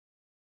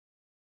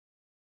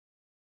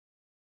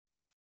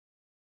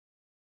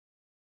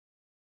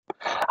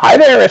Hi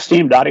there,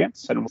 esteemed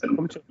audience, and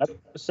welcome to another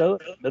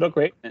episode of Middle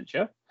Grade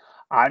Ninja.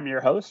 I'm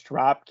your host,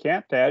 Rob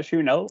Kent, as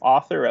you know,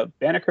 author of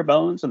Banneker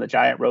Bones and the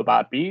Giant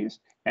Robot Bees,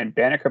 and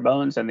Banneker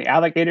Bones and the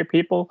Alligator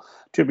People,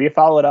 to be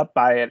followed up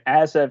by an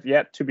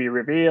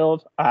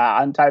as-of-yet-to-be-revealed,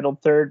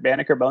 untitled third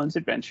Banneker Bones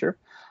adventure.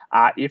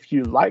 If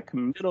you like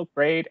middle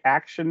grade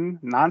action,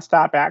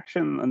 nonstop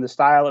action in the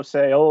style of,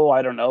 say,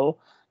 I don't know,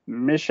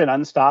 Mission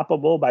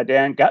Unstoppable by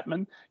Dan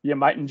Gutman, you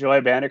might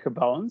enjoy Banneker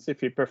Bones.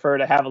 If you prefer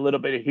to have a little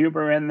bit of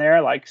humor in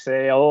there, like,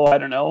 say, I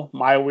don't know,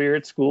 My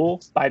Weird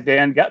School by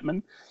Dan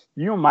Gutman,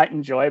 you might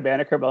enjoy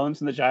Banneker Bones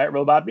and the Giant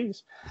Robot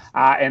Bees.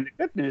 And the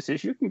good news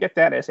is you can get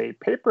that as a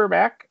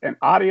paperback, an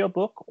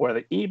audiobook, or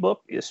the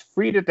ebook is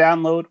free to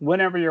download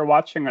whenever you're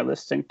watching or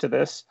listening to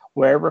this,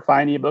 wherever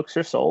fine ebooks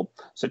are sold.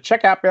 So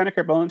check out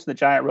Banneker Bones and the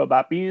Giant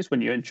Robot Bees.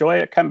 When you enjoy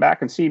it, come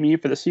back and see me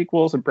for the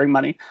sequels and bring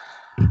money.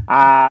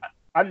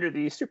 Under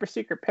the super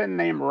secret pen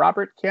name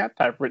Robert Kent,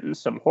 I've written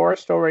some horror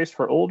stories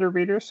for older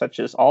readers, such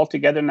as All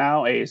Together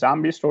Now, a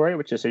zombie story,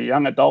 which is a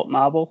young adult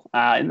novel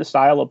in the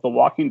style of The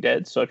Walking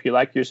Dead. So if you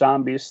like your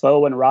zombies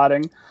slow and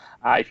rotting,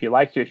 if you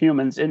like your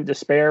humans in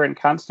despair and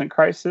constant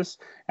crisis,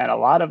 and a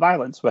lot of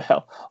violence,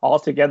 well, All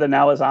Together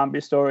Now, a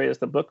zombie story is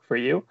the book for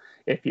you.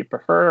 If you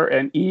prefer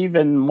an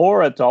even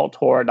more adult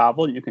horror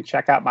novel, you can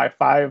check out my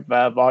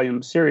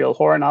 5-volume serial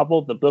horror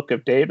novel, The Book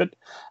of David.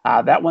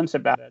 That one's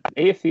about an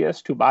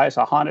atheist who buys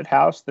a haunted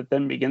house that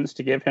then begins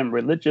to give him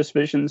religious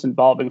visions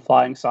involving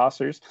flying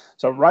saucers.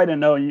 So right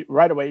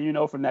away, you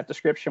know from that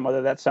description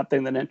whether that's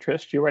something that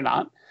interests you or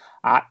not.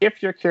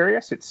 If you're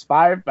curious, it's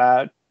 5.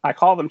 I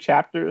call them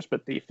chapters,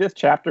 but the 5th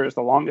chapter is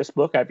the longest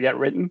book I've yet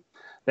written.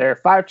 There are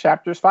 5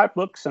 chapters, 5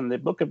 books, and the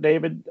Book of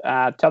David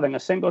telling a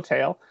single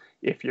tale.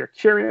 If you're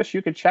curious,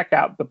 you can check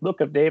out The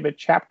Book of David,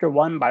 Chapter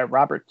 1 by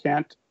Robert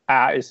Kent.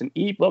 Is an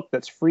ebook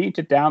that's free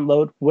to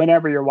download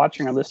whenever you're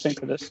watching or listening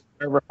to this,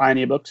 wherever fine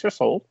ebooks are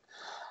sold.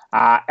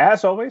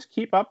 As always,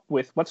 keep up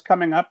with what's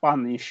coming up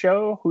on the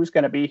show, who's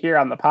going to be here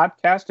on the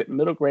podcast at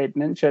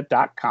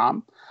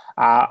middlegradeninja.com.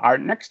 Our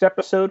next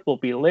episode will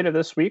be later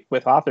this week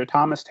with author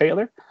Thomas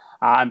Taylor.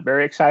 I'm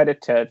very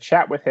excited to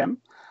chat with him.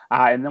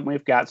 And then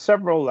we've got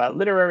several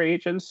literary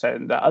agents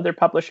and other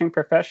publishing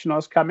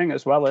professionals coming,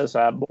 as well as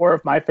more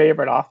of my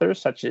favorite authors,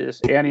 such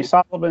as Annie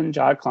Sullivan,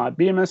 John Claude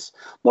Bemis,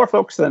 more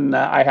folks than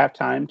I have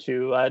time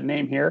to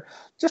name here.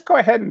 Just go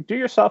ahead and do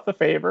yourself a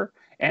favor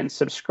and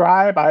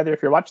subscribe. Either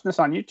if you're watching this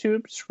on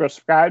YouTube,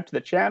 subscribe to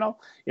the channel.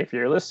 If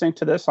you're listening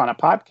to this on a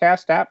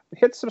podcast app,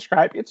 hit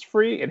subscribe. It's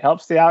free. It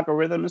helps the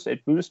algorithms.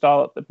 It boosts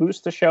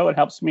the show. It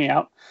helps me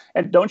out.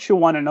 And don't you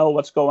want to know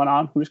what's going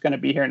on? Who's going to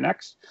be here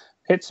next?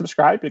 Hit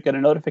subscribe to get a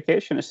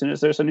notification as soon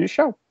as there's a new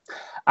show.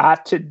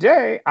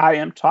 Today, I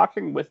am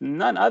talking with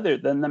none other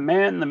than the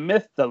man, the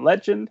myth, the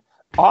legend,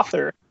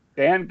 author,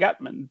 Dan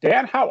Gutman.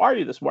 Dan, how are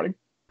you this morning?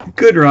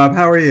 Good, Rob.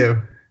 How are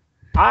you?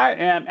 I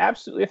am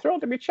absolutely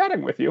thrilled to be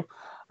chatting with you.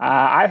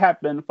 I have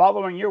been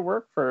following your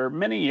work for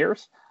many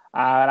years,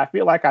 and I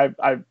feel like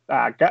I've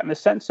gotten a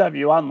sense of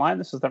you online.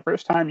 This is the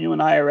first time you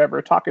and I are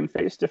ever talking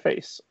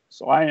face-to-face.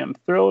 So I am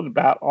thrilled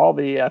about all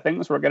the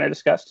things we're going to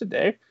discuss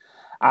today.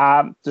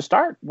 To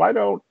start,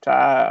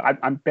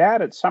 I'm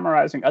bad at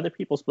summarizing other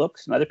people's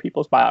books and other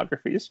people's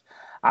biographies.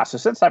 So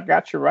since I've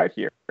got you right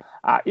here,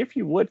 if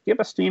you would give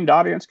esteemed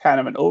audience kind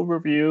of an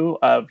overview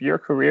of your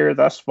career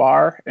thus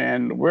far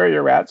and where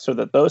you're at, so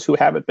that those who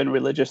haven't been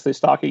religiously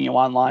stalking you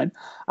online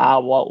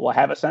will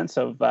have a sense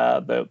of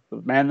the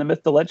man, the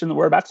myth, the legend that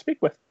we're about to speak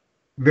with.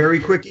 Very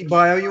quickie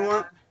bio you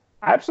want?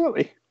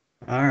 Absolutely.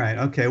 All right.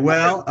 Okay.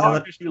 Well,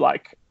 as you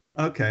like.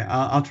 Okay,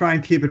 I'll try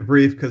and keep it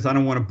brief because I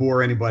don't want to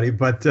bore anybody.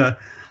 But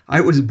I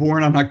was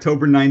born on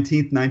October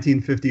 19th,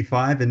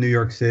 1955 in New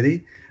York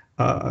City.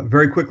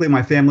 Very quickly,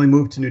 my family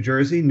moved to New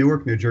Jersey,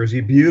 Newark, New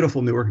Jersey,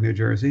 beautiful Newark, New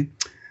Jersey,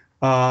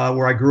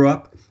 where I grew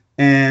up.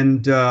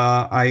 And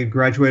I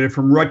graduated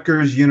from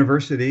Rutgers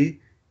University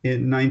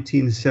in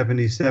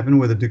 1977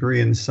 with a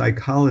degree in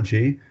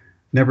psychology.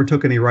 Never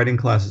took any writing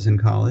classes in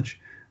college.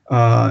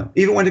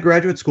 Even went to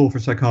graduate school for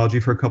psychology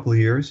for a couple of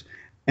years.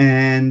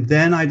 And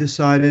then I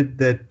decided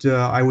that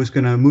I was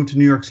going to move to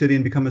New York City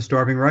and become a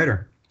starving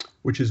writer,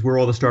 which is where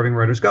all the starving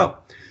writers go.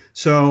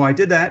 So I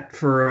did that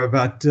for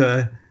about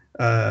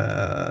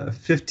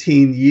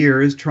 15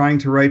 years, trying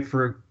to write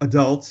for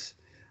adults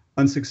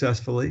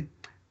unsuccessfully.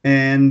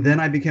 And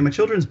then I became a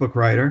children's book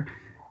writer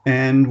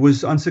and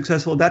was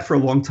unsuccessful at that for a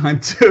long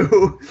time,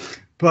 too.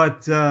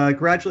 But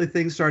gradually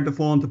things started to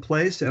fall into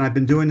place. And I've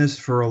been doing this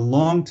for a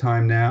long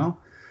time now.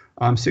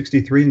 I'm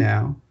 63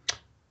 now.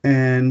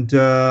 And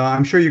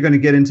I'm sure you're going to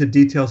get into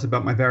details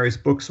about my various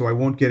books, so I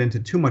won't get into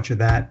too much of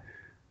that.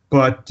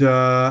 But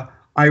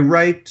I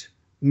write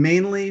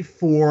mainly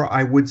for,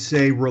 I would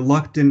say,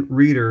 reluctant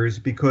readers,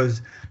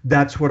 because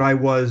that's what I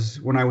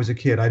was when I was a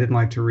kid. I didn't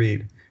like to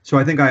read. So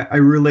I think I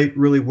relate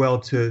really well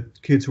to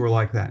kids who are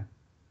like that.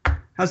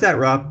 How's that,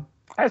 Rob?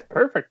 That's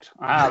perfect.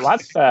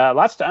 Lots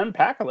to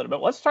unpack a little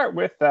bit. Let's start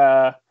with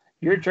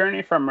your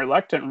journey from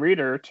reluctant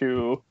reader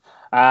to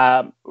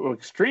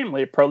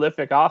extremely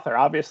prolific author.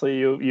 Obviously,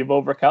 you've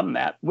overcome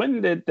that.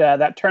 When did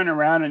that turn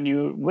around,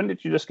 and when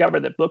did you discover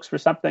that books were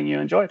something you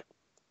enjoyed?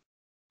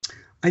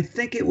 I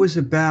think it was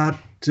about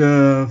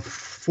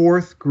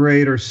fourth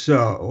grade or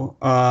so.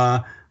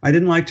 I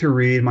didn't like to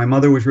read. My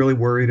mother was really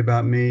worried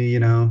about me. You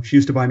know, she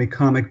used to buy me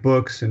comic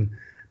books and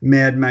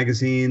Mad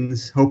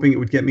magazines, hoping it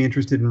would get me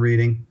interested in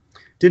reading.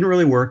 Didn't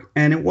really work.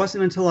 And it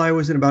wasn't until I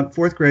was in about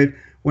fourth grade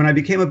when I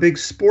became a big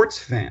sports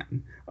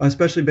fan,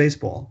 especially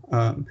baseball.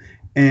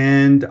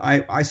 And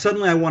I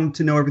suddenly wanted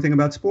to know everything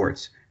about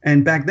sports.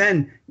 And back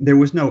then, there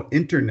was no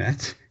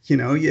internet. You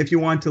know, if you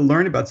wanted to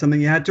learn about something,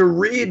 you had to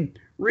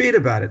read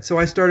about it. So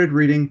I started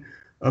reading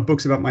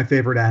books about my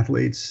favorite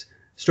athletes,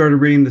 started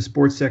reading the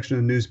sports section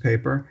of the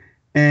newspaper,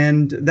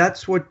 and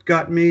that's what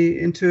got me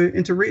into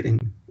reading.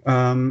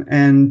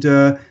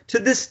 To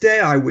this day,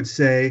 I would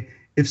say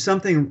if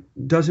something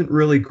doesn't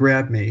really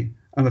grab me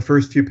on the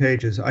first few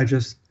pages, I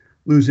just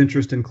lose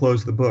interest and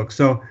close the book.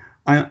 So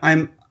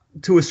I'm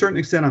to a certain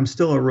extent, I'm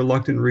still a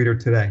reluctant reader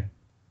today.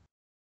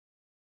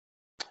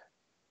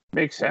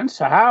 Makes sense.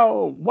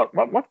 So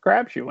what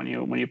grabs you when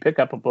you pick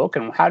up a book,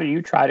 and how do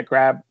you try to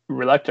grab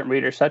reluctant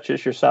readers such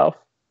as yourself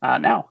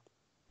now?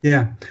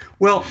 Yeah.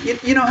 Well,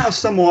 you know how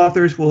some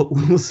authors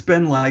will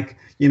spend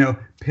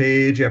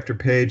page after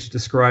page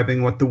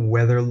describing what the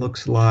weather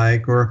looks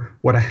like, or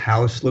what a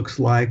house looks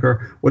like,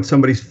 or what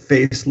somebody's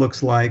face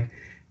looks like.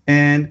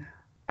 And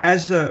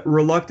as a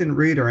reluctant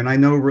reader, and I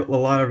know a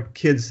lot of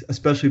kids,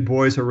 especially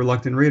boys, are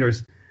reluctant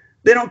readers,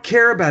 they don't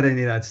care about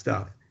any of that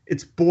stuff.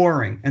 It's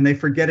boring, and they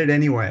forget it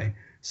anyway.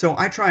 So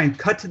I try and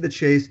cut to the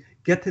chase,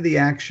 get to the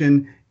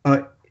action.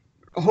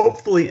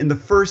 Hopefully, in the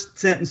first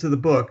sentence of the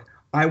book,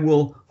 I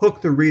will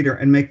hook the reader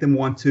and make them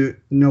want to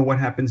know what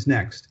happens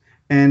next.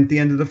 And at the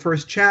end of the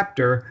first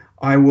chapter,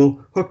 I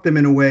will hook them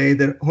in a way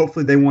that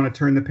hopefully they want to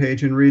turn the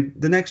page and read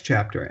the next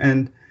chapter.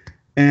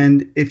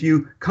 And if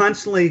you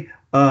constantly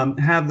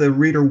have the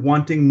reader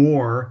wanting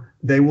more,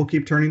 they will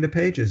keep turning the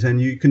pages,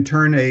 and you can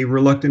turn a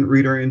reluctant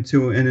reader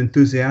into an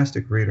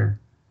enthusiastic reader.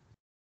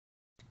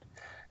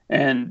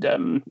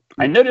 And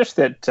I noticed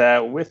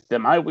that with the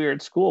My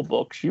Weird School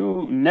books,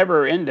 you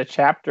never end a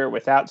chapter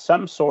without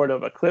some sort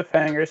of a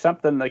cliffhanger,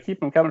 something to keep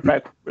them coming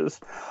back. There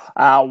was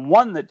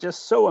one that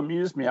just so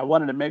amused me. I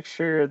wanted to make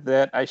sure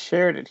that I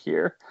shared it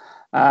here.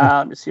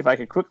 Let me see if I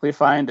could quickly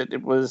find it.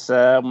 It was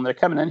when they're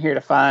coming in here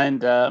to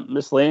find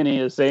Miss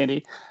Laney as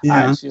Zany.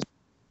 Yeah.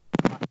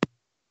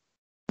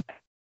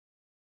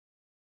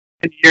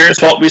 And here's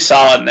what we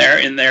saw in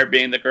there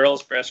being the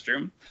girls'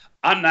 restroom.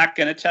 I'm not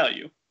going to tell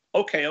you.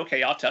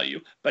 Okay, I'll tell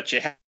you. But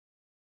you have.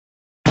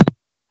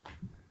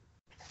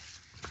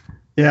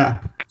 Yeah.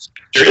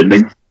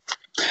 And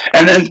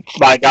then,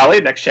 by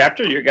golly, next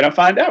chapter, you're going to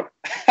find out.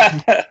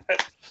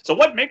 So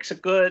what makes a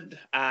good...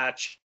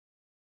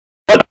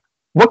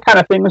 what kind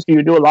of things do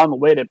you do along the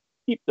way to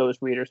keep those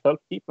readers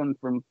hooked, keep them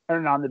from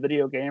turning on the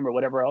video game or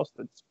whatever else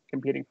that's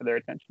competing for their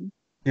attention?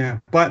 Yeah.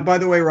 By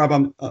the way,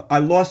 Rob, I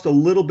lost a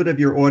little bit of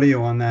your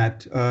audio on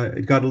that.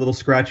 It got a little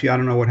scratchy. I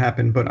don't know what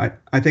happened, but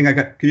I think I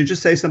got... Can you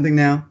just say something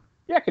now?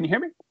 Yeah, can you hear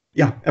me?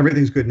 Yeah,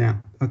 everything's good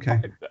now.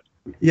 Okay.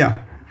 Yeah.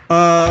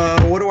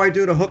 What do I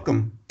do to hook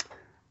them?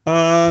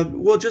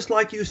 Well, just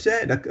like you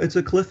said, it's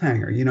a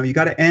cliffhanger. You know, you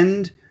got to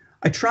end.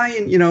 I try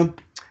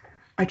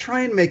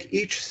and make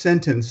each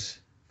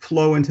sentence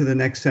flow into the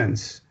next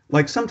sentence.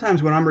 Like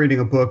sometimes when I'm reading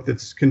a book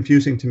that's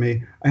confusing to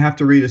me, I have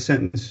to read a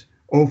sentence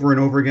over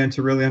and over again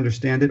to really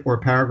understand it, or a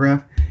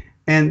paragraph.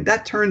 And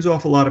that turns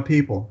off a lot of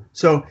people.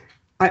 So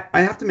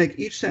I have to make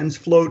each sentence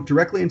flow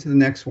directly into the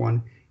next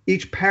one,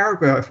 each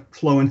paragraph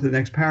flow into the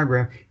next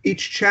paragraph,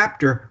 each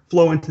chapter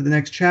flow into the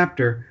next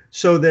chapter,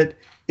 so that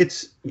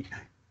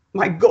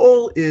my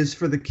goal is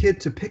for the kid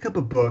to pick up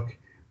a book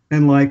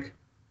and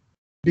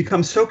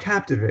become so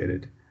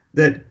captivated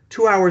that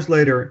 2 hours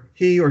later,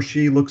 he or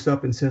she looks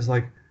up and says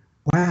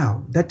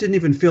wow, that didn't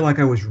even feel like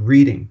I was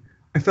reading.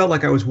 I felt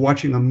like I was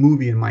watching a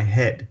movie in my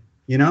head.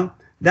 You know,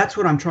 that's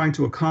what I'm trying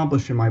to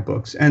accomplish in my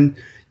books. And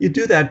you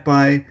do that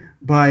by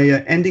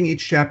ending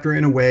each chapter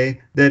in a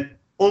way that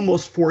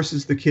almost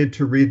forces the kid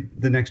to read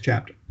the next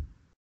chapter.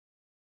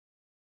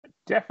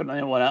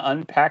 Definitely want to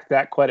unpack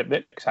that quite a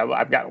bit, because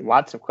I've got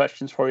lots of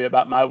questions for you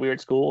about My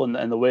Weird School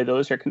and the way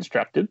those are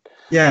constructed.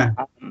 Yeah.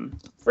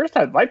 First,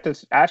 I'd like to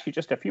ask you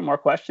just a few more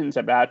questions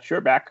about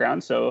your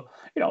background, so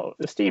the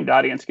esteemed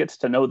audience gets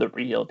to know the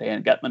real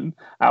Dan Gutman,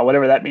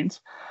 whatever that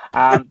means.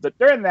 But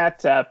during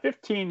that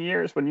 15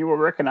 years when you were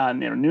working on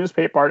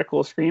newspaper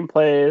articles,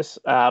 screenplays,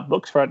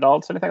 books for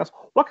adults, anything else,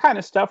 what kind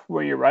of stuff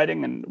were you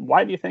writing, and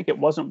why do you think it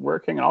wasn't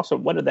working? And also,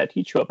 what did that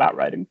teach you about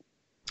writing?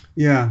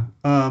 Yeah.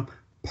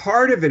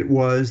 Part of it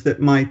was that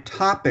my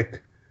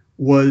topic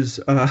was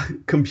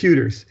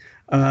computers.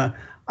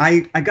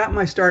 I got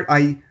my start.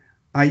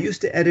 I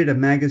used to edit a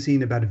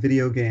magazine about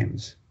video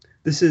games.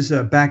 This is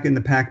back in the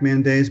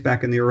Pac-Man days,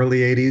 back in the early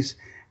 80s.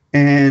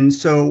 And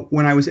so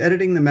when I was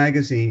editing the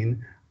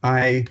magazine,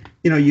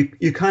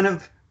 you kind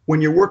of,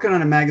 when you're working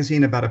on a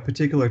magazine about a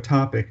particular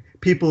topic,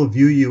 people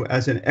view you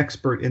as an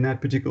expert in that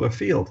particular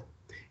field.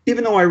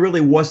 even though I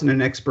really wasn't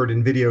an expert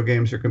in video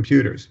games or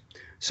computers.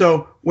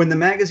 So when the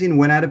magazine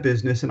went out of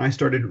business and I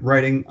started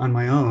writing on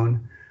my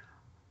own,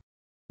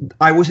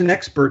 I was an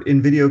expert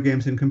in video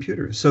games and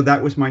computers. So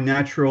that was my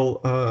natural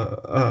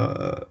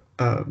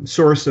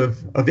source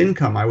of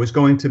income. I was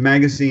going to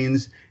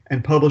magazines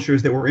and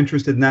publishers that were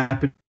interested in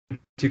that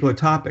particular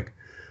topic.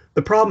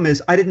 The problem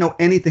is I didn't know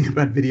anything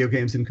about video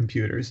games and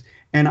computers.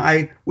 And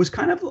I was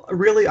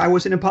I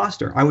was an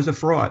imposter. I was a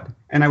fraud.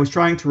 And I was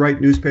trying to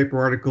write newspaper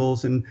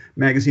articles and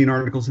magazine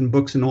articles and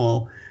books and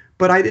all,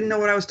 but I didn't know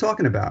what I was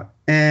talking about.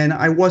 And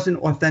I wasn't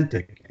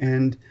authentic.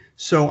 And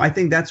so I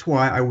think that's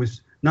why I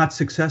was not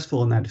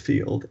successful in that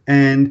field.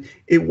 And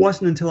it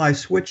wasn't until I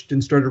switched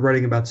and started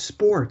writing about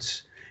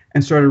sports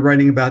and started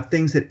writing about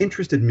things that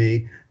interested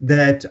me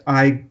that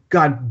I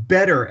got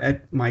better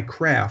at my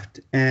craft,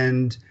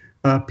 and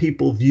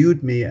people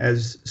viewed me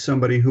as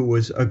somebody who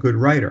was a good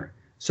writer.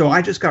 So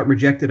I just got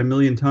rejected a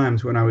million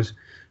times when I was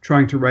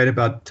trying to write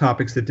about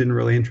topics that didn't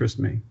really interest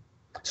me.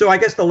 So I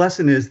guess the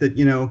lesson is that,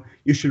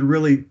 you should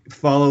really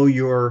follow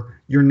your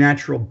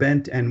natural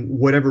bent, and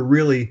whatever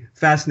really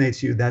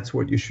fascinates you, that's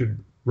what you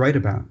should write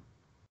about.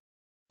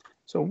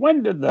 So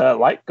when did the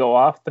light go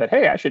off that,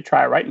 hey, I should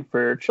try writing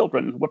for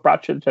children? What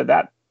brought you to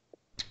that?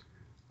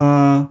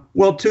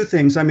 Well, two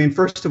things. I mean,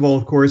 first of all,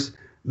 of course,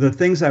 the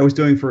things I was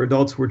doing for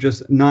adults were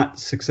just not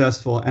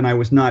successful, and I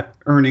was not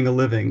earning a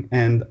living.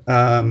 And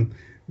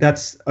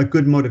that's a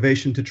good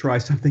motivation to try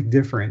something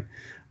different.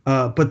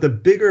 But the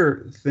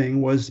bigger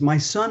thing was my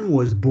son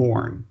was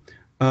born.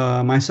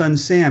 My son,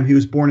 Sam, he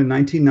was born in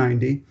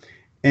 1990.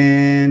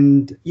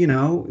 And,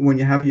 when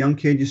you have a young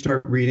kid, you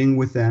start reading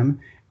with them.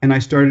 And I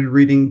started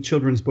reading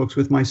children's books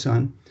with my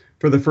son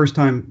for the first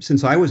time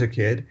since I was a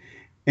kid.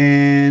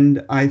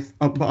 And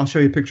I'll show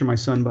you a picture of my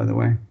son, by the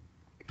way.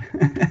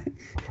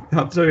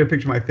 I'll show you a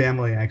picture of my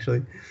family,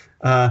 actually.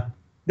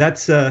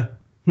 That's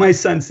my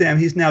son, Sam.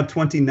 He's now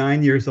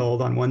 29 years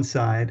old on one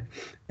side.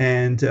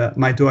 And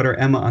my daughter,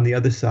 Emma, on the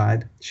other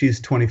side. She's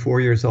 24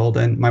 years old.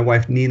 And my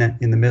wife, Nina,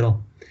 in the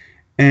middle.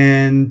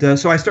 And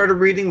so I started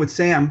reading with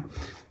Sam,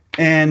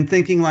 and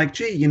thinking like,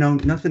 gee,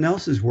 nothing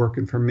else is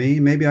working for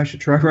me. Maybe I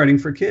should try writing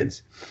for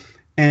kids.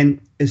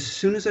 And as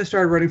soon as I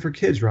started writing for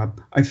kids,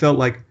 Rob, I felt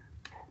like,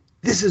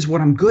 this is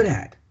what I'm good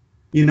at.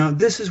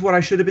 This is what I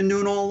should have been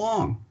doing all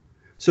along.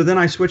 So then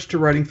I switched to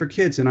writing for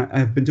kids, and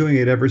I've been doing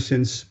it ever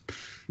since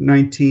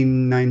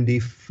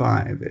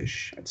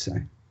 1995-ish, I'd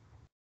say.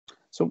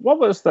 So what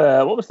was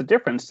the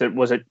difference?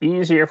 Was it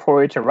easier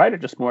for you to write, or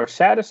just more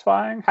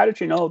satisfying? How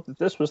did you know that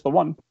this was the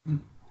one?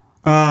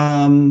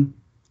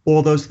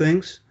 All those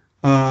things.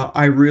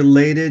 I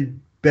related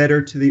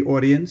better to the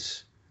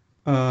audience.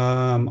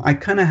 I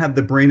kind of have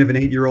the brain of an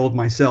 8-year-old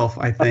myself,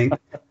 I think.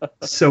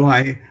 So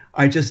I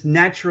just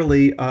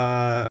naturally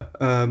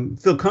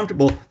feel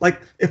comfortable.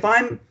 Like if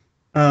I'm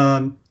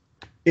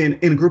in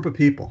a group of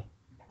people,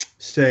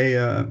 say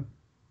a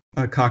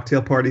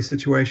cocktail party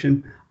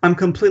situation, I'm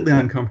completely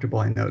uncomfortable,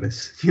 I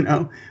notice,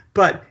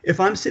 But if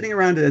I'm sitting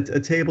around at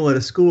a table at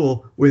a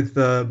school with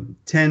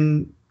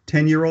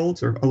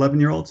 10-year-olds or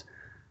 11-year-olds,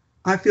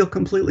 I feel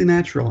completely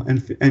natural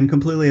and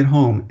completely at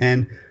home.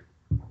 And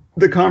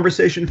the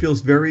conversation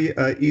feels very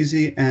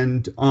easy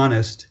and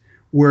honest,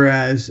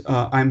 whereas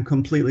I'm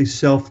completely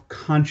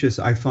self-conscious,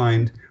 I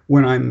find,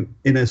 when I'm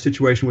in a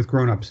situation with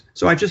grown-ups.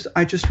 So I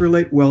just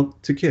relate well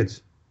to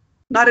kids.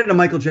 Not in a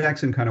Michael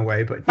Jackson kind of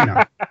way, but,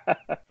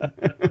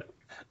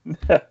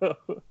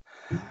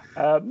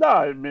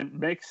 No, it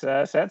makes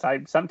sense.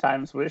 I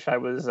sometimes wish I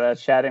was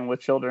chatting with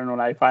children when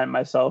I find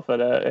myself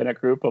in a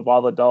group of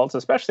all adults,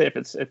 especially if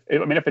it's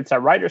a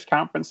writers'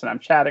 conference and I'm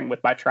chatting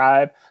with my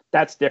tribe.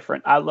 That's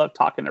different. I love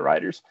talking to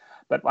writers,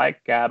 but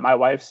like my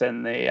wife's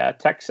in the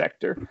tech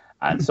sector,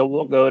 and so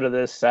we'll go to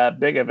this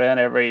big event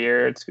every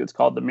year. It's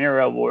called the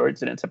Mira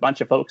Awards, and it's a bunch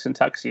of folks in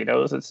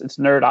tuxedos. It's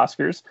nerd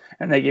Oscars,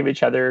 and they give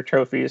each other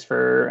trophies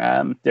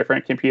for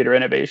different computer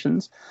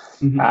innovations.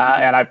 Mm-hmm.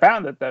 And I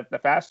found that the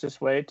fastest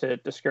way to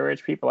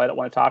discourage people I don't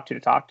want to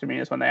talk to me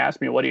is when they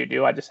ask me, what do you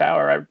do? I just say,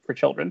 I write for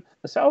children.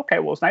 I say, okay,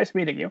 well, it's nice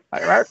meeting you.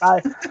 All right,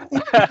 bye.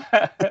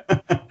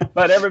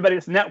 But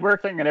everybody's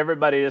networking, and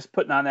everybody is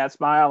putting on that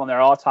smile, and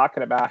they're all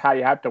talking about how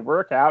you have to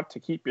work out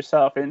to keep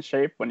yourself in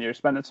shape when you're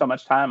spending so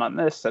much time on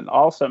this, and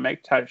also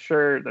make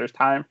sure there's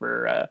time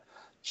for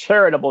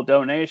charitable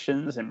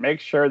donations, and make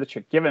sure that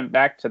you're giving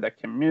back to the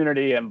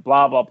community, and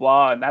blah, blah,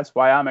 blah. And that's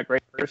why I'm a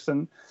great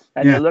person.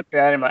 And you look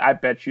at him like, I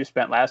bet you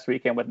spent last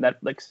weekend with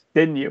Netflix,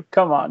 didn't you?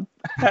 Come on.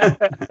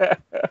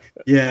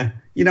 Yeah.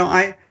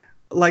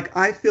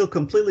 I feel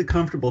completely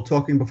comfortable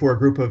talking before a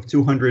group of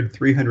 200,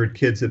 300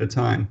 kids at a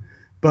time.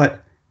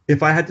 But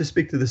if I had to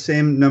speak to the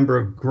same number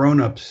of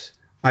grown-ups,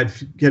 I'd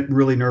get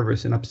really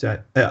nervous and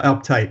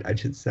uptight, I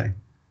should say.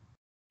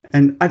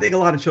 And I think a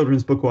lot of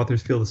children's book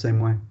authors feel the same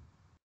way.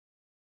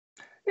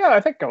 Yeah,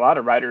 I think a lot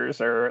of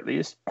writers are at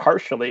least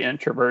partially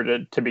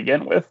introverted to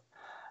begin with.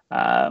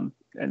 And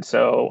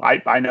so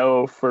I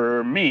know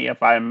for me,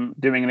 if I'm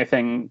doing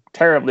anything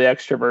terribly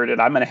extroverted,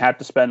 I'm going to have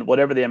to spend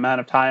whatever the amount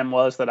of time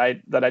was that I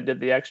did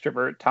the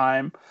extrovert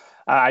time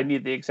I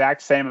need the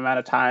exact same amount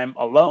of time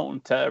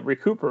alone to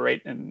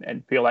recuperate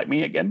and feel like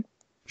me again.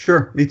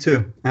 Sure, me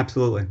too.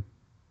 Absolutely.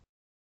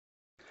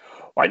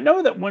 Well, I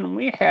know that when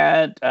we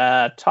had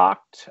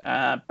talked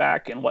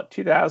back in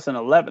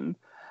 2011,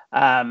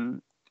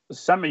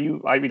 some of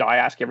you, I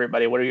ask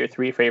everybody, what are your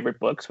 3 favorite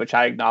books, which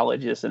I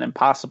acknowledge is an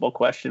impossible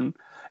question.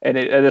 And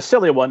it's a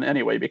silly one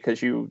anyway,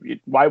 because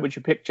why would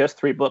you pick just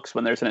 3 books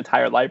when there's an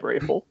entire library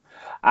full?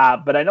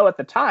 But I know at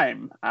the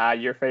time,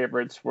 your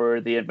favorites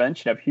were The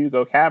Invention of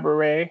Hugo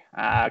Cabaret,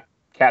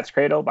 Cat's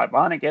Cradle by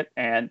Vonnegut,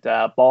 and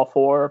Ball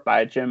 4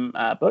 by Jim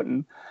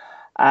Button.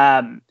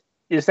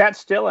 Is that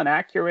still an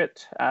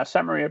accurate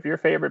summary of your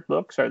favorite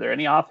books? Are there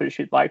any authors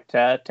you'd like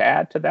to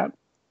add to that?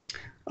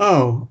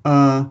 Oh,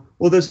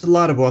 well, there's a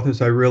lot of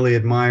authors I really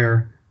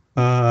admire.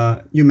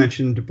 You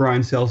mentioned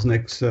Brian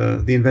Selznick's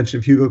The Invention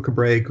of Hugo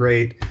Cabaret,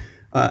 great.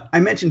 I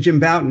mentioned Jim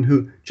Bouton,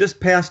 who just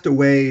passed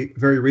away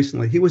very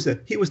recently. He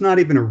was not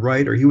even a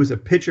writer. He was a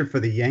pitcher for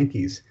the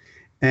Yankees.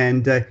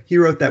 And he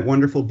wrote that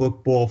wonderful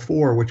book, Ball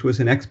 4, which was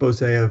an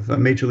expose of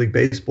Major League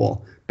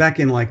Baseball back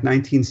in like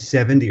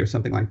 1970 or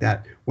something like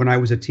that, when I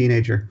was a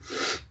teenager.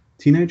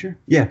 Teenager?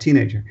 Yeah,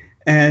 teenager.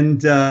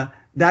 And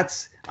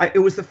it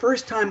was the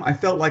first time I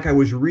felt like I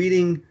was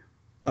reading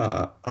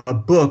a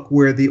book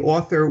where the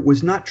author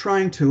was not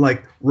trying to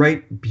like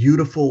write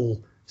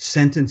beautiful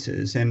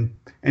sentences and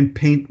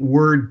paint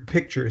word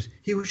pictures.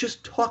 He was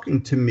just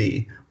talking to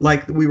me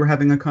like we were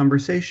having a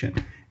conversation.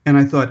 And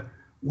I thought,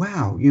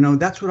 wow,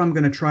 that's what I'm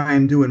going to try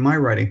and do in my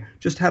writing,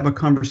 just have a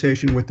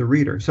conversation with the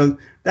reader. So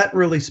that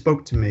really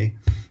spoke to me.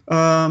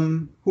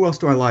 Who else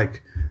do I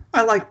like?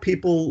 I like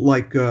people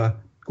like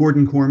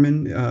Gordon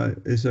Corman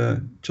is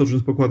a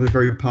children's book author,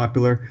 very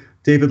popular.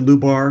 David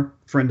Lubar,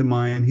 friend of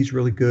mine, he's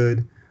really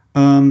good.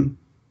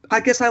 I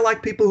guess I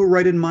like people who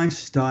write in my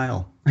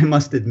style, I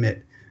must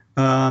admit.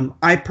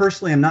 I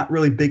personally am not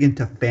really big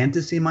into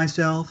fantasy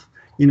myself.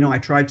 I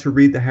tried to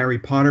read the Harry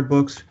Potter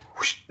books.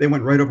 Whoosh, they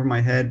went right over my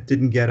head,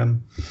 didn't get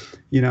them.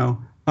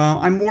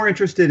 I'm more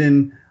interested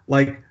in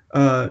like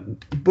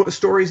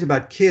stories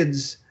about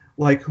kids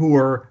like who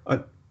are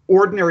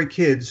ordinary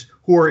kids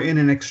who are in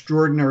an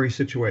extraordinary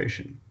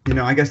situation.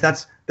 I guess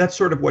that's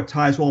sort of what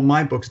ties all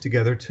my books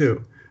together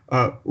too.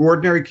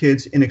 Ordinary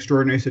kids in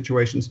extraordinary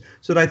situations,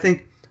 so that I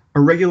think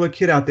a regular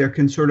kid out there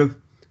can sort of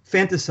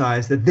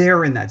fantasize that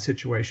they're in that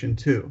situation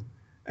too.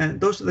 And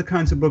those are the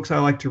kinds of books I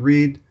like to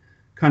read,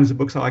 kinds of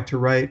books I like to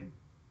write.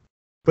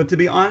 But to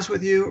be honest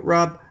with you,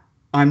 Rob,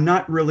 I'm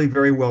not really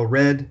very well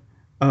read.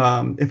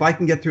 If I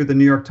can get through the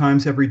New York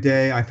Times every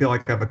day, I feel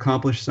like I've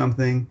accomplished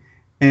something.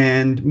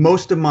 And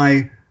most of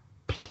my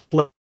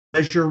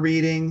pleasure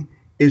reading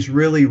is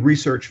really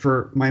research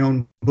for my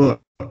own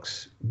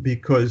books,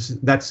 because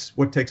that's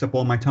what takes up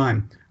all my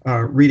time,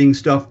 reading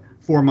stuff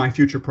for my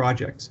future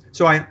projects.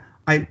 So I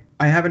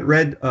haven't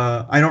read,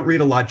 I don't read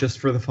a lot just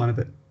for the fun of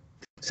it,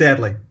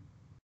 sadly.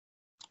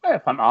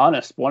 If I'm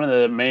honest, one of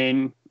the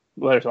main,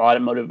 there's a lot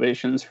of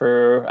motivations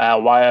for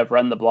why I've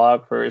run the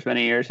blog for as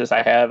many years as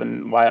I have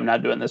and why I'm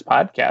not doing this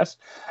podcast.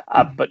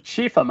 But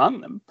chief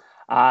among them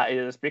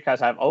is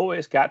because I've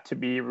always got to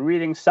be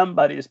reading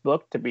somebody's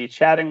book, to be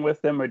chatting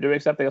with them or doing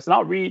something else. And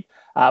I'll read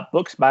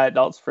books by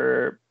adults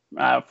for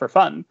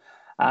fun,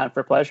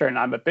 for pleasure. And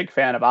I'm a big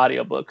fan of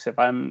audiobooks. If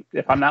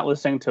I'm not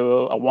listening to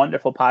a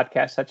wonderful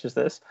podcast such as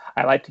this,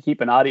 I like to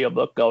keep an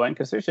audiobook going,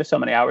 because there's just so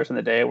many hours in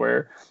the day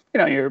where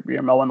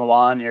you're mowing the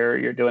lawn,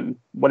 you're doing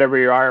whatever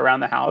you are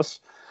around the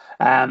house.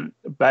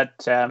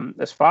 But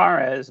as far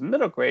as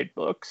middle grade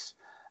books,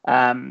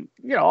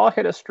 I'll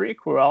hit a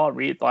streak where I'll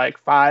read like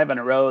 5 in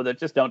a row that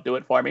just don't do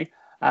it for me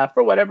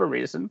for whatever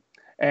reason.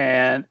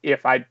 And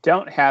if I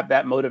don't have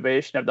that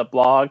motivation of the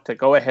blog to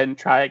go ahead and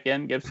try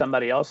again, give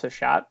somebody else a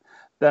shot,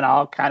 then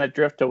I'll kind of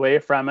drift away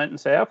from it and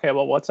say, okay,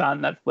 well, what's on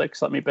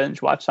Netflix? Let me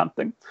binge watch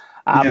something.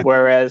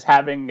 Whereas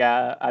having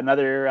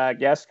another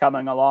guest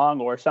coming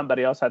along or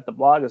somebody else at the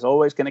blog is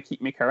always going to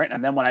keep me current.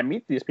 And then when I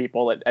meet these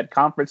people at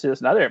conferences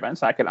and other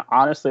events, I can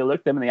honestly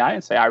look them in the eye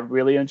and say, I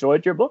really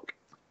enjoyed your book.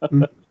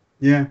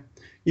 Yeah.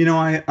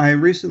 I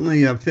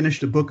recently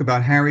finished a book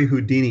about Harry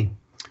Houdini.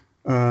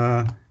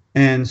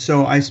 And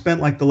so I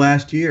spent like the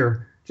last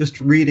year just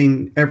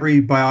reading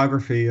every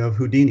biography of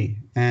Houdini.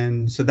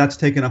 And so that's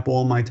taken up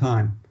all my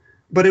time.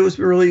 But it was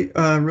really,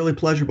 really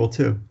pleasurable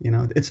too.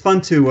 It's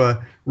fun to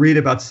write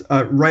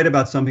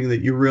about something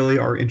that you really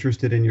are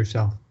interested in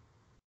yourself.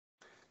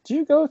 Do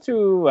you go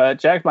through,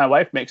 Jack, my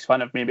wife makes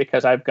fun of me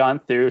because I've gone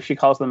through, she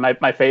calls them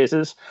my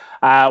phases,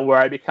 where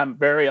I become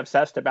very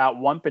obsessed about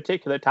one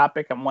particular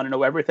topic and want to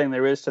know everything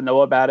there is to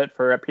know about it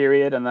for a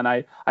period. And then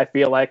I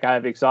feel like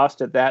I've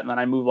exhausted that, and then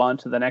I move on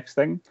to the next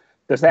thing.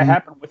 Does that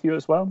happen with you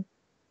as well?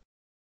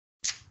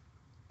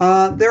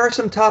 There are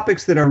some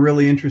topics that are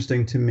really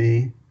interesting to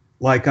me.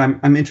 Like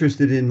I'm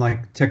interested in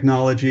like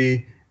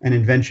technology and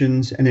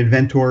inventions and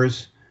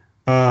inventors.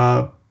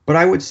 But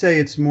I would say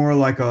it's more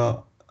like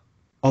a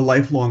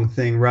lifelong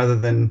thing rather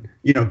than,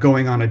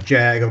 going on a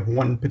jag of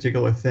one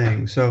particular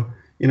thing. So,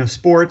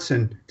 sports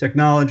and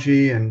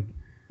technology and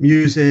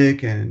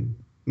music and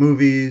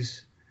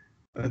movies,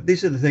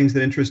 these are the things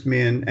that interest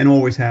me and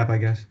always have, I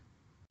guess.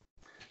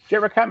 Did you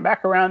ever come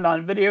back around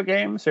on video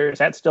games, or is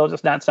that still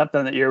just not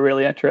something that you're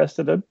really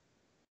interested in?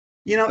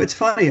 It's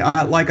funny.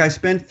 I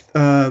spent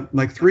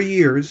like 3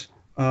 years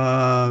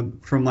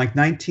from like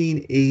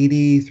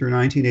 1980 through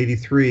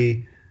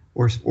 1983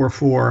 or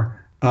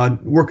four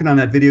working on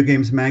that video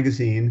games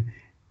magazine.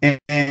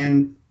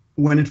 And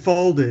when it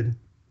folded,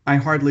 I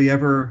hardly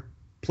ever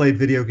played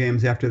video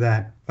games after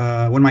that.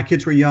 When my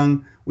kids were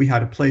young, we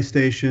had a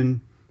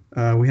PlayStation.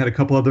 We had a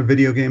couple other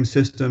video game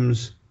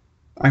systems.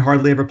 I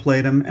hardly ever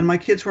played them, and my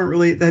kids weren't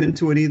really that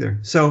into it either.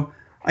 So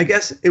I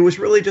guess it was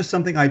really just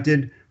something I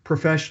did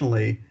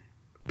professionally,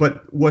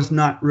 but was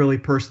not really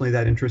personally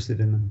that interested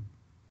in them.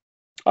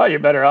 Oh, you're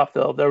better off.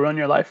 They'll ruin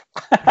your life.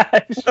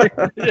 Sure,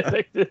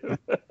 they do.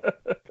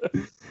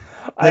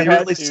 They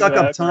really suck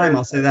up time,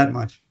 I'll say that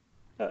much.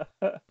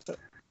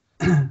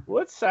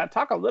 Let's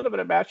talk a little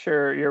bit about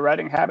your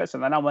writing habits,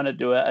 and then I want to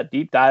do a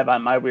deep dive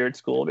on My Weird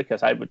School,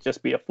 because I would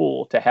just be a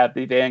fool to have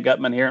the Dan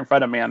Gutman here in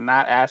front of me and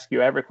not ask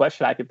you every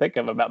question I could think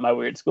of about My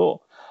Weird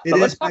School. So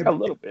let's talk a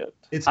little bit.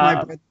 It's my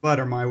bread and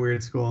butter, My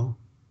Weird School.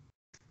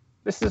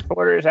 This is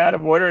Borders Out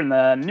of Order, and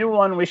the new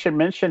one we should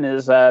mention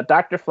is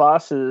Dr.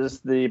 Floss is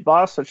the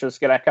Boss, which is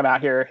going to come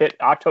out here, hit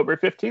October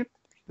 15th.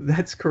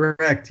 That's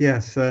correct,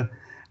 yes.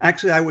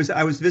 Actually, I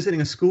was visiting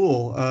a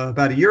school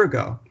about a year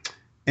ago.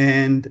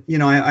 And,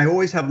 I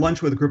always have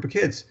lunch with a group of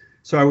kids.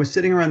 So I was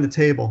sitting around the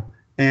table,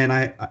 and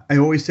I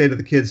always say to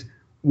the kids,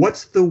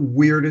 what's the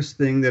weirdest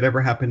thing that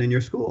ever happened in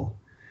your school?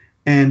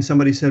 And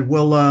somebody said,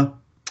 well,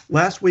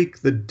 last week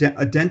a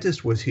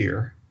dentist was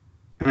here.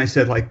 And I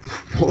said, like,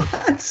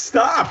 what?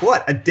 Stop.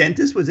 What? A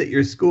dentist was at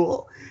your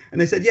school?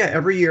 And they said, yeah,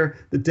 every year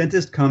the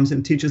dentist comes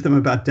and teaches them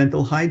about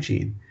dental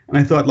hygiene. And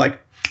I thought,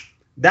 like,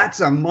 that's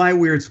a My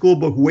Weird School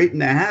book waiting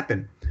to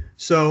happen.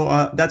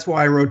 So that's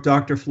why I wrote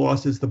Dr.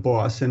 Floss is the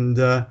Boss, and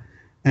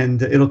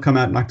it'll come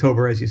out in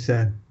October, as you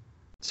said.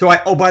 So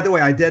by the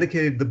way, I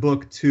dedicated the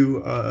book to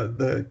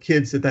the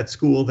kids at that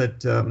school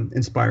that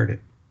inspired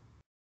it.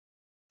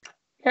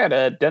 We had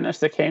a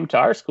dentist that came to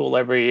our school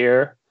every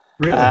year,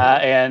 really,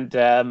 and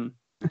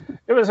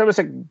it was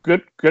a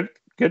good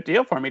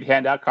deal for me to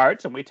hand out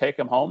cards, and we take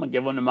them home and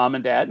give them to mom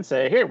and dad and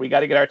say, here, we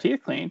got to get our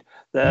teeth cleaned.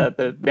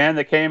 The man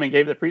that came and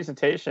gave the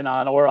presentation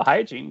on oral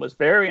hygiene was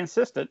very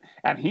insistent,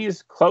 and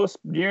he's close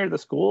near the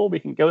school. We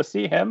can go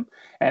see him,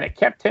 and it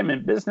kept him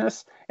in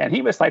business. And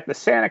he was like the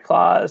Santa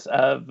Claus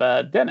of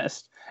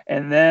dentists.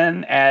 And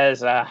then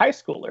as a high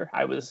schooler,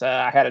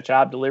 I had a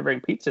job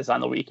delivering pizzas on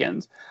the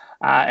weekends.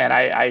 And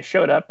I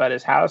showed up at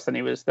his house, and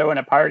he was throwing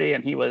a party,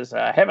 and he was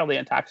heavily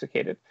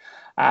intoxicated.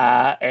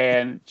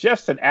 And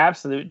just an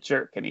absolute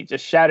jerk. And he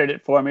just shouted it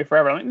for me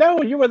forever. I'm like,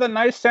 no, you were the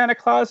nice Santa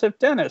Claus of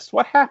dentists.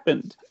 What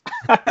happened?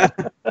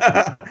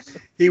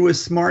 He was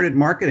smart at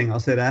marketing,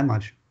 I'll say that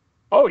much.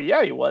 Oh,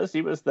 yeah, he was.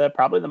 He was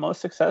probably the most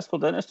successful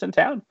dentist in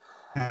town.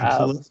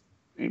 Absolutely.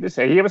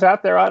 He was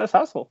out there on his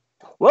hustle.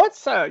 Well,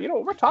 let's,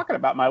 we're talking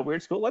about My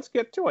Weird School. Let's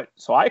get to it.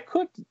 So I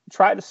could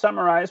try to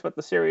summarize what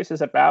the series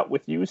is about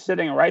with you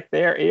sitting right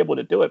there able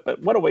to do it. But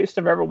what a waste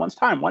of everyone's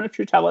time. Why don't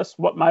you tell us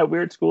what My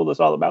Weird School is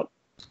all about?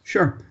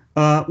 Sure.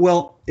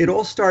 Well, it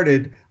all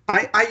started,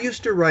 I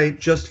used to write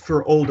just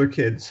for older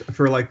kids,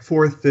 for like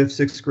 4th, 5th,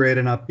 6th grade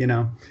and up,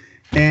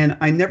 and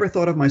I never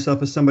thought of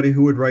myself as somebody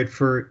who would write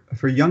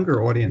for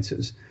younger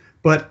audiences.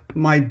 But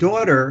my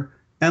daughter,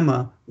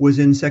 Emma, was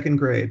in 2nd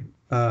grade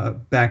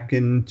back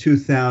in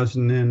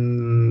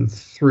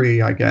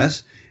 2003, I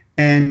guess,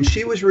 and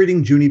she was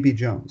reading Junie B.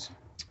 Jones,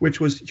 which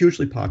was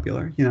hugely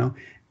popular, and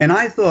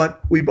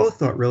we both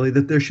thought really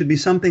that there should be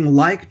something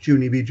like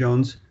Junie B.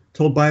 Jones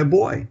told by a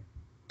boy.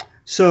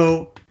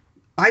 So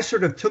I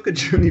sort of took a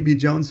Junie B.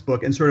 Jones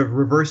book and sort of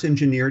reverse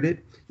engineered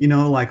it.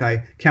 Like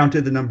I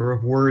counted the number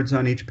of words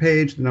on each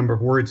page, the number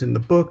of words in the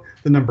book,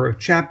 the number of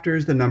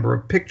chapters, the number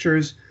of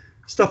pictures,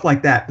 stuff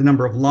like that, the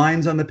number of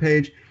lines on the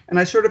page. And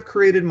I sort of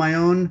created my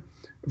own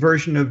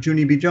version of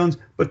Junie B. Jones,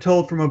 but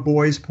told from a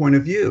boy's point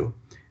of view.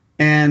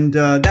 And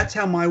that's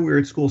how My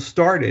Weird School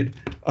started.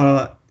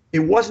 It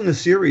wasn't a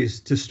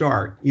series to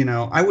start.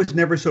 I was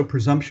never so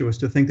presumptuous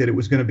to think that it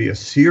was going to be a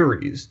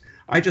series.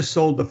 I just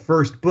sold the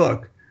first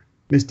book,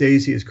 Miss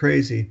Daisy is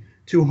Crazy,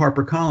 to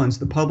HarperCollins,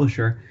 the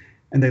publisher,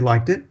 and they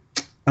liked it.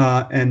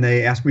 And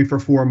they asked me for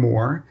 4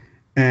 more,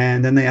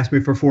 and then they asked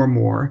me for 4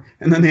 more,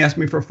 and then they asked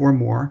me for 4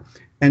 more.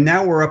 And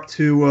now we're up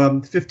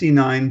to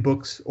 59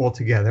 books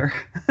altogether.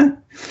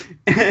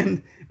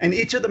 and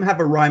each of them have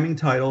a rhyming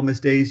title. Miss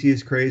Daisy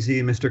is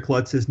Crazy, Mr.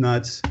 Klutz is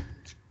Nuts,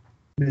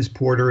 Miss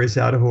Porter is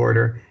Out of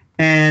Order.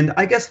 And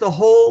I guess the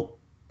whole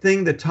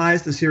thing that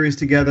ties the series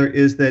together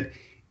is that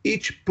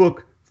each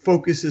book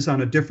focuses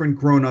on a different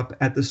grown-up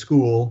at the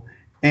school.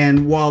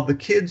 And while the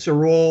kids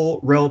are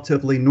all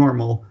relatively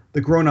normal,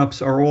 the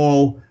grown-ups are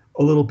all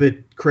a little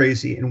bit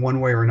crazy in one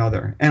way or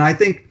another. And I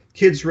think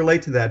kids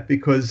relate to that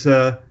because,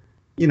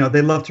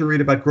 they love to read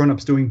about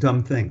grown-ups doing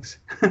dumb things.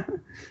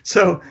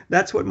 So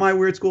that's what My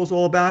Weird School is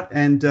all about.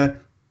 And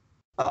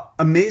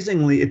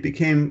amazingly, it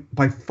became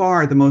by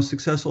far the most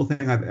successful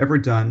thing I've ever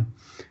done.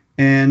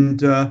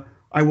 And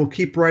I will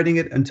keep writing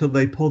it until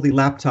they pull the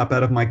laptop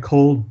out of my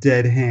cold,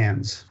 dead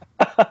hands.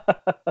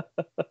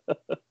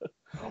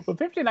 Well,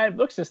 59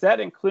 books, does that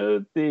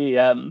include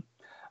the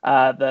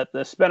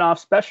spin-off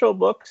special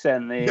books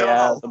and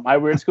No. the My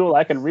Weird School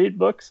I Can Read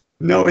books?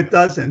 No, it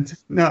doesn't.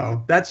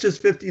 No, that's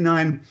just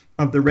 59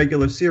 of the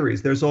regular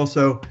series. There's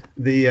also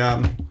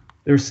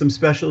there's some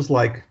specials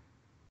like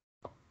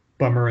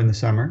Bummer in the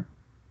Summer.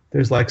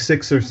 There's like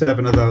 6 or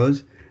 7 of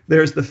those.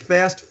 There's the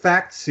Fast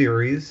Fact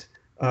series,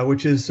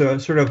 which is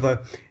sort of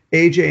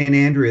AJ and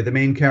Andrea, the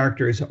main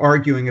characters,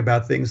 arguing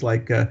about things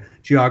like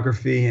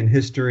geography and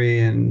history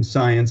and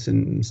science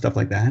and stuff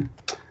like that.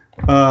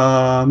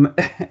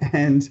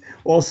 And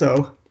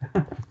also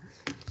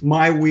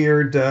my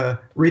weird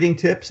reading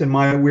tips and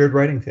my weird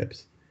writing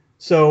tips.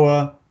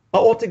 So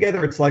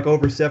altogether, it's like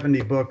over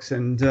 70 books,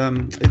 and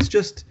it's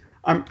just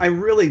I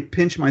really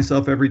pinch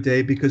myself every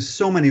day because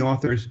so many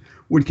authors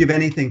would give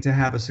anything to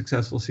have a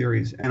successful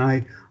series,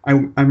 and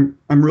I'm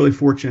really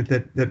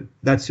fortunate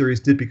that series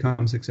did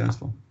become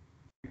successful.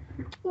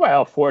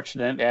 Well,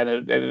 fortunate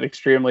and an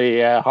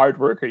extremely hard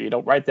worker. You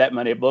don't write that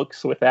many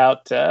books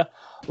without a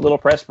little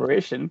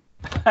perspiration.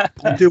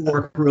 I do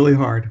work really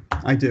hard.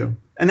 I do.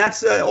 And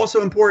that's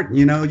also important.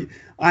 You know,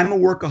 I'm a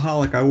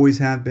workaholic. I always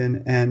have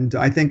been. And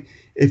I think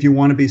if you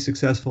want to be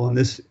successful in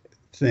this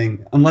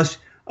thing, unless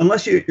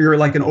you're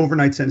like an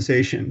overnight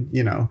sensation,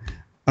 you know,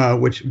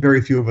 which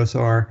very few of us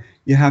are,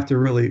 you have to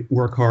really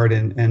work hard.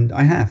 And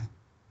I have.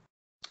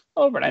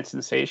 Overnight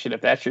sensation.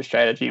 If that's your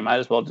strategy, you might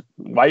as well.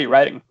 Why are you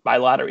writing? Buy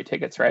lottery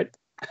tickets, right?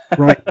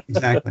 Right.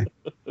 Exactly.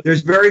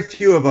 There's very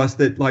few of us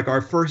that like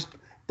our first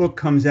book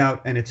comes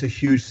out and it's a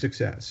huge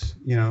success,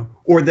 you know,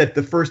 or that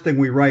the first thing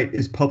we write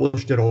is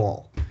published at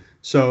all.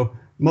 So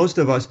most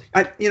of us,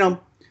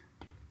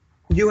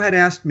 you had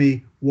asked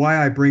me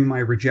why I bring my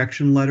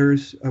rejection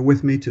letters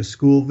with me to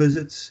school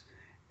visits.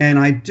 And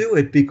I do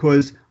it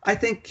because I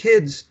think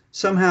kids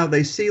somehow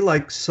they see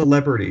like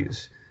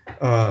celebrities,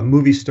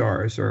 movie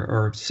stars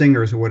or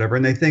singers or whatever.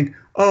 And they think,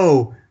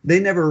 oh, they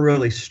never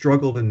really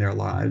struggled in their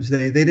lives.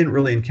 They didn't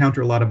really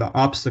encounter a lot of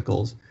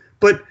obstacles.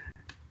 But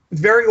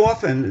very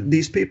often,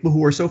 these people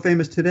who are so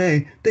famous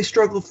today, they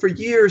struggled for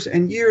years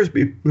and years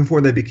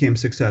before they became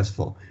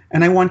successful.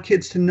 And I want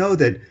kids to know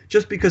that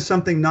just because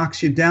something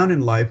knocks you down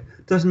in life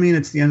doesn't mean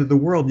it's the end of the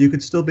world. You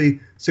could still be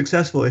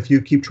successful if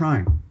you keep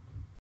trying.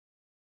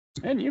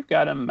 And you've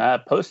got them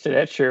posted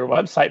at your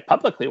website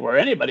publicly, where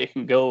anybody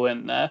can go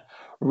and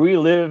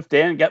relive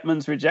Dan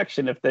Gutman's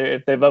rejection if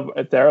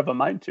they're of a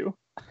mind to.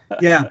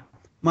 Yeah,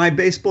 my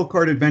baseball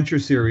card adventure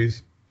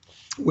series,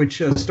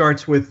 which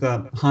starts with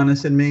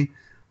Hannes and me.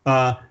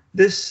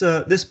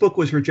 This book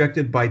was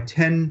rejected by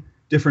 10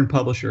 different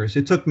publishers.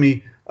 It took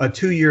me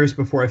 2 years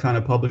before I found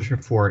a publisher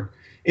for it.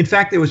 In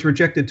fact, it was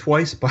rejected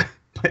twice by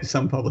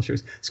some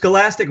publishers.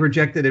 Scholastic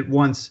rejected it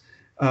once,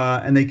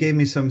 and they gave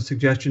me some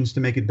suggestions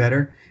to make it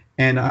better.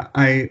 And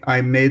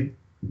I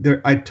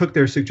took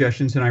their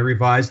suggestions and I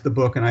revised the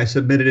book and I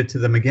submitted it to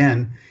them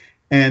again,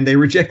 and they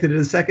rejected it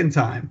a second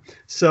time.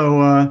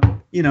 So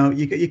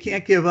you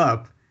can't give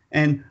up.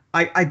 And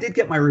I did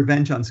get my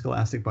revenge on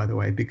Scholastic, by the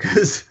way,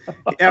 because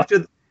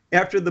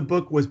after the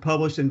book was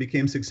published and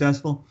became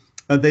successful,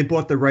 they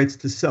bought the rights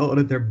to sell it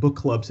at their book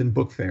clubs and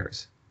book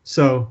fairs.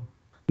 So,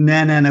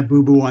 na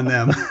boo boo on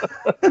them.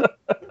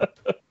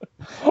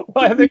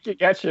 Well, I think you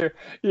got your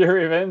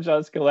revenge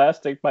on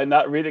Scholastic by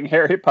not reading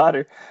Harry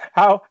Potter.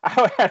 How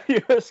have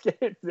you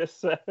escaped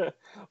this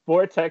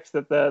vortex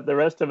that the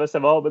rest of us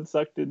have all been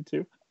sucked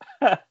into?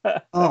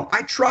 Oh,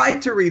 I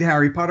tried to read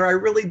Harry Potter. I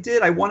really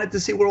did. I wanted to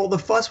see what all the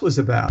fuss was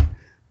about,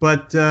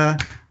 but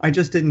I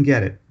just didn't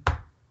get it.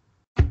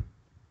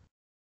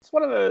 It's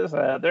one of those.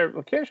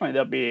 Occasionally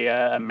there'll be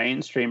a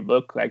mainstream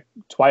book like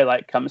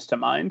Twilight comes to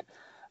mind.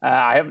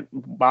 I haven't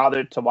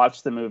bothered to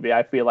watch the movie.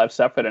 I feel I've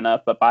suffered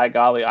enough, but by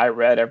golly, I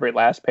read every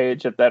last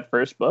page of that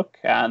first book,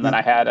 and then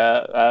I had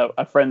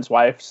a friend's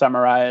wife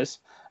summarize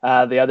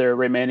the other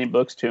remaining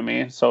books to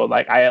me. So,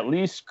 like, I at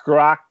least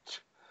grokked,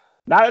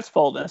 not its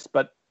fullness,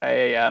 but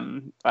I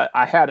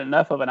had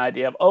enough of an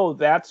idea of,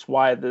 that's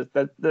why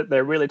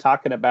they're really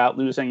talking about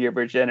losing your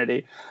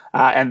virginity,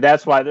 and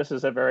that's why this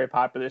is a very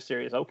popular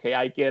series. Okay,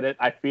 I get it.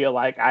 I feel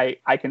like I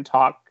can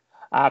talk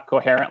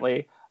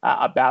coherently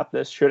about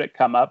this. Should it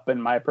come up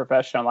in my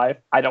professional life,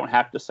 I don't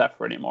have to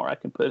suffer anymore. I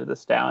can put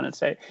this down and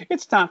say,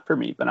 it's not for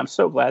me, but I'm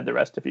so glad the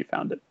rest of you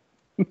found it.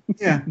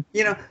 Yeah.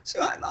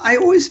 So I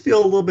always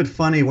feel a little bit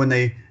funny when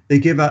they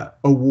give out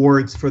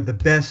awards for the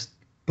best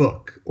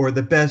book or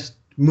the best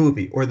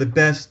movie or the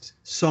best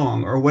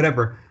song or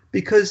whatever,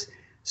 because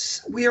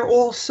we are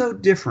all so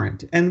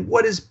different. And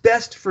what is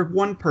best for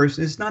one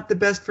person is not the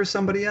best for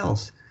somebody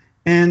else.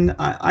 And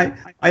I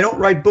don't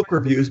write book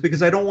reviews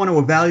because I don't want to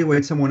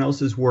evaluate someone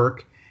else's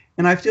work.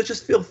 And I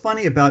just feel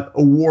funny about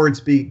awards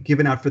being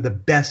given out for the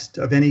best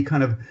of any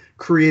kind of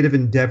creative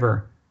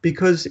endeavor,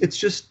 because it's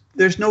just,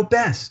 there's no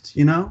best,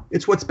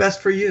 it's what's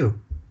best for you.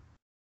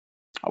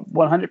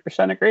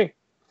 100% agree.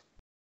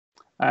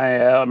 I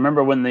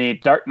remember when The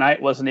Dark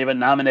Knight wasn't even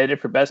nominated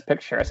for Best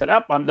Picture. I said,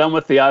 I'm done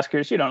with the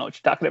Oscars. You don't know what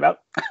you're talking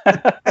about.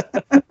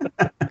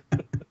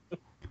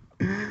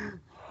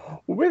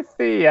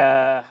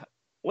 the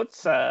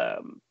what's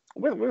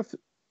with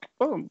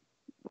well,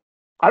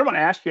 I don't want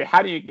to ask you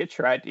how do you get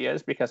your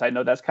ideas, because I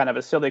know that's kind of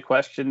a silly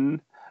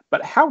question,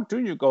 but how do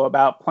you go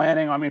about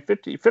planning? I mean,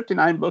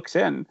 59 books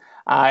in,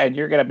 and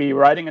you're going to be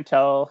writing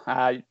until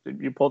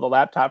you pull the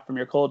laptop from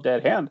your cold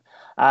dead hand,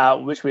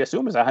 which we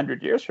assume is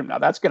 100 years from now.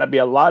 That's going to be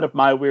a lot of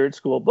My Weird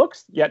School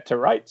books yet to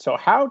write. So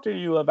how do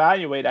you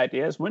evaluate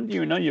ideas? When do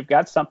you know you've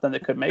got something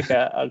that could make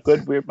a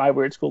good My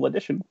Weird School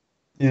edition?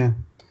 Yeah.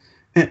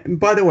 And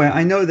by the way,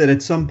 I know that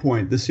at some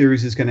point the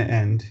series is going to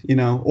end. You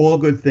know, all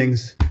good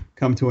things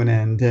come to an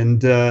end.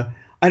 And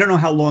I don't know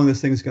how long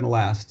this thing's going to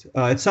last.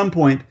 At some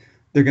point,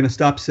 they're going to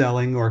stop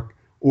selling, or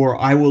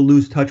I will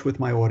lose touch with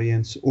my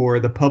audience, or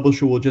the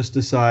publisher will just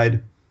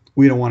decide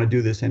we don't want to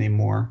do this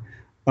anymore.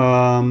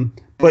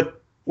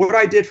 But what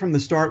I did from the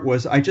start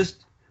was I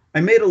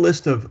made a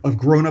list of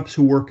grown-ups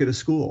who work at a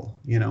school,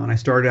 you know, and I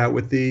started out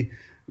with the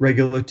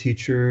regular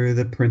teacher,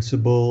 the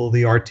principal,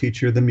 the art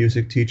teacher, the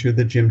music teacher,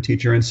 the gym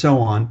teacher, and so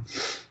on.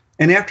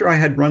 And after I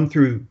had run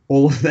through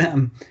all of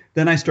them,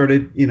 then I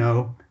started, you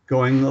know,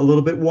 going a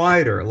little bit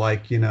wider,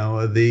 like, you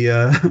know,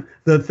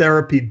 the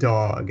therapy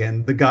dog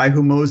and the guy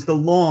who mows the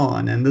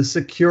lawn and the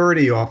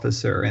security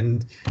officer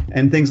and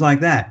things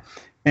like that.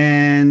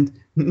 And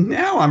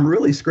now I'm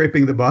really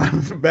scraping the bottom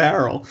of the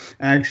barrel,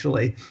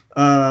 actually.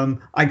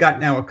 I got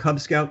now a Cub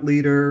Scout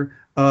leader.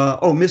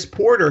 Miss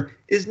Porter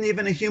isn't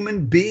even a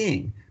human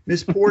being.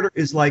 Miss Porter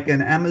is like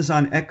an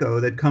Amazon Echo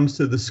that comes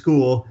to the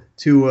school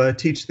to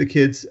teach the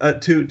kids,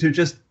 to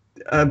just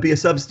be a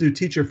substitute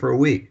teacher for a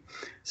week.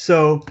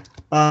 So,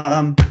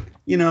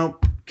 you know,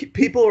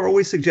 people are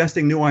always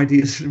suggesting new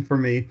ideas for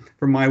me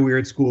for My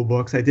Weird School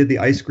books. I did the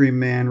Ice Cream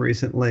Man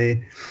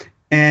recently.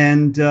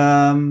 And,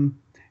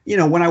 you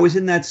know, when I was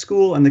in that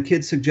school and the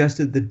kids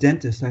suggested the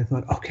dentist, I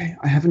thought, okay,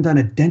 I haven't done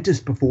a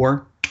dentist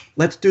before.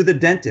 Let's do the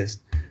dentist.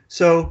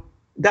 So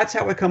that's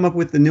how I come up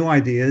with the new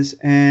ideas.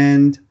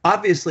 And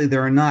obviously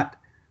there are not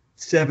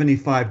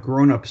 75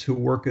 grown-ups who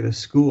work at a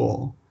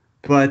school.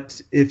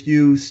 But if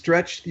you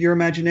stretch your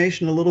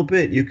imagination a little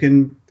bit, you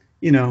can,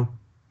 you know,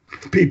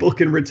 people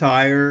can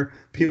retire,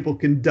 people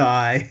can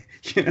die,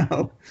 you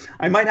know.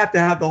 I might have to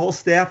have the whole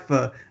staff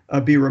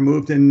be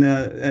removed and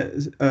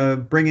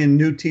bring in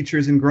new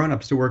teachers and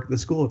grown-ups to work at the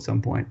school at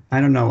some point. I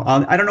don't know.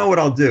 I don't know what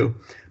I'll do.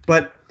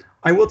 But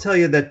I will tell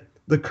you that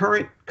the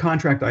current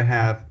contract I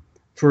have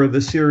for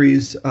the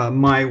series,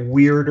 My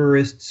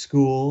Weirder-est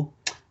School,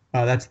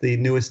 that's the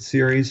newest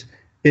series.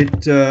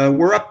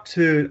 We're up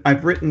to,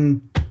 I've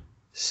written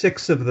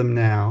 6 of them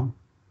now,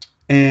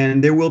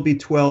 and there will be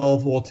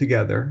 12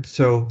 altogether.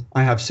 So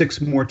I have 6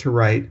 more to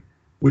write,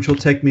 which will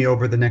take me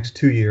over the next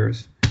 2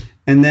 years.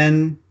 And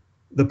then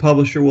the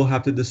publisher will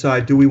have to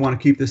decide, do we want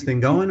to keep this thing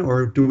going,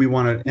 or do we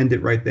want to end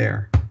it right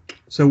there?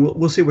 So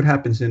we'll see what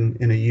happens in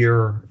a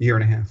year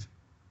and a half.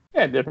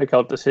 Yeah,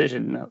 difficult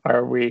decision.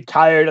 Are we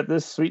tired of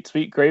this sweet,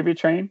 sweet gravy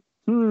train?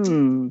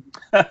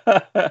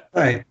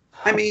 Right.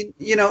 I mean,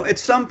 you know, at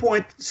some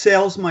point,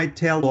 sales might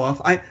tail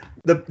off.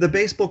 The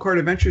baseball card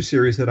adventure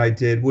series that I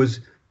did was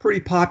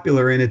pretty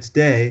popular in its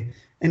day,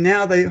 and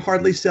now they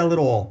hardly sell at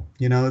all.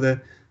 You know, the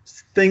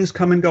things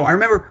come and go. I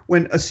remember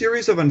when A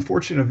Series of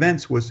Unfortunate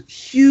Events was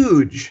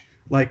huge,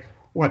 like,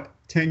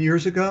 10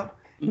 years ago?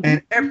 Mm-hmm.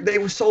 And they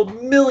were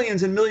sold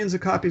millions and millions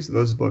of copies of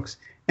those books.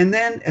 And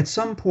then at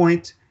some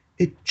point,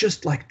 it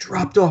just like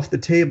dropped off the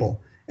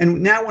table.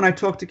 And now when I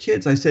talk to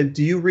kids, I said,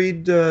 do you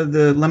read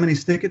the Lemony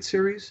Snicket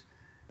series?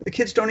 The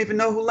kids don't even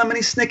know who Lemony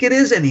Snicket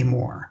is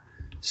anymore.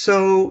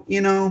 So,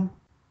 you know,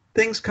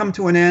 things come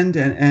to an end,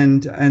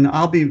 and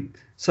I'll be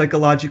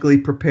psychologically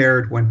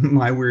prepared when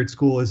My Weird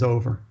School is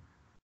over.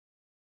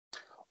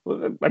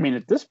 Well, I mean,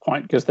 at this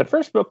point, because the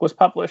first book was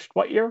published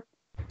what year?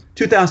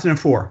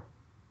 2004.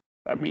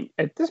 I mean,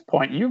 at this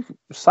point, you've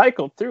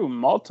cycled through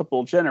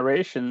multiple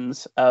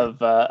generations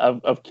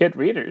of kid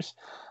readers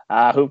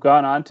who've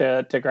gone on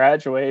to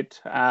graduate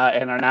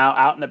and are now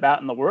out and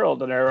about in the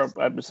world.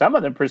 And some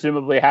of them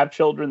presumably have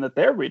children that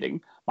they're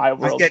reading My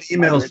World. I get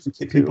emails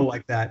from people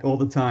like that all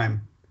the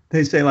time.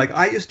 They say, like,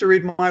 I used to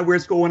read My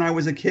Weird School when I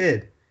was a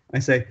kid. I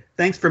say,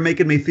 thanks for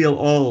making me feel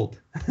old.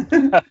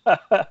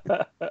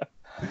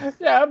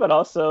 Yeah, but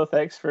also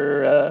thanks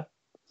for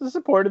the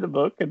support of the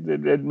book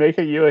and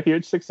making you a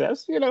huge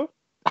success, you know.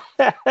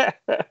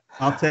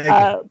 I'll take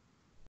it.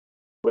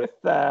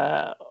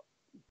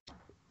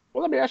 Well,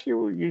 let me ask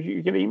you,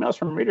 you get emails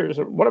from readers.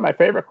 One of my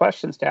favorite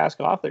questions to ask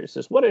authors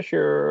is, what is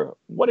your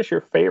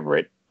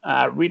favorite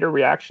reader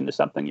reaction to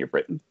something you've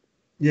written?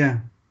 Yeah.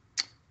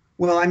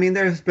 Well, I mean,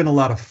 there's been a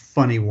lot of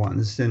funny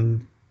ones,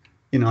 and,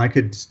 you know, I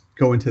could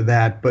go into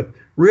that. But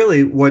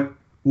really, what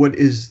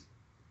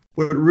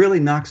really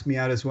knocks me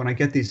out is when I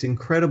get these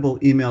incredible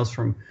emails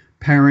from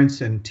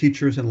parents and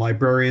teachers and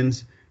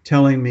librarians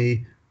telling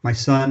me my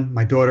son,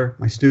 my daughter,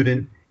 my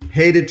student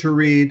hated to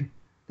read.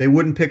 They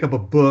wouldn't pick up a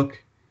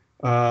book.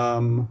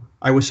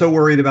 I was so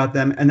worried about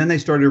them. And then they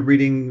started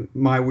reading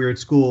My Weird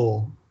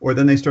School, or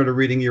then they started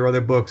reading your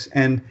other books.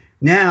 And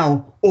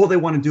now all they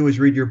want to do is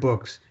read your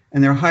books.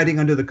 And they're hiding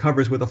under the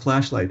covers with a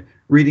flashlight,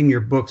 reading your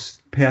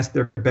books past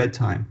their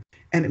bedtime.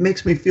 And it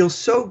makes me feel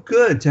so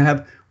good to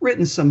have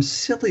written some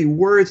silly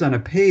words on a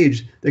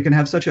page that can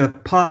have such a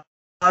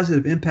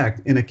positive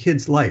impact in a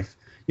kid's life.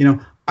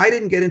 I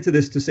didn't get into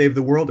this to save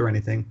the world or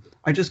anything.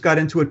 I just got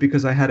into it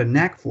because I had a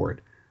knack for it.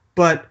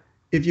 But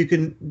if you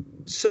can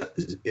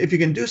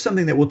do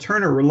something that will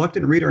turn a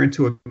reluctant reader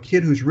into a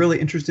kid who's really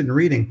interested in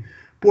reading,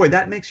 boy,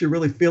 that makes you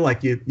really feel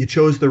like you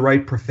chose the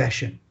right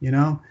profession,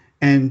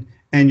 and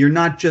you're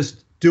not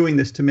just doing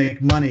this to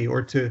make money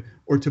or to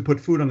put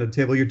food on the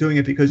table. You're doing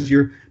it because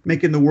you're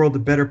making the world a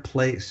better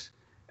place,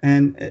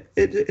 and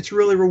it's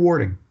really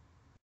rewarding.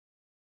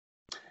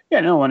 Yeah,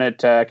 no, when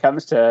it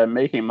comes to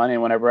making money,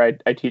 whenever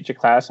I teach a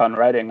class on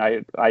writing,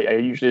 I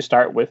usually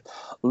start with,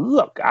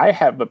 look, I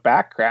have a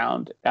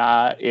background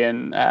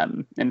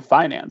in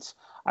finance.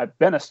 I've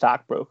been a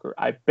stockbroker.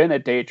 I've been a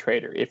day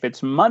trader. If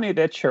it's money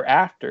that you're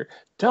after,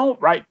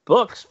 don't write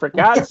books, for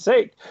God's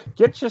sake.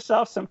 Get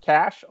yourself some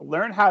cash.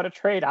 Learn how to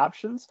trade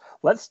options.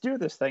 Let's do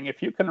this thing.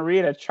 If you can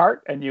read a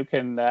chart and you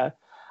can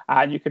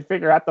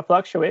figure out the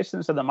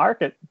fluctuations in the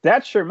market,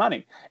 that's your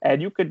money.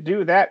 And you could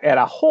do that at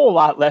a whole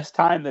lot less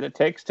time than it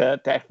takes to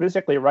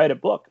physically write a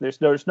book. There's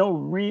no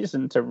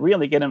reason to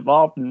really get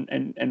involved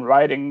in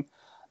writing.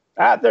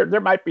 There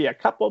might be a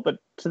couple, but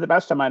to the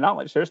best of my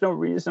knowledge, there's no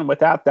reason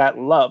without that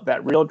love,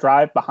 that real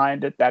drive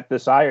behind it, that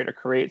desire to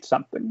create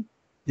something.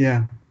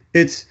 Yeah,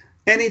 it's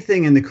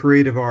anything in the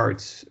creative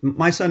arts.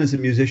 My son is a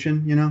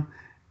musician,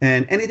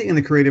 and anything in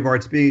the creative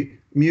arts, be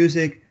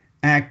music,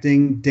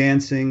 acting,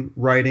 dancing,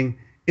 writing,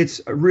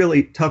 it's a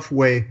really tough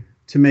way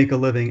to make a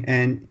living.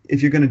 And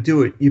if you're going to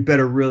do it, you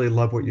better really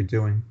love what you're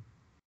doing.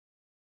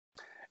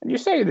 And you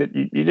say that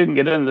you didn't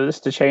get into this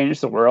to change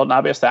the world. And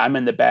obviously, I'm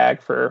in the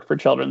bag for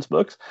children's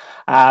books.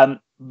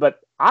 But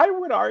I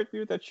would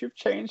argue that you've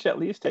changed at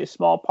least a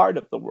small part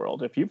of the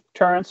world. If you've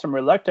turned some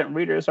reluctant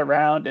readers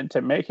around into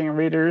making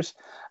readers,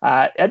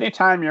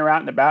 anytime you're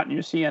out and about and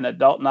you see an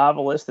adult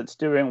novelist that's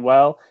doing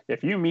well,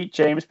 if you meet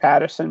James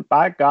Patterson,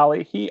 by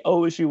golly, he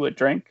owes you a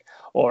drink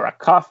or a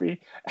coffee.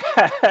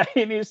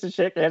 He needs to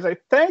shake your hand and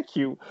say, thank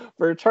you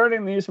for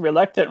turning these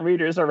reluctant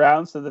readers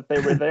around so that they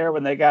were there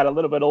when they got a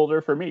little bit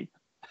older for me.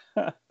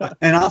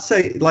 And I'll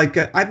say,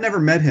 I've never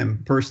met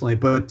him personally,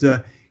 but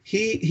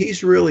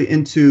he's really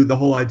into the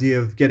whole idea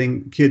of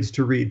getting kids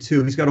to read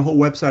too. He's got a whole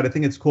website. I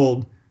think it's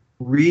called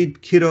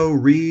Read Kiddo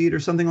Read or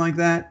something like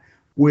that,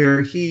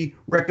 where he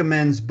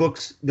recommends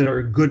books that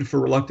are good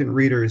for reluctant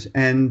readers.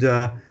 And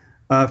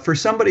for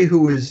somebody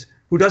who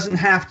doesn't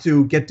have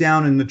to get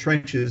down in the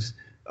trenches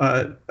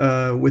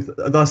with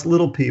us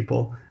little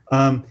people,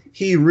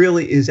 he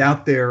really is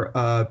out there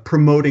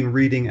promoting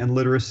reading and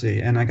literacy,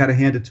 and I got to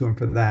hand it to him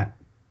for that.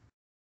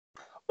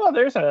 Well,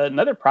 there's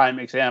another prime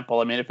example.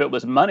 I mean, if it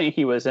was money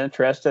he was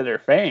interested or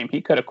fame, he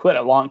could have quit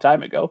a long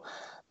time ago.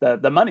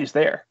 The money's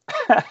there,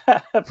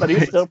 but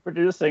he's still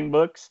producing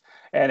books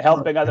and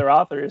helping other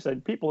authors,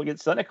 and people get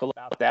cynical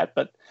about that.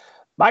 But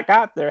my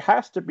God, there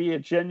has to be a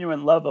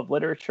genuine love of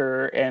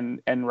literature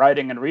and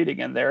writing and reading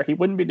in there. He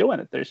wouldn't be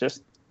doing it. There's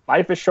just,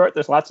 life is short.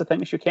 There's lots of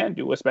things you can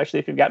do, especially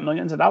if you've got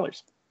millions of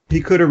dollars.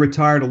 He could have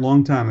retired a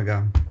long time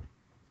ago.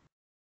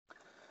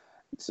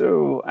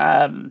 So,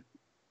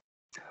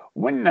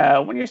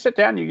 when you sit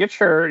down, you get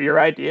your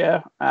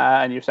idea,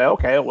 and you say,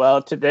 okay,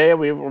 well, today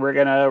we're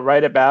gonna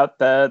write about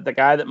the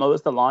guy that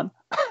mows the lawn,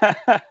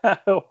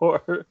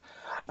 or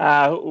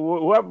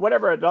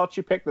whatever adult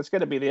you pick that's going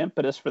to be the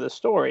impetus for the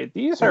story.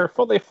 These are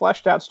fully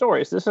fleshed out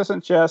stories. This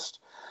isn't just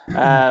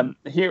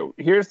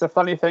here's the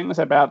funny things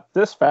about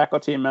this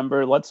faculty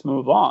member. Let's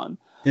move on.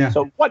 Yeah.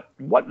 So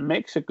what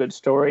makes a good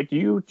story?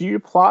 Do you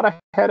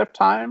plot ahead of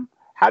time?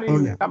 How do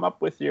you come up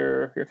with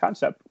your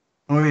concept?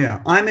 Oh,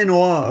 yeah. I'm in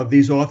awe of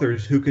these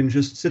authors who can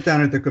just sit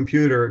down at their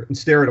computer and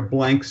stare at a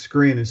blank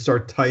screen and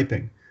start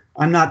typing.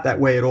 I'm not that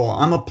way at all.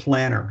 I'm a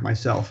planner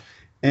myself.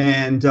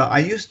 And I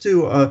used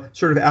to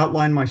sort of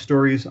outline my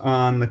stories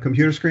on the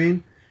computer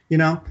screen,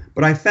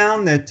 but I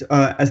found that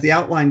as the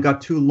outline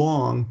got too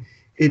long,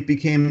 it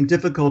became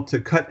difficult to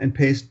cut and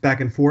paste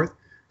back and forth.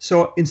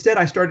 So instead,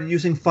 I started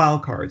using file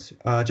cards,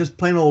 just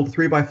plain old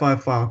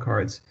 3x5 file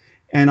cards.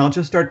 And I'll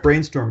just start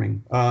brainstorming.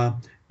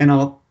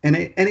 And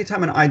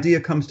anytime an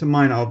idea comes to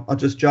mind, I'll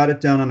just jot it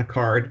down on a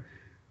card,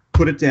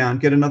 put it down,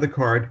 get another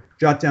card,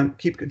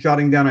 keep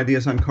jotting down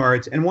ideas on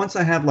cards. And once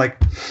I have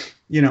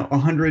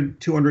 100,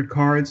 200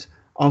 cards,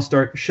 I'll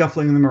start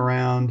shuffling them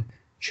around,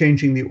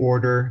 changing the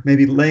order,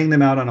 maybe laying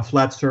them out on a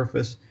flat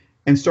surface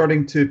and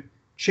starting to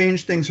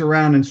change things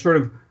around and sort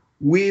of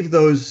weave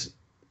those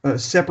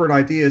separate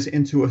ideas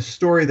into a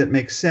story that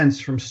makes sense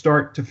from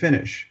start to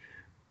finish.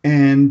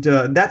 And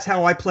that's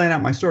how I plan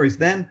out my stories.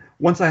 Then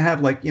once I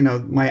have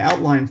my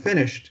outline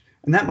finished,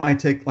 and that might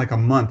take a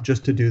month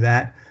just to do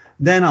that,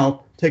 then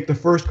I'll take the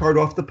first card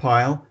off the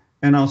pile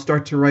and I'll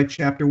start to write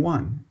chapter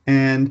 1.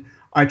 And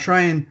I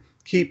try and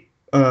keep,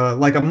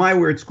 a My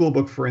Weird School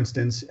book, for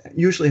instance,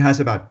 usually has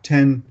about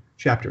 10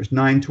 chapters,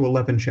 9 to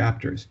 11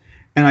 chapters.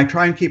 And I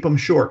try and keep them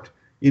short,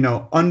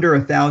 under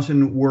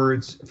 1,000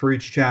 words for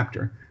each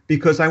chapter,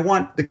 because I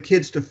want the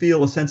kids to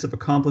feel a sense of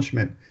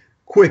accomplishment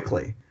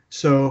quickly.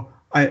 So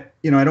I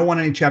don't want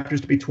any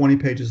chapters to be 20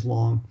 pages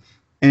long.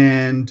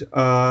 And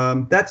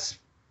that's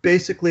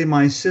basically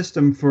my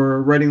system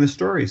for writing the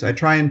stories. I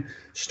try and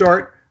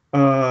start,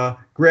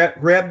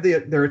 grab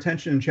their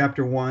attention in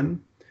chapter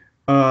 1,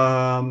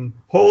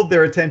 hold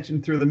their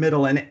attention through the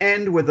middle, and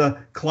end with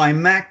a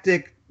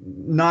climactic,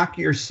 knock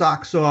your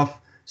socks off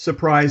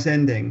surprise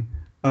ending.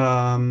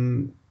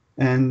 And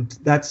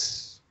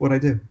that's what I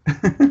do.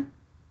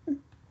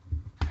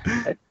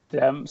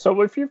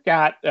 So if you've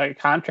got a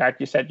contract,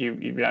 you said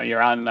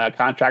you're on a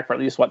contract for at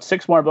least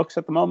 6 more books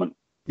at the moment?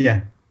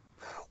 Yeah.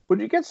 When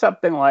you get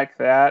something like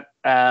that,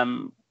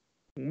 how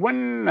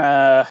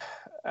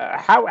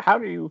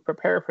do you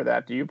prepare for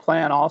that? Do you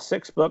plan all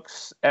 6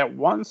 books at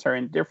once or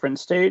in different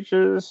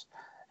stages?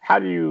 How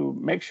do you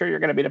make sure you're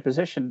going to be in a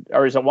position,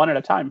 or is it one at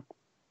a time?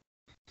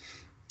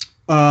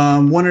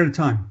 One at a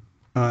time,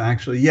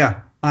 actually.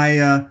 Yeah.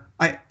 I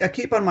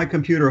keep on my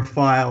computer a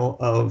file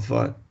of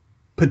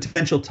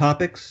potential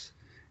topics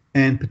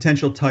and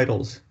potential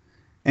titles.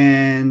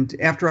 And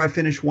after I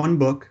finish one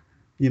book,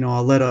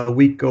 I'll let a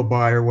week go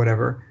by or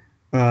whatever.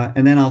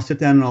 And then I'll sit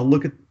down and I'll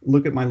look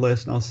at my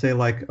list and I'll say,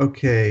 like,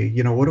 okay,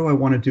 what do I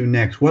want to do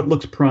next? What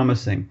looks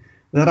promising?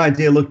 That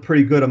idea looked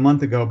pretty good a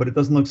month ago, but it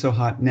doesn't look so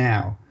hot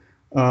now.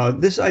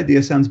 This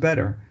idea sounds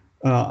better.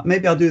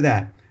 Maybe I'll do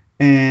that.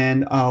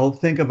 And I'll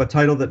think of a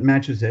title that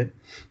matches it.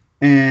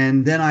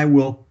 And then I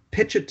will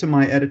pitch it to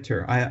my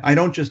editor. I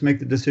don't just make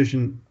the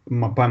decision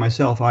by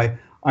myself. I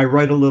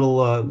write a little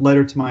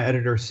letter to my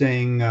editor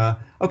saying,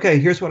 okay,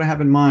 here's what I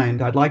have in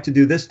mind. I'd like to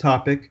do this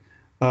topic.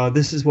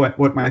 This is what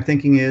my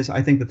thinking is.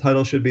 I think the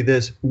title should be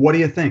this. What do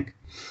you think?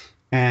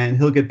 And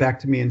he'll get back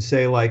to me and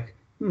say, like,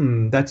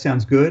 that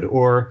sounds good,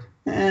 or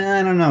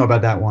I don't know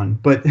about that one.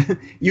 But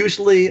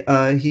usually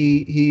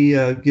he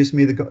gives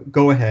me the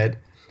go ahead,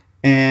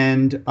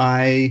 and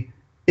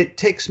it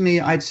takes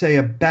me, I'd say,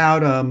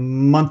 about a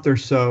month or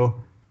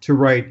so to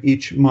write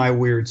each My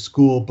Weird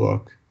School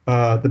book.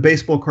 The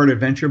baseball card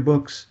adventure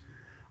books,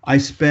 I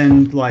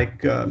spend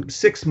like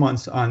 6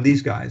 months on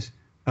these guys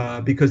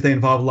because they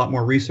involve a lot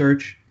more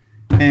research.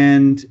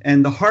 And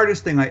the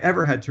hardest thing I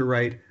ever had to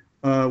write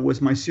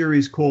was my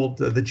series called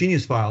The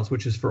Genius Files,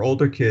 which is for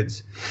older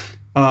kids.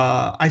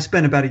 I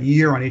spent about a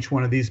year on each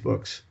one of these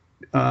books,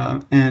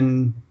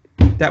 and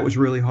that was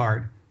really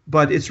hard.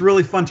 But it's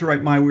really fun to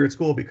write My Weird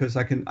School because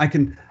I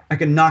can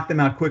knock them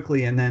out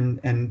quickly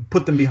and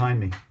put them behind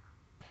me.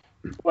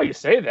 Well, you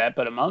say that,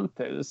 but a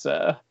month is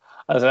a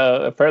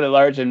fairly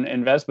large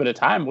investment of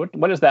time.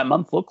 What does that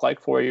month look like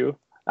for you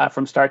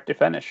from start to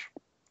finish?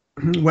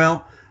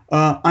 Well,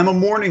 I'm a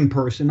morning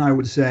person, I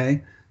would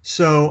say.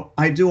 So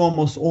I do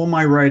almost all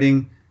my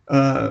writing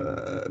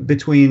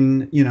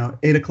between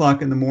 8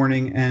 o'clock in the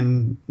morning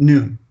and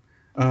noon,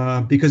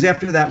 because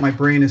after that my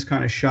brain is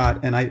kind of shot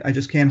and I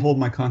just can't hold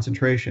my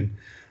concentration.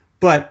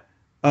 But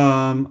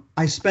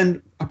I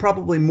spend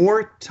probably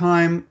more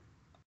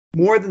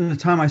than the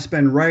time I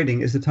spend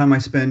writing is the time I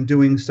spend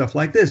doing stuff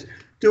like this,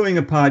 doing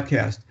a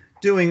podcast,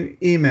 doing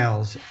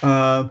emails,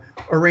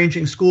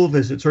 arranging school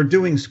visits or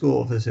doing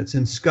school visits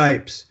and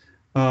Skypes,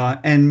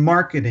 and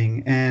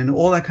marketing and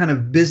all that kind of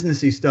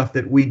businessy stuff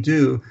that we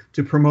do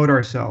to promote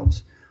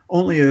ourselves.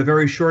 Only a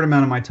very short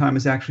amount of my time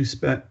is actually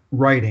spent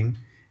writing.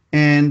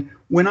 And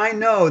when I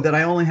know that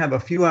I only have a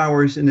few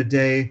hours in a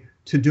day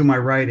to do my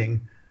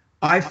writing,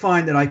 I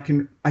find that I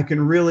can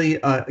really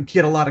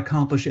get a lot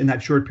accomplished in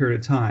that short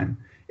period of time.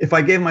 If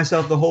I gave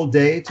myself the whole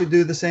day to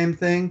do the same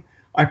thing,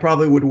 I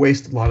probably would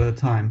waste a lot of the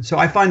time. So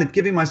I find that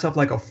giving myself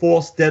like a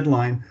false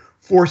deadline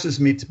forces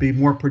me to be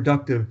more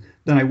productive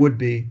than I would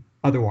be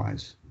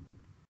otherwise.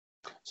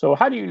 So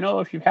how do you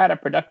know if you've had a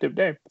productive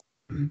day?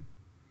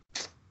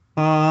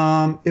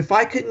 If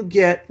I can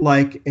get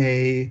like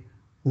a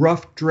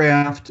rough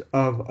draft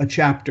of a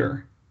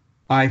chapter,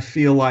 I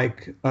feel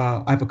like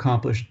I've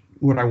accomplished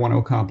what I want to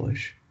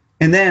accomplish.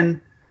 And then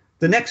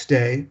the next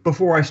day,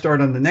 before I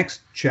start on the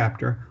next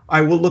chapter,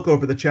 I will look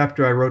over the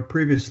chapter I wrote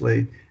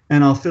previously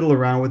and I'll fiddle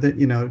around with it,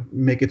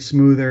 make it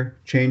smoother,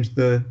 change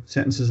the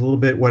sentences a little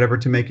bit, whatever,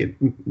 to make it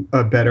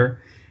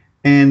better.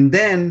 And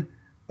then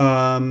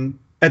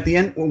at the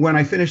end, when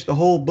I finish the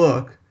whole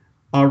book,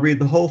 I'll read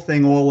the whole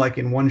thing all like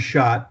in one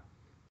shot,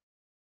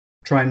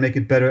 try and make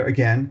it better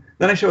again.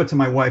 Then I show it to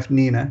my wife,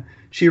 Nina.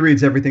 She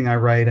reads everything I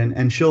write,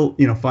 and she'll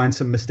find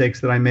some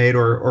mistakes that I made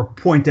or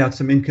point out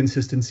some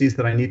inconsistencies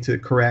that I need to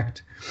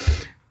correct.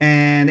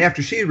 And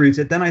after she reads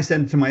it, then I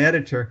send it to my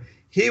editor.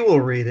 He will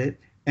read it,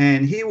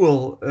 and he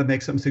will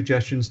make some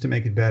suggestions to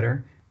make it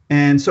better.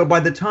 And so by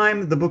the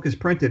time the book is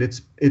printed,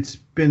 it's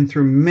been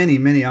through many,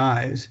 many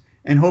eyes,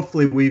 and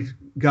hopefully we've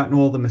gotten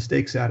all the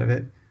mistakes out of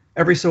it.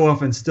 Every so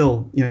often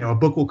still, a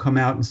book will come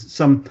out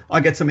and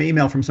I'll get some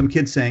email from some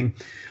kid saying,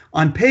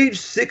 on page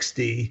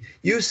 60,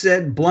 you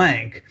said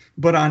blank,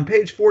 but on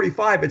page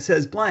 45, it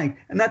says blank,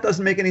 and that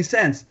doesn't make any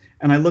sense.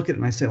 And I look at it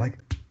and I say, like,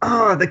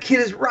 the kid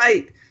is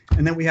right.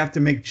 And then we have to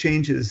make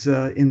changes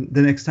in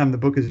the next time the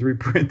book is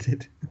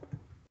reprinted.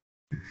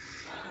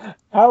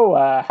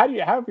 How have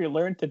you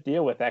learned to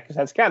deal with that? Because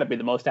that's got to be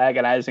the most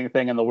agonizing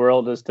thing in the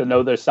world, is to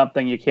know there's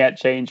something you can't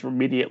change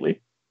immediately.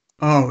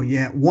 Oh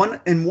yeah, one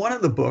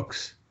of the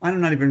books. I'm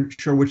not even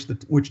sure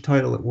which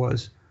title it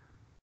was.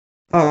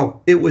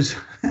 Oh, it was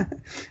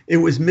it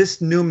was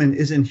Miss Newman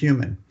Isn't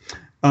Human,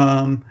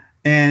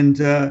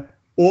 and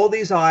all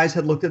these eyes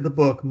had looked at the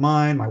book,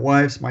 mine, my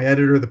wife's, my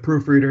editor, the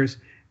proofreaders,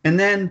 and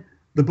then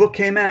the book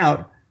came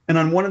out, and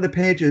on one of the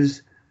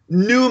pages,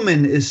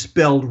 Newman is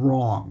spelled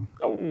wrong.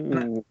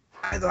 Oh.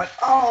 I thought,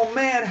 oh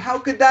man, how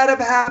could that have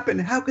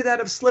happened? How could that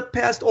have slipped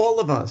past all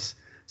of us?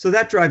 So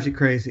that drives you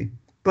crazy,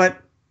 but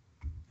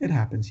it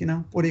happens, you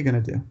know. What are you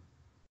going to do?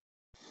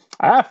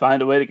 I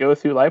find a way to go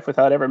through life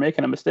without ever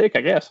making a mistake,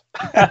 I guess.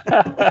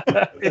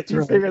 If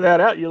you figure that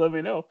out, you let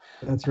me know.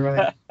 That's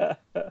right.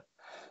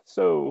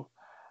 So,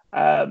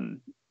 what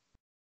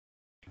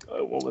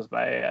was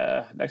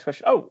my next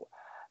question? Oh,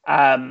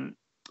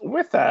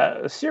 with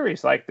a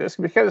series like this,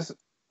 because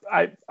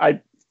I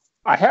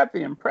have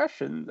the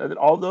impression that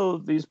although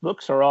these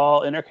books are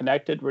all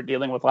interconnected, we're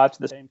dealing with lots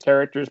of the same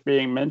characters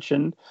being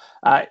mentioned.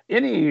 At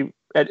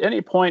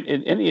any point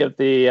in any of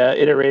the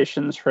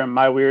iterations from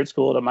My Weird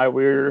School to My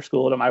Weirder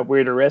School to My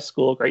Weirder-est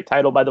School, great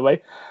title, by the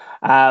way,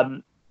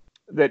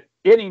 that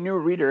any new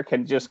reader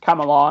can just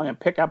come along and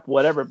pick up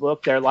whatever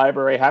book their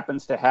library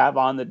happens to have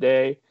on the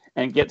day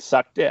and get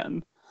sucked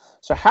in.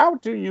 So how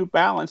do you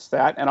balance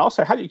that? And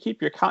also, how do you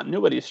keep your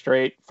continuity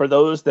straight for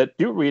those that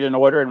do read in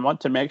order and want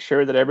to make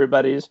sure that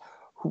everybody's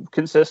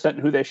consistent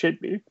and who they should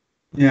be?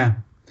 Yeah.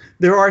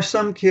 There are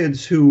some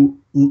kids who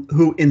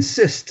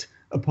insist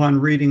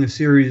upon reading a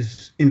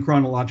series in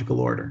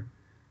chronological order.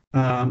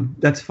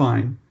 That's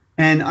fine.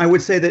 And I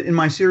would say that in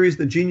my series,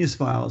 The Genius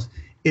Files,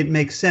 it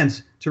makes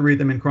sense to read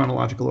them in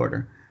chronological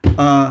order.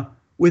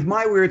 With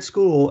My Weird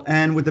School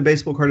and with the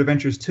Baseball Card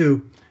Adventures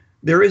too,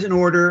 there is an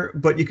order,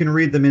 but you can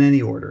read them in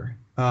any order.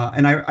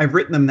 And I've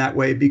written them that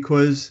way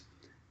because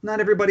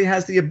not everybody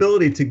has the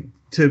ability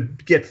to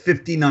get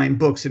 59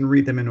 books and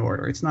read them in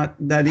order. It's not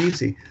that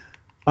easy.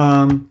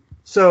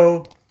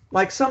 So,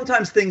 like,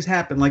 sometimes things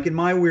happen. Like in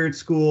My Weird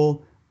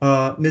School,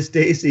 Miss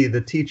Daisy,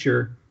 the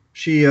teacher,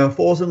 she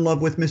falls in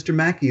love with Mr.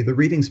 Mackey, the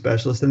reading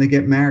specialist, and they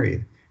get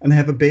married. And they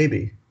have a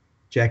baby,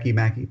 Jackie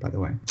Mackey, by the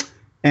way.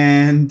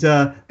 And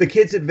the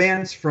kids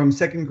advance from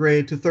second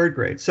grade to third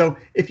grade. So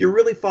if you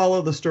really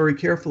follow the story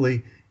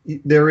carefully,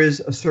 there is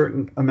a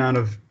certain amount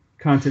of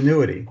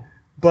continuity.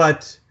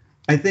 But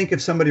I think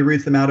if somebody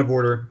reads them out of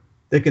order,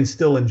 they can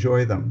still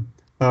enjoy them.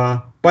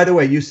 By the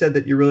way, you said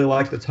that you really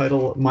like the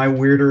title, My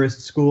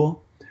Weirder-est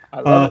School.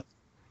 I love it.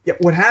 Yeah,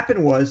 what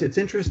happened was, it's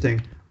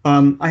interesting.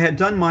 I had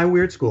done My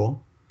Weird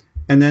School,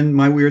 and then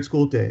My Weird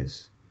School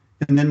Days,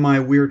 and then My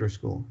Weirder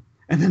School,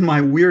 and then My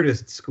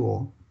Weirder-est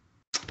School.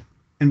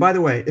 And by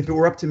the way, if it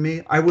were up to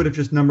me, I would have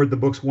just numbered the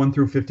books 1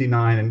 through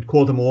 59 and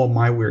called them all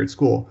My Weird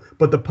School.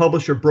 But the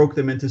publisher broke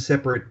them into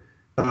separate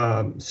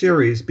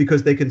series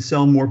because they can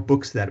sell more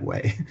books that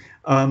way.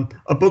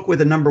 A book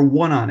with a number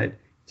 1 on it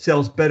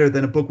sells better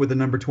than a book with a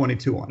number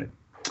 22 on it.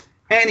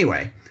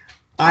 Anyway,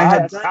 I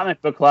had done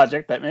comic book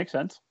logic. That makes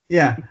sense.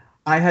 Yeah,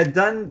 I had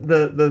done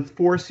the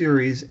 4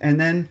 series, and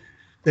then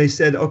they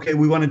said, okay,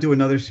 we want to do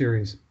another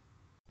series.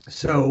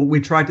 So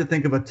we tried to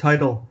think of a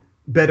title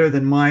better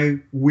than My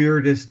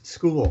Weird-est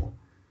School.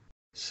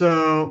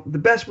 So the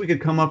best we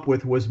could come up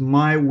with was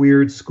My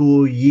Weird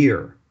School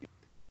Year,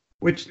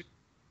 which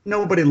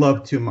nobody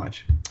loved too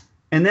much.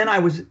 And then I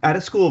was at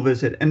a school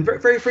visit, and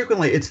very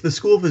frequently it's the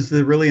school visits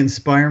that really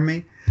inspire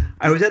me.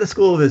 I was at a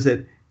school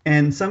visit,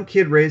 and some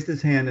kid raised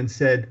his hand and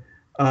said,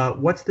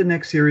 what's the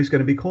next series going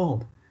to be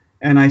called?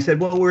 And I said,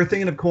 well, we're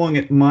thinking of calling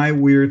it My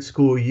Weird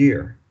School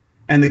Year.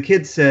 And the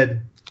kid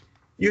said,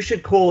 you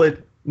should call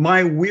it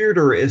My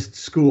Weirder-est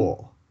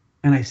School.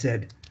 And I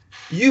said,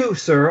 you,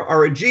 sir,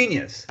 are a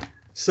genius.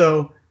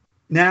 So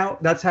now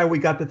that's how we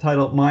got the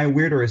title My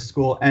Weirder-est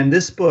School. And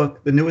this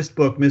book, the newest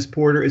book, Miss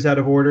Porter is Out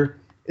of Order,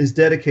 is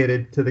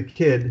dedicated to the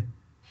kid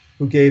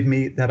who gave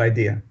me that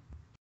idea.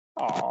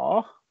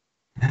 Aww.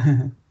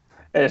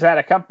 Is that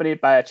accompanied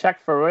by a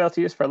check for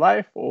royalties for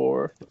life,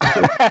 or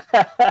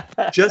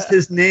just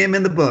his name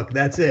in the book?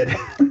 That's it.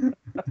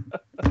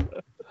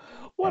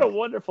 What a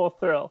wonderful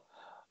thrill.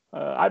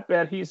 I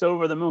bet he's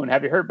over the moon.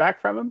 Have you heard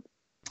back from him?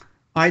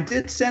 I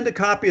did send a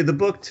copy of the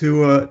book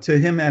to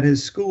him at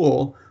his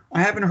school.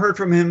 I haven't heard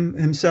from him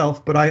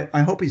himself, but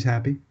I hope he's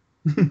happy.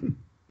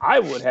 I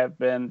would have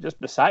been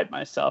just beside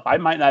myself. I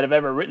might not have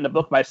ever written a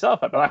book myself.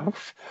 I'd be like,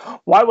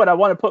 why would I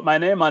want to put my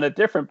name on a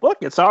different book?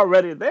 It's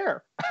already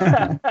there.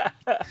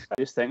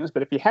 These things,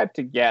 but if you had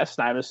to guess,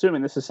 and I'm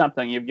assuming this is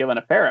something you've given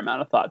a fair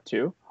amount of thought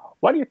to,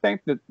 why do you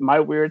think that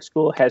My Weird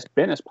School has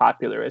been as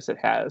popular as it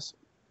has?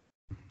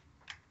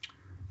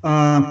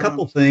 A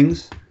couple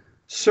things.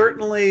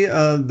 Certainly,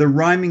 the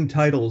rhyming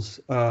titles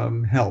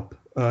help.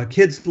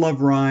 Kids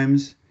love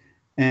rhymes.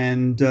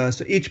 And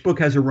so each book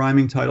has a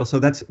rhyming title, so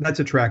that's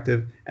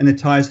attractive, and it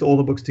ties all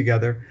the books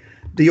together.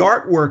 The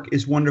artwork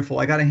is wonderful.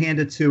 I got to hand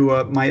it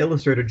to my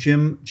illustrator,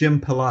 Jim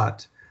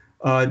Palat.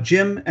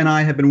 Jim and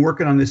I have been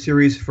working on this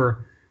series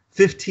for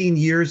 15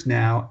 years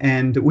now,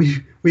 and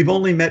we've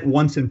only met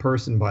once in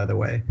person, by the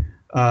way.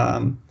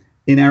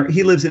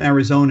 He lives in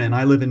Arizona, and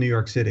I live in New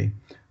York City.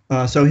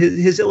 So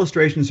his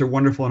illustrations are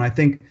wonderful, and I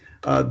think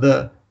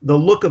the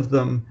look of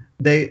them,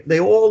 they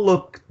all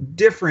look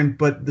different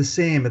but the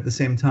same at the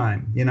same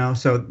time.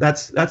 So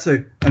that's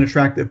an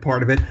attractive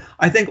part of it.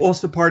 I think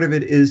also part of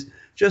it is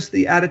just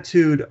the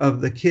attitude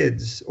of the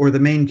kids, or the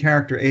main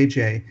character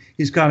AJ.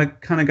 He's kind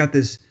of got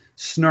this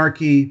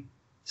snarky,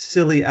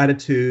 silly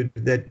attitude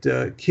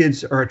that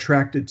kids are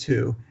attracted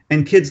to,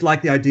 and kids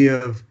like the idea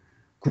of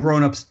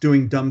grown-ups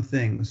doing dumb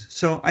things.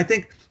 So I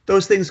think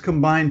those things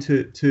combine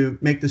to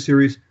make the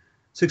series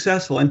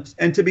successful.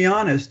 And to be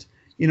honest,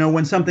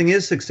 when something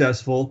is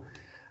successful,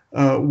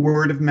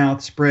 word of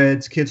mouth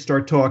spreads, kids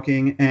start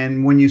talking,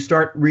 and when you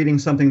start reading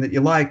something that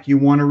you like, you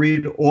want to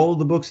read all of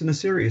the books in the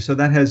series. So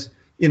that has,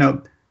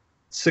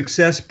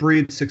 success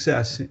breeds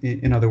success,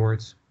 in other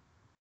words.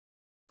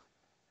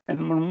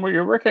 And when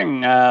you're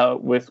working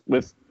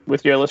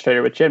with your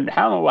illustrator, with Jim,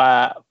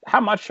 how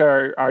much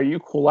are you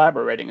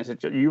collaborating? Is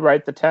it you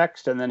write the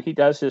text and then he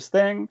does his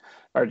thing,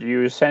 or do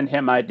you send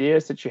him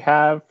ideas that you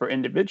have for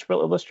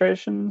individual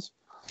illustrations?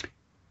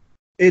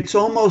 It's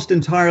almost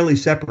entirely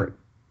separate,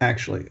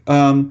 actually.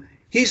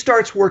 He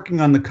starts working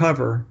on the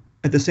cover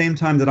at the same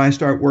time that I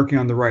start working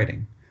on the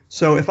writing.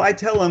 So if I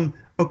tell him,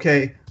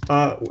 okay,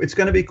 it's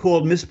going to be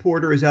called Miss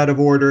Porter is Out of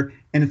Order,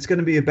 and it's going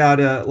to be about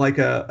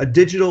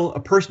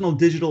a personal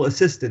digital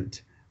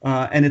assistant,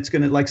 and it's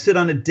going to sit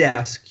on a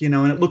desk,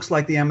 and it looks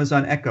like the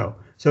Amazon Echo.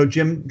 So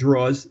Jim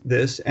draws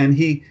this, and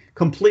he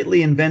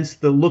completely invents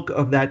the look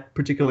of that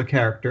particular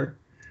character.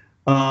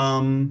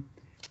 And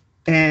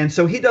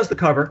so he does the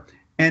cover,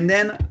 and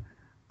then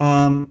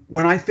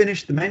when I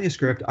finish the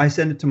manuscript, I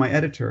send it to my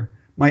editor.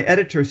 My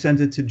editor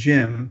sends it to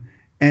Jim,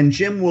 and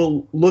Jim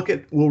will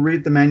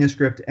read the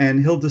manuscript,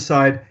 and he'll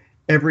decide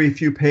every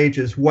few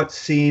pages what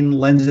scene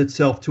lends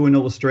itself to an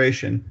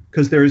illustration,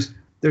 because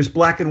there's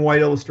black and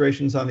white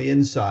illustrations on the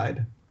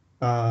inside.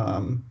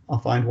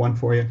 I'll find one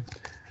for you.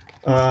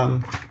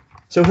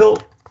 So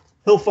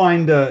he'll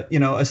find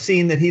a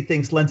scene that he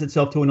thinks lends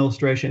itself to an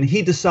illustration.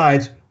 He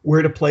decides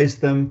where to place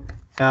them,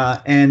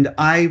 and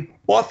I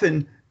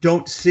often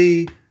don't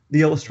see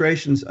the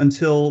illustrations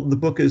until the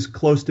book is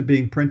close to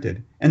being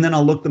printed, and then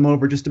I'll look them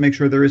over just to make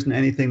sure there isn't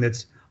anything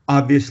that's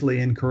obviously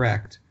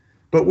incorrect.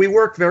 But we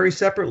work very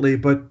separately,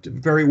 but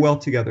very well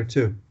together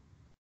too.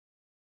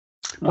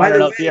 I don't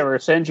know if he ever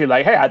sends you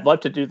hey, I'd love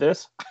to do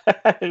this.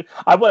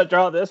 I want to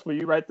draw this. Will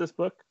you write this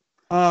book?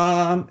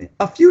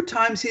 A few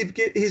times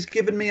he's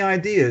given me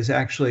ideas,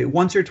 actually.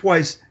 Once or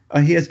twice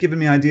he has given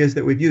me ideas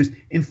that we've used.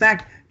 In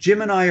fact,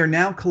 Jim and I are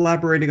now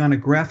collaborating on a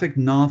graphic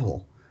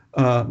novel,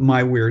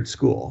 My Weird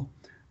School.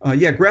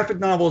 Graphic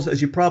novels,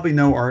 as you probably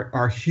know,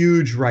 are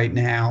huge right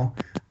now.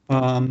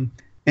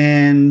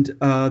 And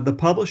the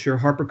publisher,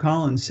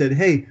 HarperCollins, said,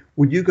 hey,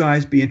 would you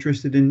guys be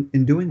interested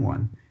in doing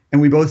one? And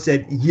we both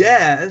said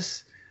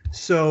yes.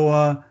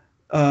 So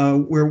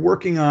we're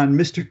working on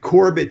Mr.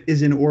 Corbett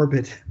is in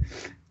Orbit.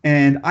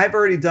 And I've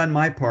already done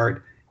my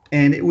part.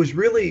 And it was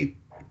really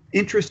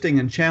interesting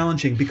and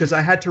challenging because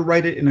I had to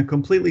write it in a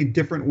completely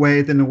different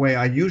way than the way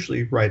I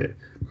usually write it.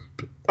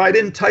 I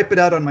didn't type it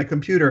out on my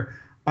computer.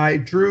 I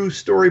drew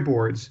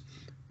storyboards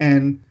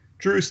and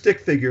drew stick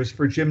figures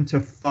for Jim to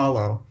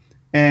follow.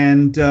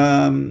 And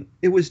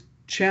it was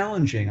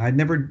challenging. I'd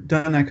never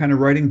done that kind of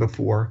writing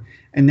before.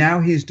 And now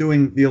he's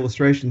doing the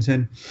illustrations.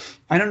 And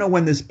I don't know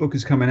when this book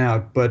is coming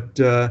out, but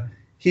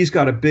he's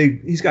got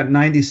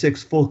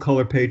 96 full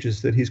color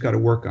pages that he's got to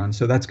work on.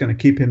 So that's going to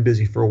keep him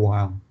busy for a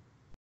while.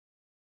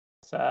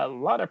 It's a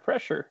lot of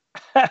pressure.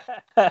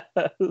 But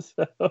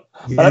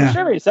I'm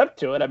sure he's up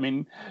to it. I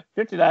mean,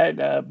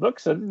 59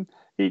 books and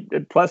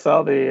plus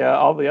all the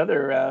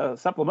other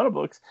supplemental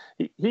books.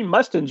 He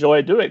must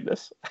enjoy doing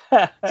this.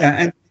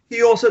 And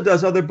he also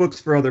does other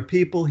books for other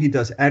people. He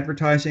does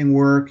advertising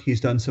work.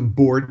 He's done some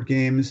board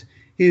games.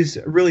 He's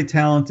a really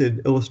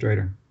talented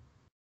illustrator.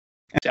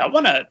 I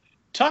want to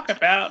talk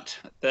about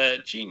the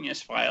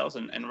Genius Files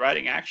and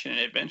writing action and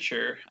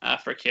adventure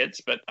for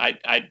kids, but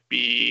I'd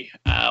be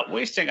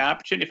wasting an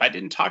opportunity if I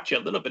didn't talk to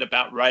you a little bit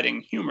about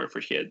writing humor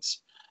for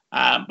kids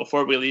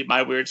before we leave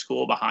My Weird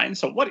School behind.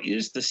 So what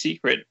is the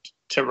secret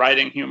to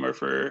writing humor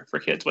for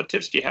kids? What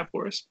tips do you have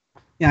for us?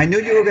 Yeah, I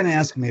knew you were going to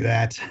ask me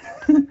that.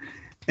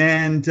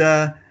 And it's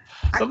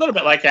a little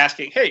bit like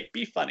asking, hey,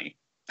 be funny.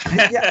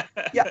 yeah.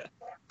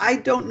 I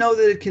don't know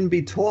that it can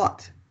be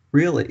taught,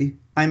 really.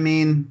 I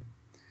mean,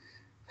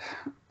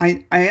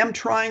 I am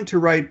trying to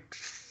write.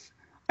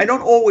 I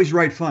don't always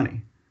write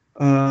funny.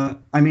 I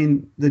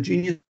mean, the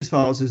Genius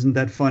Files isn't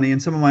that funny,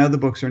 and some of my other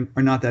books are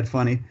not that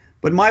funny.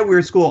 But My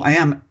Weird School, I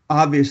am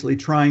obviously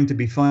trying to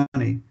be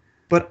funny,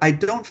 but I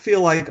don't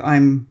feel like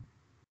I'm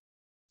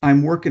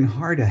working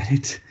hard at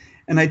it.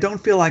 And I don't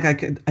feel like I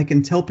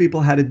can tell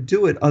people how to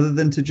do it other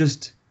than to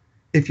just,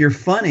 if you're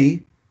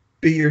funny,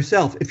 be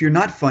yourself. If you're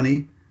not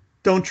funny,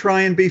 don't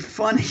try and be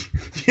funny,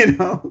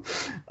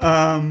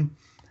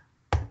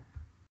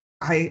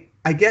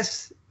 I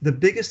guess the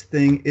biggest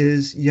thing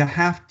is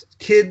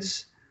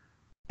kids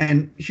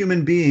and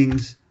human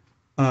beings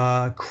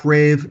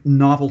crave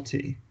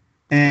novelty.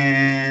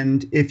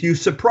 And if you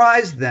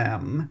surprise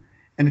them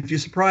And if you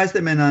surprise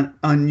them in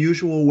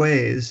unusual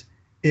ways,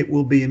 it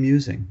will be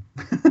amusing.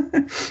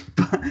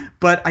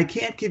 but I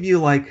can't give you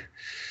like,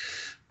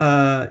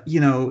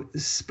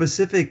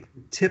 specific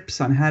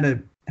tips on how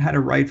to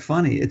write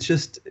funny. It's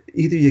just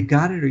either you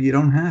got it or you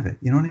don't have it.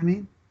 You know what I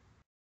mean?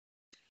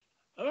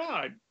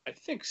 Oh, I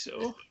think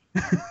so.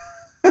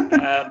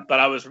 But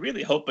I was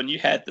really hoping you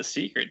had the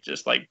secret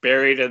just like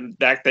buried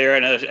back there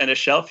in a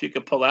shelf you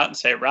could pull out and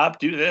say, Rob,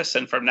 do this.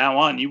 And from now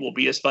on, you will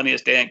be as funny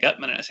as Dan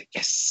Gutman. And I said,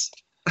 yes.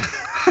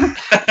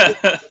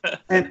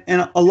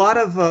 and a lot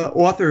of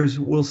authors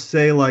will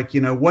say, like,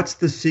 what's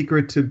the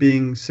secret to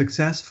being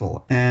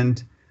successful?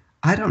 And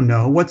I don't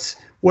know.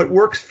 What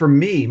works for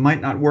me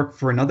might not work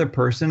for another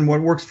person.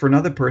 What works for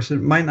another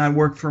person might not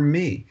work for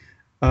me.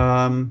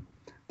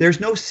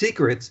 There's no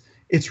secrets.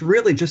 It's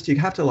really just you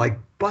have to like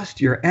bust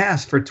your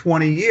ass for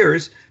 20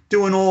 years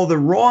doing all the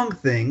wrong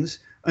things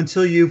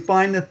until you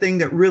find the thing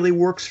that really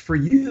works for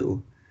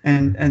you.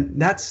 And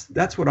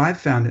that's what I've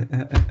found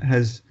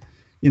has,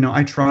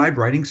 I tried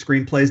writing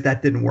screenplays.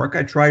 That didn't work.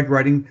 I tried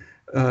writing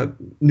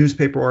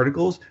newspaper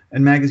articles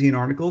and magazine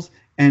articles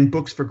and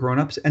books for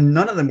grownups, and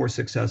none of them were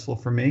successful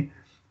for me.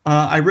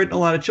 I've written a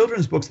lot of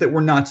children's books that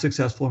were not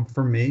successful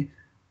for me,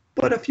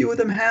 but a few of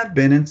them have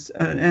been.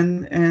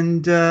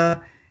 And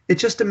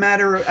it's just a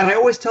matter of, and I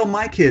always tell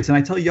my kids and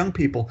I tell young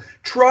people,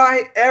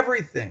 try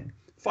everything.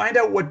 Find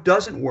out what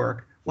doesn't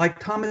work. Like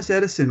Thomas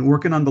Edison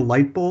working on the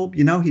light bulb,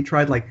 he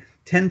tried like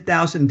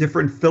 10,000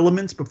 different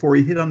filaments before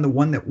he hit on the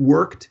one that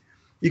worked.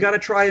 You got to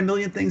try a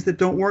million things that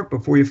don't work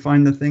before you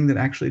find the thing that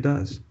actually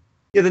does.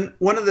 Yeah, then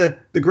one of the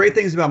great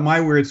things about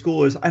my weird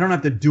school is I don't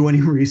have to do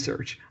any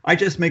research. I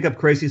just make up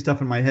crazy stuff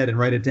in my head and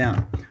write it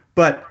down.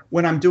 But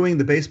when I'm doing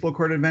the baseball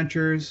card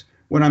adventures,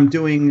 when I'm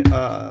doing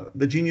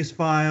the Genius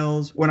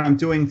Files, when I'm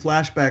doing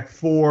Flashback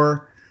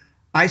 4,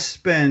 I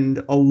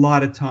spend a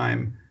lot of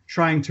time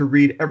trying to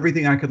read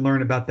everything I could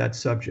learn about that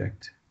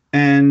subject.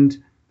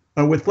 And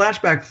with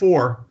Flashback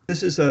 4,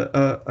 this is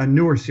a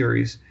newer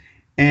series.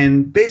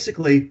 And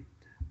basically,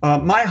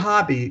 my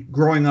hobby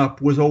growing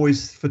up was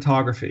always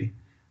photography.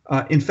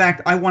 In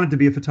fact, I wanted to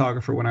be a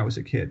photographer when I was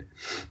a kid.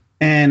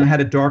 And I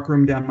had a dark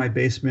room down in my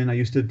basement. I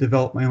used to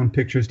develop my own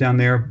pictures down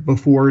there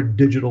before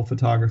digital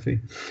photography.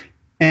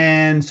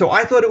 And so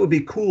I thought it would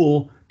be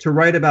cool to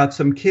write about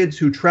some kids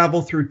who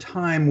travel through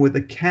time with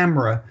a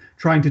camera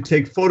trying to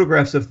take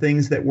photographs of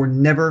things that were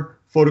never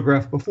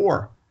photographed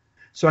before.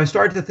 So I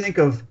started to think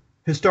of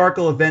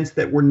historical events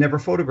that were never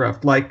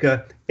photographed, like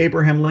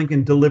Abraham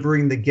Lincoln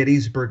delivering the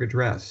Gettysburg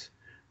Address.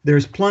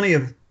 There's plenty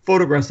of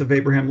photographs of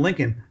Abraham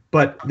Lincoln,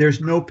 but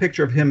there's no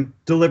picture of him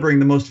delivering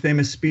the most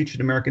famous speech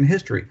in American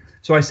history.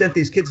 So I sent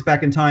these kids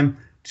back in time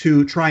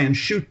to try and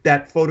shoot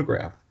that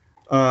photograph.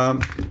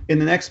 In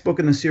the next book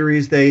in the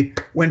series, they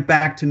went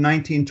back to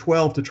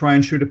 1912 to try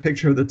and shoot a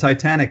picture of the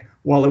Titanic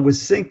while it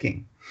was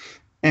sinking.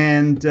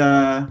 And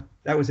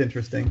that was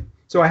interesting.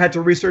 So I had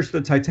to research the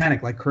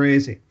Titanic like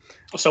crazy.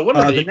 So what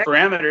are the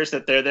parameters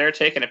that they're there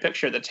taking a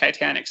picture of the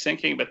Titanic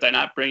sinking, but they're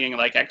not bringing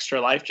like extra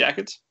life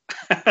jackets?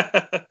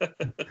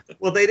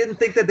 Well, they didn't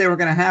think that they were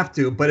going to have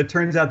to, but it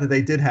turns out that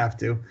they did have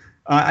to.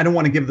 I don't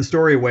want to give the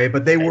story away,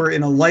 but they were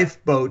in a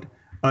lifeboat.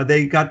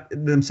 They got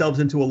themselves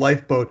into a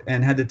lifeboat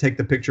and had to take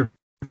the picture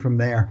from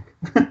there.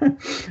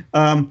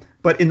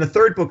 But in the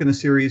third book in the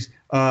series,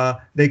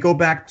 they go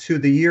back to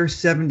the year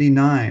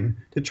 79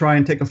 to try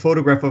and take a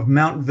photograph of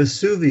Mount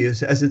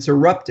Vesuvius as it's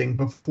erupting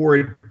before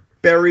it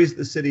buries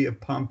the city of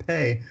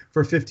Pompeii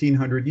for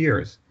 1,500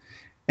 years.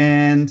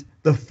 And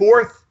the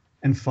fourth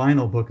and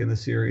final book in the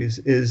series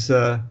is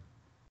the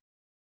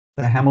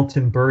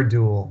Hamilton-Burr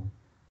duel.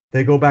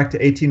 They go back to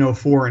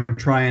 1804 and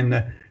try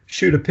and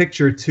shoot a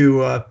picture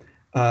to,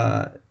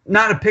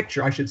 not a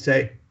picture, I should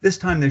say. This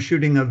time they're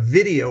shooting a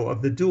video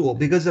of the duel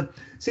because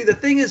see, the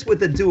thing is with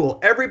the duel,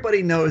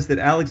 everybody knows that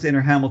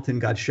Alexander Hamilton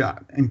got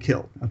shot and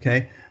killed,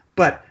 okay?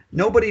 But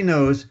nobody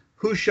knows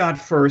who shot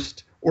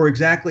first or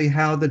exactly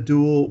how the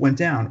duel went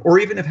down, or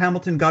even if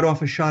Hamilton got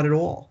off a shot at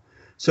all.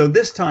 So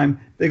this time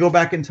they go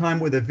back in time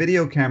with a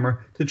video camera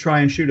to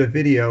try and shoot a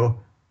video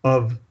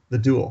of the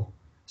duel.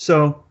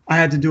 So I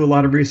had to do a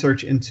lot of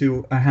research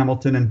into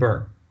Hamilton and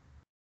Burr.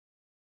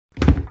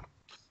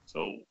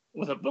 So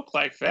with a book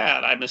like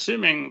that, I'm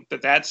assuming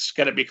that that's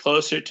going to be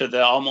closer to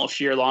the almost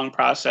year-long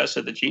process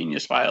of the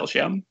Genius Files,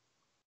 yeah?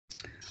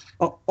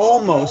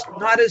 Almost,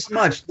 not as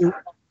much.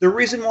 The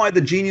reason why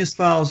the Genius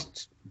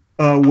Files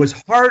was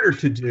harder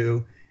to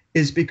do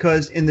is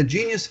because in the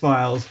Genius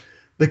Files,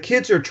 the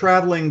kids are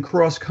traveling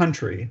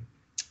cross-country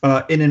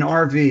in an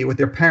RV with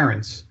their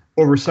parents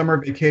over summer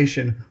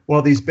vacation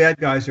while these bad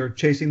guys are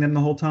chasing them the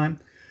whole time.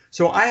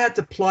 So I had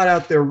to plot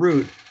out their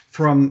route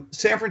from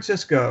San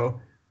Francisco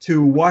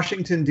to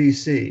Washington,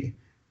 D.C.,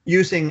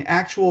 using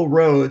actual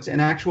roads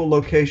and actual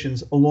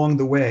locations along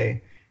the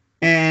way.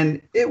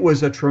 And it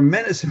was a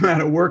tremendous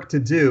amount of work to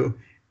do.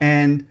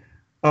 And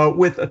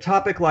with a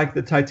topic like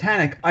the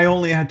Titanic, I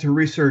only had to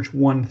research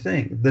one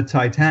thing, the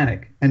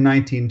Titanic and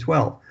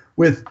 1912.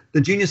 With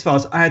the Genius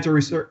Files, I had to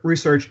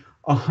research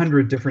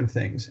 100 different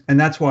things. And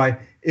that's why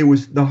it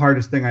was the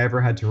hardest thing I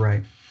ever had to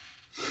write.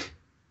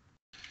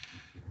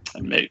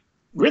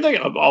 Really,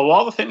 of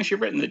all the things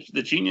you've written,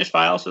 the Genius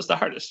Files is the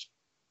hardest.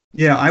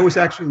 Yeah, I was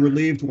actually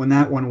relieved when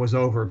that one was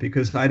over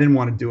because I didn't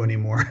want to do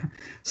anymore.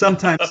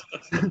 Sometimes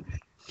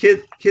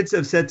kids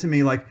have said to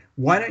me, like,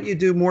 why don't you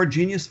do more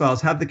Genius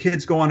Files? Have the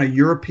kids go on a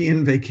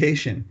European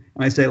vacation.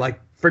 And I say, like,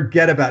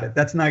 forget about it.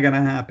 That's not going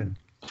to happen.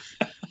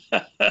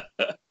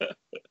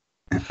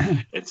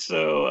 It's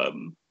so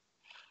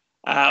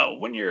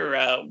when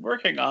you're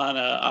working on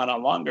a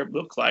longer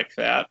book like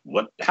that,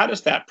 how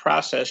does that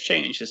process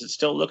change? Is it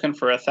still looking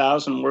for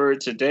 1,000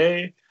 words a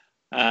day?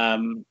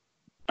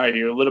 Are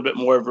you a little bit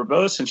more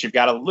verbose since you've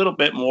got a little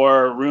bit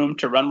more room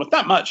to run with?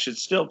 Not much.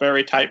 It's still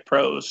very tight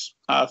prose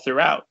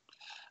throughout,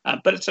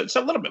 but it's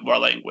a little bit more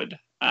languid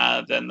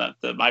than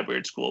the My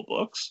Weird School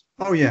books.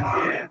 Oh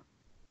yeah,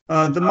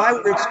 the My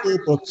Weird School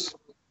books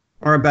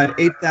are about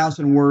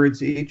 8,000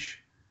 words each.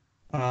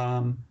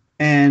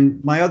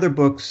 And my other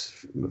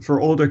books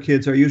for older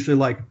kids are usually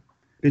like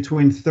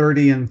between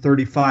 30 and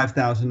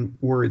 35,000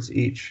 words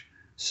each.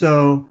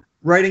 So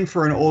writing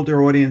for an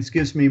older audience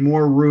gives me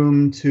more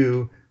room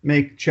to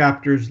make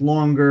chapters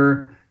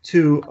longer,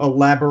 to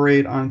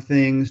elaborate on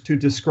things, to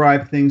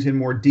describe things in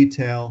more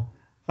detail.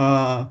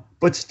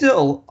 But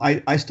still,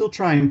 I still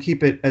try and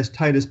keep it as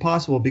tight as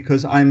possible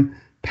because I'm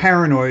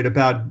paranoid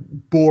about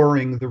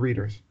boring the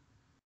readers.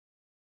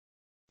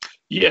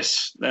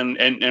 Yes,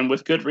 and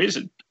with good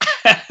reason.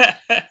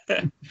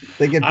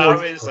 They get bored. I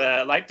always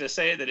like to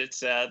say that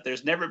it's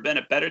there's never been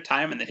a better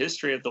time in the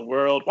history of the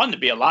world, one, to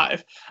be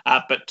alive,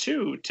 but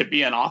two, to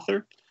be an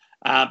author,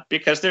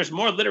 because there's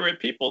more literate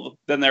people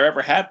than there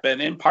ever have been,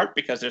 in part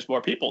because there's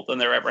more people than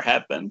there ever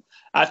have been,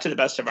 to the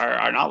best of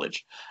our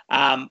knowledge.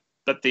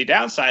 But the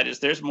downside is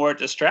there's more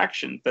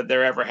distraction than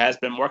there ever has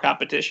been, more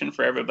competition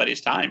for everybody's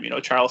time. You know,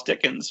 Charles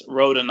Dickens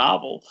wrote a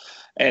novel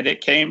and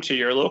it came to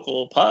your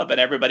local pub and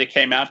everybody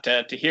came out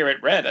to hear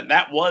it read. And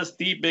that was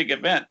the big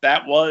event.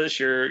 That was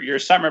your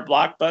summer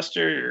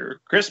blockbuster,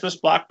 your Christmas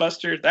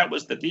blockbuster. That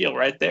was the deal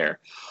right there.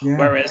 Yeah.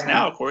 Whereas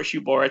now, of course,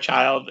 you bore a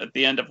child at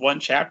the end of one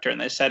chapter and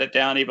they set it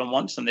down even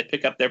once and they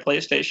pick up their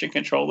PlayStation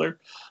controller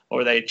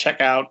or they check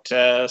out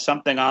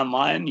something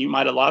online. You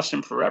might have lost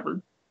them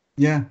forever.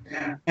 Yeah.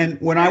 And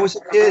when I was a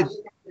kid,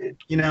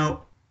 you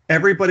know,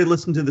 everybody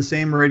listened to the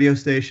same radio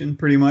station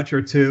pretty much,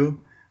 or two.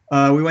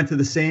 We went to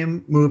the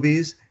same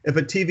movies. If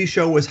a TV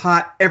show was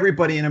hot,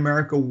 everybody in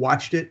America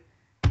watched it.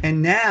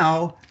 And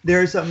now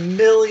there's a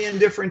million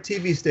different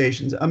TV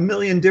stations, a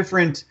million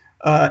different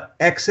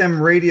XM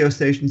radio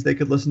stations they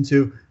could listen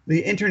to. The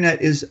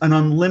internet is an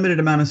unlimited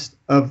amount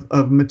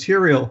of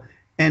material.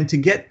 And to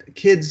get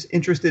kids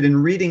interested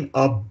in reading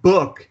a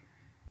book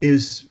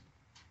is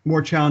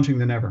more challenging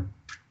than ever.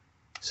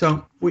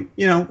 So we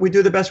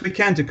do the best we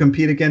can to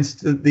compete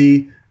against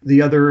the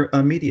other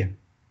media.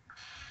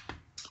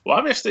 Well,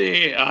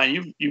 obviously,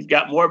 you've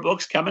got more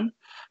books coming,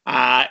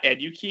 and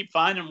you keep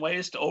finding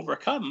ways to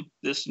overcome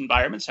this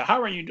environment. So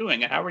how are you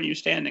doing it? How are you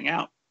standing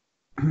out?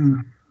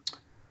 I'm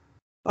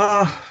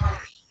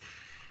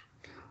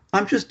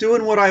just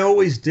doing what I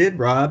always did,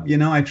 Rob. You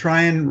know, I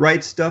try and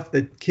write stuff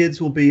that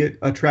kids will be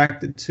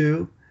attracted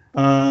to.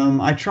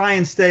 I try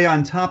and stay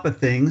on top of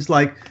things,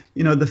 like,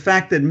 you know, the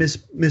fact that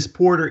Miss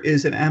Porter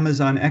is an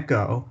Amazon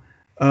Echo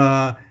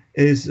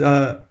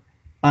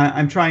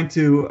I'm trying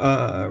to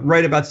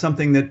write about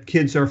something that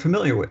kids are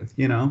familiar with,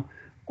 you know.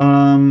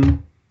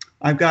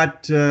 I've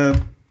got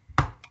the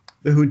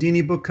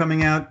Houdini book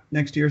coming out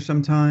next year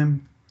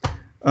sometime.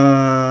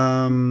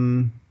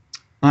 I'm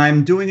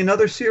doing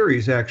another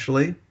series,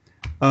 actually,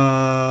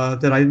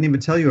 that I didn't even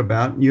tell you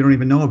about. You don't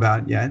even know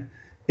about yet.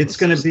 It's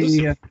going to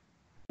be...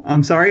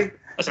 I'm sorry?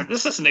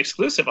 This is an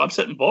exclusive. I'm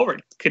sitting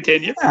forward.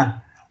 Continue. Yeah.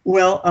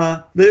 Well,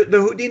 the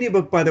Houdini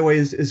book, by the way,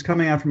 is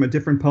coming out from a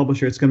different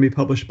publisher. It's going to be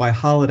published by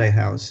Holiday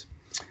House.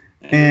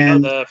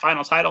 And you know the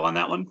final title on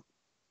that one?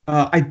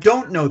 I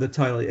don't know the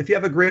title. If you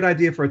have a great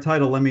idea for a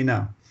title, let me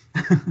know.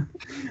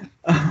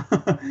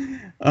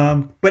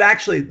 But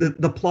actually,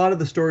 the plot of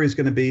the story is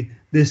going to be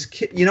this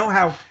kid. You know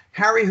how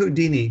Harry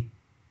Houdini,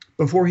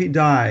 before he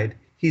died,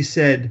 he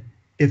said,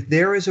 if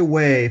there is a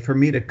way for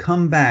me to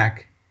come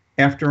back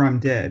after I'm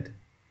dead,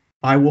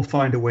 I will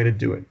find a way to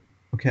do it.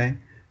 Okay?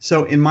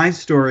 So in my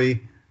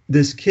story,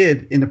 this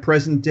kid in the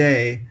present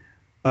day,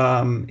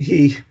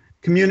 he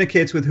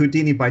communicates with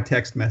Houdini by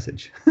text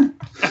message.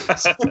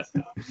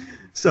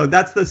 So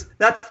that's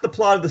the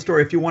plot of the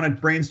story. If you want to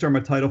brainstorm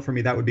a title for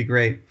me, that would be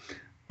great.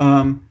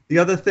 The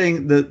other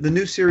thing, the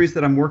new series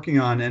that I'm working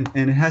on, and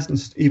it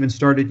hasn't even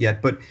started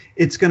yet, but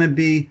it's going to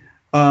be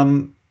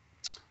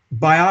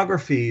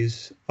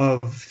biographies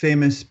of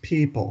famous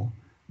people,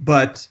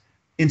 but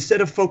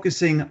instead of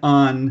focusing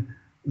on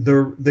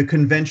the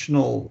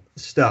conventional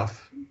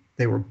stuff,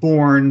 they were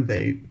born,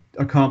 they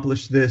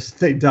accomplished this,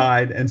 they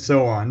died, and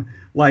so on,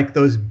 like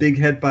those big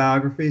head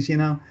biographies, you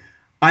know,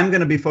 I'm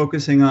going to be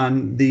focusing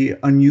on the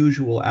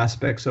unusual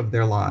aspects of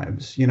their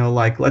lives, you know,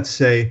 like, let's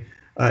say,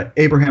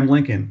 Abraham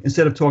Lincoln.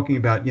 Instead of talking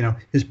about, you know,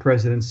 his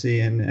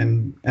presidency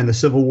and the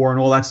Civil War and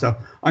all that stuff,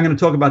 I'm going to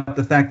talk about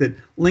the fact that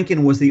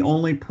Lincoln was the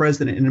only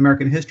president in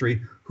American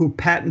history who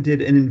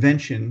patented an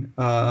invention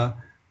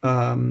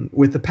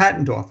with the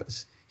patent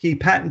office. He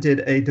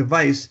patented a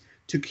device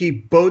to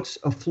keep boats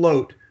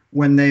afloat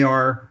when they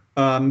are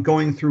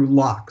going through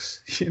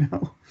locks.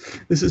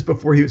 This is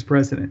before he was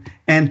president.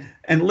 And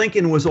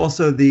Lincoln was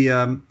also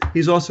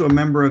he's also a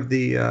member of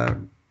the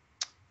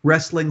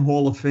Wrestling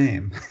Hall of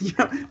Fame.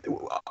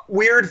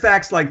 Weird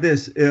facts like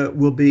this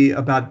will be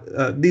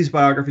about these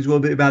biographies will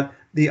be about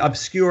the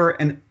obscure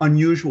and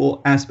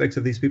unusual aspects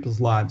of these people's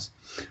lives.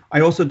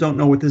 I also don't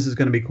know what this is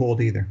going to be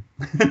called either.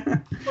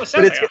 Well, it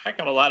sounds like a heck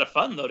of a lot of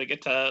fun, though, to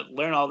get to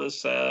learn all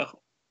this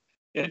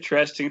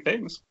interesting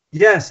things.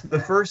 Yes, the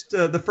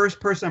first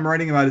person I'm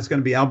writing about is going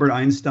to be Albert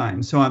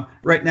Einstein. So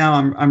right now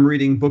I'm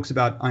reading books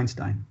about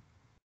Einstein.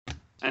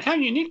 And how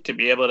unique to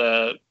be able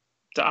to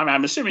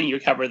I'm assuming you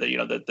cover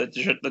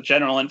the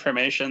general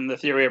information, the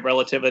theory of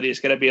relativity is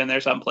going to be in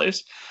there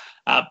someplace.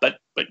 But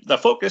the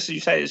focus, you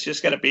say, is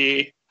just going to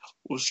be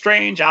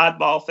strange,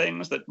 oddball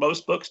things that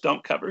most books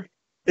don't cover.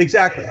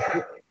 Exactly.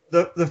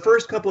 The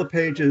first couple of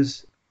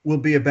pages will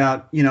be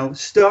about,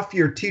 stuff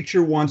your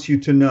teacher wants you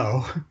to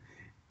know.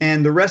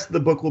 And the rest of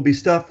the book will be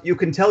stuff you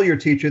can tell your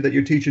teacher that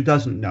your teacher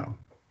doesn't know.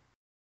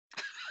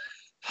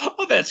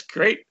 Oh, that's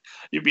great.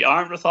 You'll be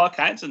armed with all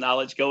kinds of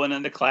knowledge going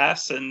into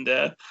class, and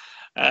the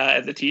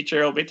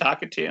teacher will be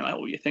talking to you.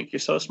 And you think you're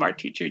so smart,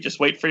 teacher? Just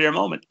wait for your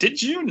moment.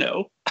 Did you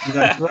know?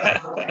 That's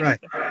right. Right.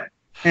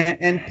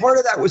 And part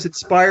of that was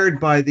inspired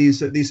by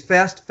these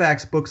fast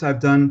facts books I've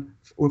done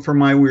for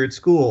my weird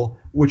school,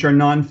 which are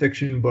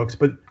nonfiction books.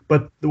 But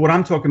what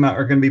I'm talking about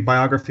are going to be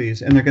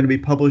biographies, and they're going to be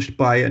published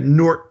by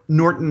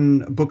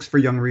Norton Books for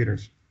Young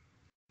Readers.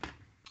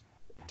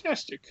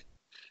 Fantastic.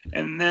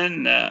 And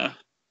then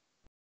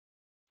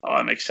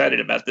I'm excited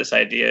about this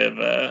idea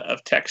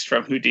of text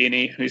from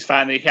Houdini, who's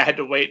finally had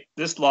to wait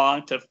this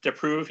long to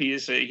prove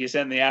he's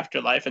in the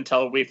afterlife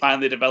until we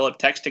finally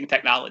developed texting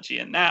technology.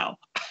 And now,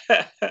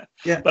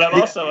 yeah. But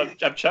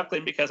I'm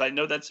chuckling because I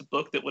know that's a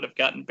book that would have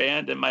gotten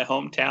banned in my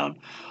hometown.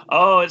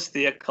 Oh, it's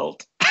the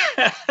occult.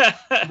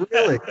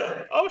 Really?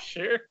 Oh,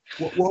 sure.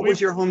 What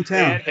was your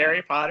hometown?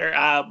 Harry Potter.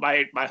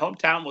 My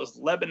hometown was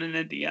Lebanon,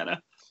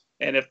 Indiana.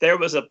 And if there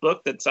was a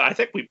book I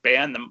think we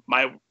banned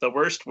the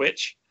Worst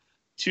Witch.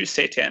 Too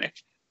satanic.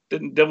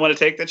 Didn't want to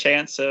take the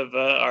chance of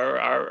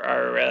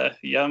our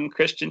young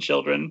Christian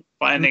children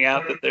finding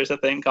out that there's a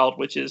thing called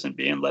witches and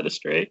being led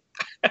astray.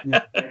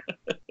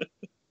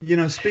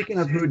 Yeah. Speaking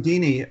of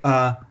Houdini,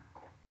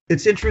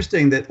 it's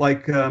interesting that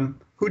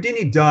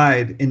Houdini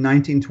died in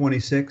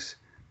 1926,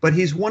 but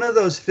he's one of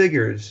those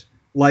figures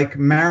like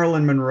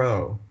Marilyn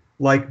Monroe,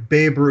 like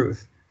Babe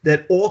Ruth,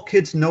 that all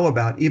kids know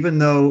about, even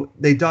though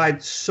they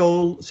died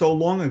so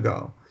long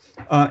ago.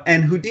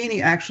 And Houdini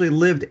actually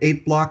lived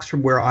 8 blocks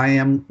from where I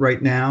am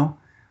right now.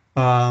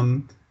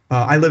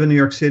 I live in New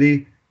York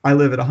City. I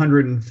live at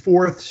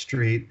 104th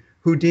Street.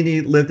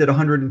 Houdini lived at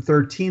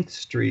 113th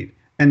Street.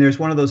 And there's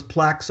one of those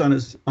plaques on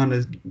his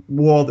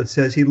wall that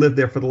says he lived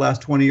there for the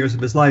last 20 years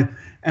of his life.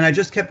 And I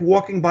just kept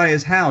walking by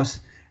his house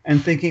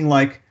and thinking,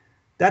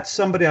 that's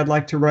somebody I'd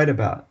like to write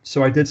about.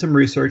 So I did some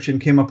research and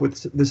came up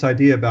with this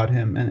idea about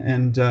him.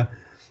 And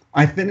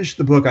I finished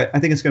the book. I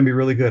think it's going to be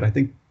really good. I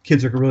think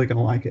kids are really going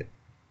to like it.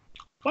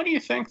 Why do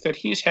you think that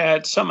he's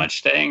had so much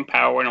staying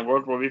power in a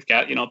world where we've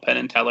got, Penn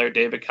and Teller,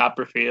 David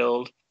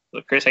Copperfield,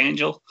 Chris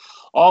Angel,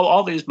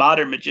 all these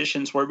modern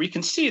magicians where we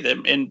can see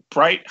them in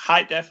bright,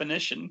 high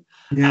definition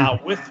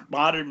with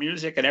modern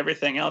music and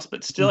everything else,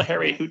 but still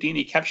Harry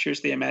Houdini captures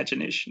the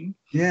imagination.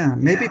 Yeah,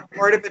 maybe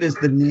part of it is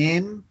the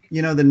name.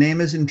 The name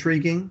is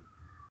intriguing.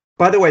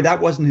 By the way, that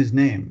wasn't his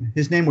name.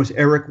 His name was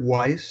Eric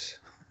Weiss.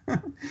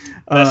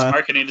 Best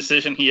marketing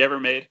decision he ever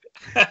made.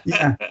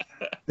 Yeah,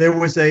 there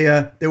was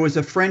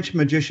a French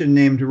magician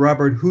named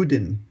Robert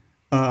Houdin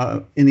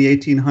in the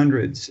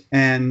 1800s,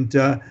 and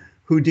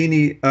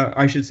Houdini,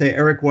 I should say,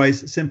 Eric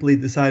Weiss simply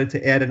decided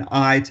to add an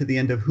I to the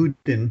end of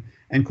Houdin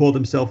and called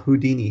himself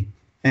Houdini,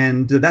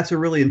 and that's a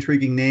really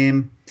intriguing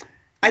name.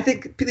 I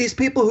think these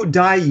people who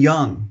die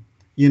young,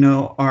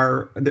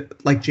 are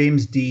like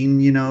James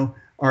Dean,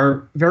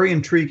 are very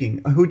intriguing.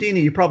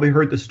 Houdini, you probably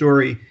heard the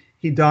story.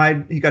 He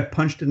died. He got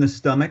punched in the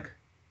stomach.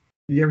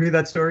 Did you ever hear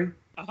that story?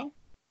 Uh-huh.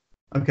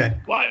 Okay.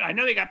 Well, I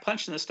know he got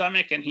punched in the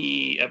stomach and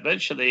he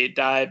eventually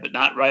died, but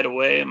not right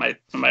away. Am I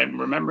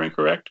remembering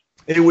correct?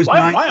 It was.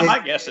 Why am I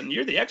guessing?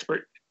 You're the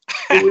expert.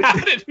 How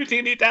did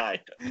Houdini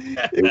die?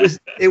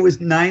 It was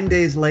 9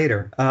 days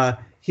later.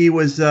 He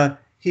was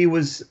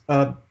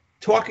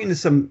talking to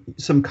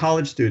some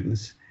college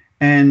students,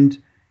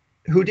 and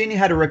Houdini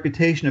had a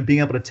reputation of being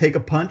able to take a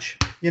punch.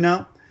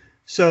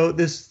 So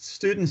this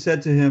student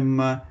said to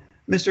him,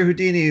 Mr.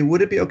 Houdini, would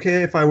it be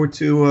okay if I were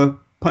to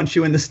punch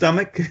you in the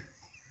stomach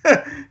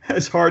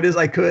as hard as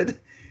I could?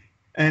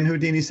 And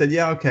Houdini said,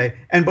 yeah, okay.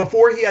 And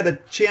before he had a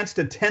chance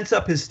to tense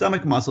up his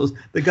stomach muscles,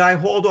 the guy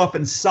hauled off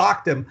and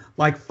socked him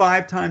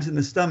 5 times in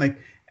the stomach,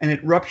 and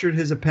it ruptured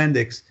his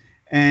appendix.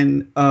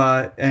 And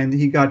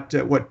he got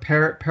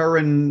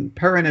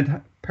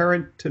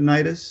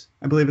peritonitis,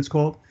 I believe it's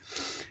called.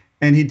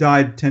 And he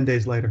died 10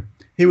 days later.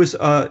 He was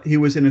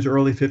in his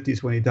early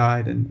 50s when he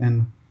died.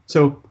 And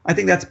so I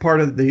think that's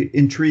part of the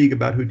intrigue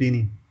about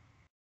Houdini.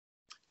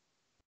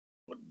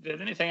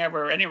 Did anything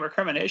ever, any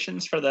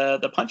recriminations for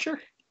the puncher?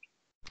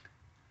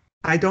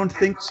 I don't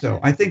think so.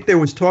 I think there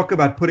was talk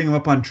about putting him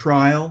up on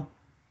trial,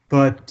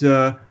 but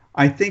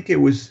I think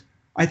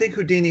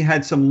Houdini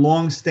had some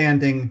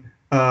long-standing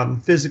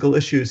physical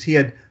issues. He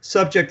had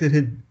subjected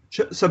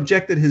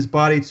his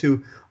body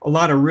to a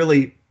lot of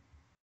really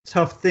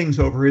tough things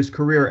over his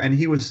career, and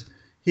he was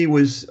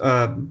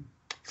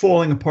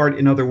falling apart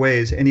in other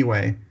ways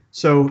anyway.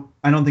 So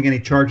I don't think any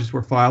charges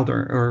were filed,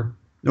 or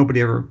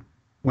nobody ever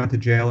went to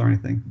jail or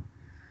anything.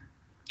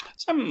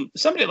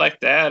 Somebody like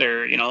that,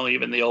 or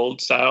even the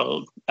old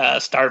style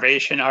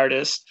starvation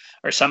artist,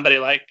 or somebody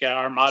like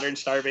our modern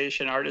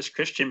starvation artist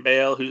Christian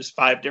Bale, who's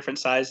 5 different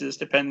sizes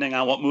depending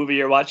on what movie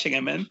you're watching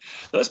him in.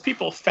 Those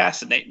people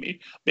fascinate me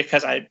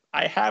because I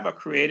have a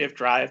creative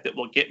drive that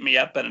will get me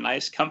up in a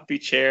nice comfy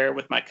chair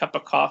with my cup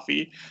of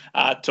coffee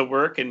to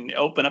work and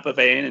open up a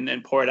vein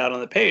and pour it out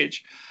on the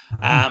page.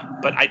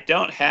 But I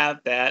don't have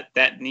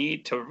that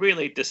need to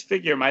really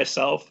disfigure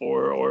myself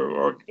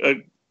or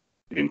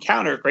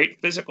encounter great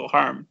physical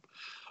harm.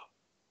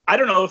 I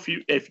don't know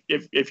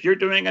if you're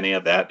doing any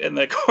of that in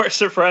the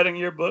course of writing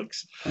your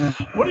books.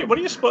 What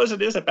do you suppose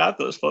it is about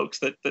those folks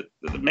that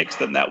makes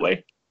them that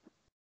way?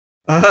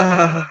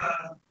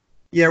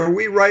 Yeah,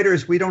 we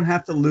writers, we don't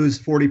have to lose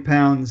 40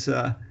 pounds.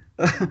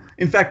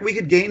 In fact, we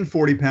could gain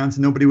 40 pounds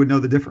and nobody would know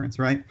the difference,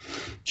 right?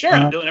 Sure,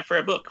 I'm doing it for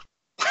a book.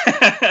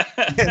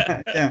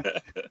 Yeah.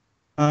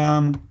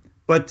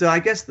 But I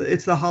guess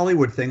it's the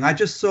Hollywood thing. I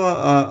just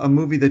saw a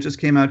movie that just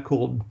came out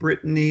called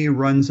Brittany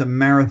Runs a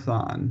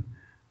Marathon.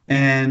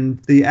 And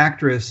the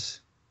actress,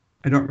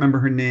 I don't remember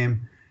her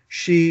name,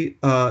 she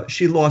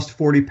lost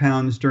 40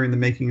 pounds during the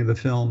making of the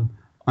film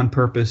on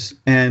purpose.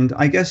 And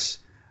I guess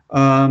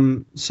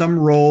some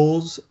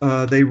roles,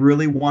 they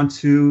really want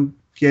to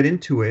get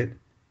into it.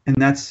 And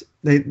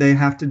they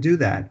have to do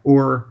that.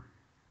 Or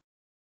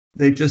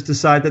they just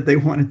decide that they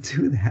want to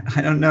do that.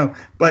 I don't know.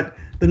 But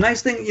the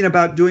nice thing,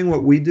 about doing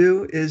what we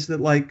do is that,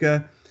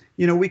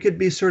 we could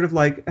be sort of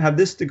have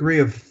this degree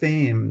of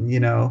fame,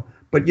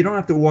 but you don't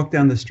have to walk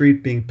down the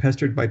street being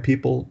pestered by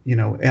people,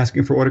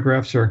 asking for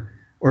autographs or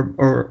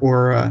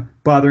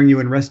bothering you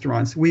in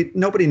restaurants.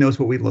 Nobody knows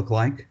what we look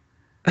like.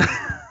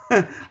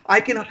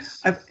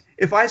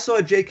 If I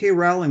saw J.K.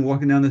 Rowling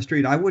walking down the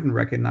street, I wouldn't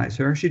recognize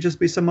her. She'd just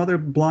be some other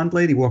blonde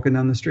lady walking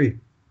down the street.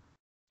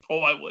 Oh,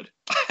 I would.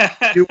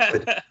 You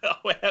would.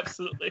 Oh,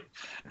 absolutely.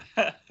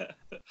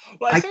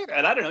 Well, I say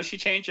that. I don't know. She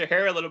changed her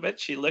hair a little bit.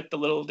 She looked a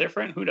little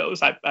different. Who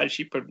knows?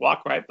 She could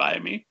walk right by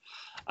me.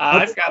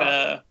 I've got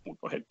a... Go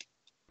ahead.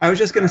 I was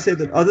just going to say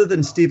that other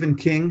than Stephen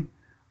King,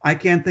 I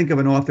can't think of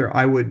an author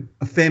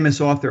a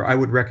famous author I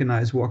would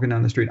recognize walking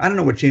down the street. I don't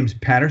know what James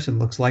Patterson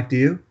looks like. Do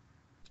you?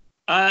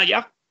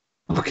 Yeah.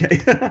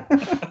 Okay.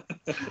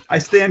 I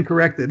stand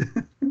corrected.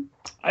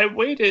 I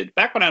waited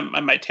back when I'm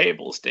on my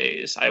tables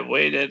days. I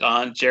waited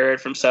on Jared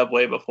from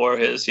Subway before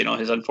his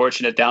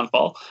unfortunate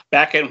downfall.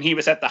 Back when he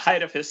was at the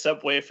height of his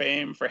Subway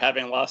fame for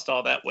having lost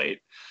all that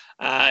weight,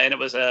 and it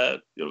was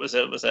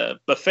a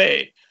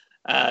buffet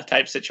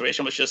type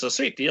situation, which is a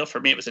sweet deal for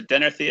me. It was a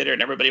dinner theater,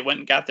 and everybody went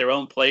and got their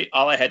own plate.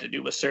 All I had to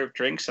do was serve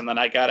drinks, and then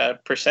I got a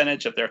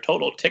percentage of their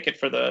total ticket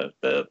for the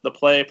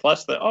play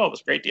plus it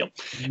was a great deal.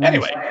 Nice.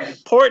 Anyway,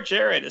 poor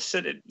Jared is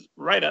sitting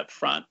right up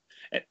front.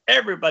 And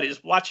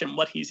everybody's watching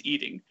what he's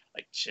eating.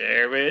 Like,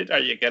 Jared, are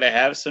you going to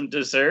have some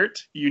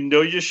dessert?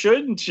 You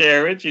shouldn't,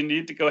 Jared. You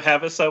need to go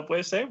have a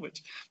Subway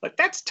sandwich. Like,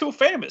 that's too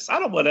famous. I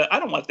don't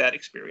want that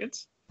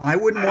experience. I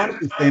wouldn't want to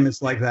be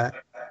famous like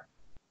that.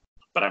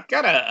 But I've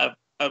got a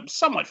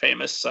somewhat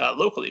famous,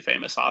 locally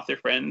famous author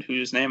friend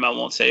whose name I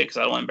won't say because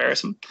I don't want to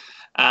embarrass him.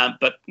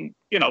 But,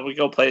 we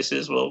go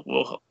places,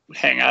 we'll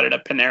hang out at a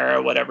Panera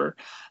or whatever.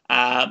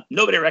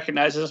 Nobody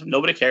recognizes him,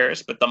 nobody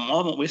cares. But the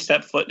moment we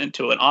step foot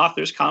into an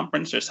author's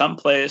conference or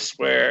someplace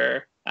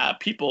where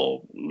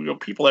people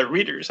are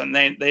readers and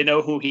they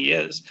know who he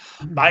is,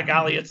 by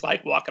golly, it's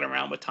like walking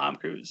around with Tom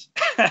Cruise.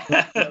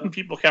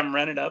 People come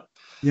running up.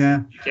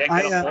 Yeah, you can't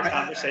get a full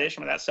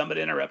conversation without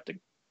somebody interrupting.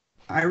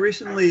 I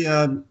recently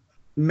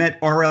met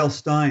R.L.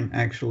 Stine.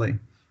 Actually,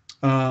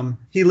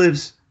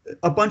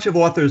 a bunch of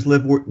authors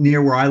live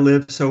near where I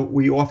live, so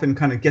we often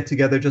kind of get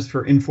together just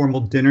for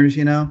informal dinners,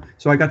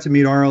 So I got to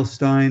meet R.L.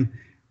 Stine,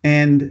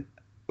 and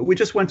we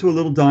just went to a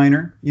little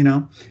diner,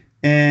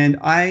 and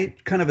I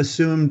kind of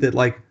assumed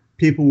that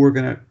people were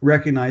going to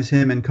recognize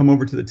him and come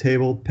over to the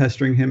table,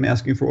 pestering him,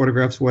 asking for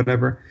autographs,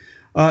 whatever.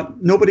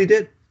 Nobody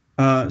did.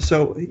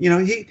 So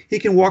he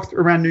can walk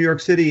around New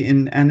York City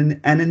in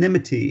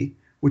anonymity,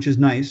 which is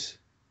nice.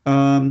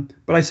 But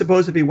I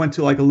suppose if he went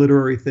to a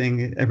literary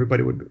thing,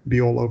 everybody would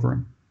be all over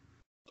him.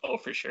 Oh,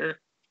 for sure.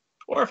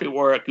 Or if he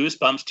wore a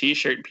Goosebumps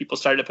t-shirt and people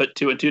started to put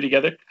 2 and 2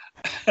 together.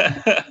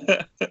 That's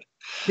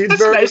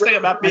the nice thing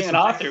about being an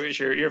author is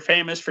you're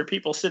famous for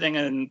people sitting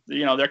in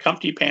their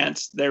comfy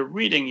pants. They're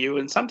reading you,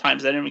 and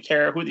sometimes they don't even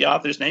care who the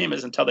author's name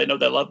is until they know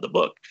they love the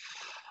book.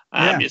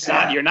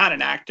 You're not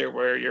an actor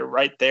where you're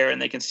right there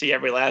and they can see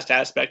every last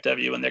aspect of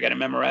you and they're going to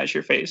memorize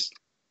your face.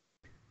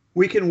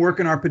 We can work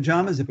in our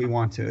pajamas if we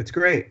want to. It's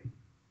great.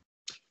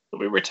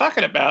 we were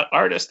talking about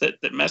artists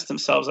that mess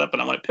themselves up,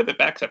 and I want to pivot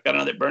back because I've got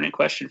another burning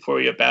question for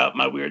you about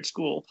my weird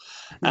school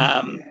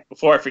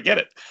before I forget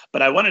it.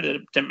 But I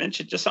wanted to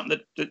mention just something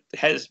that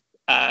has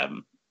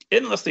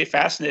endlessly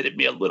fascinated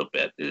me a little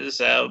bit.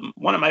 Is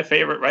one of my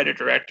favorite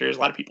writer-directors, a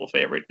lot of people's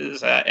favorite,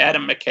 is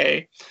Adam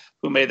McKay,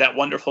 who made that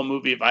wonderful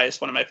movie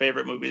Vice, one of my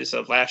favorite movies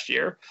of last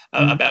year,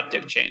 about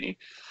Dick Cheney.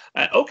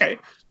 Okay.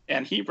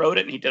 And he wrote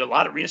it, and he did a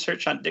lot of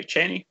research on Dick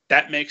Cheney.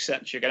 That makes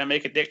sense. You're going to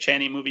make a Dick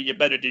Cheney movie, you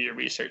better do your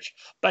research.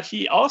 But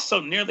he also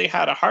nearly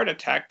had a heart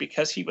attack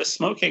because he was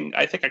smoking,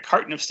 I think, a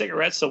carton of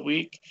cigarettes a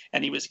week,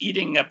 and he was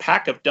eating a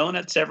pack of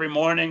donuts every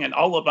morning, and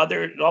all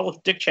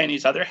of Dick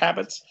Cheney's other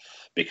habits,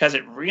 because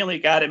it really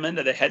got him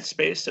into the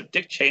headspace of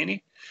Dick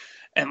Cheney.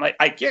 And like,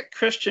 I get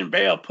Christian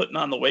Bale putting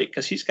on the weight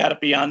because he's got to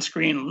be on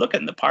screen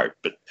looking the part.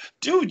 But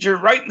dude, you're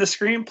writing the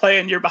screenplay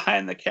and you're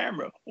behind the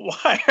camera.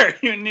 Why are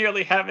you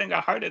nearly having a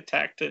heart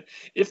attack?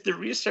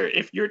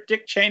 If your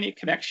Dick Cheney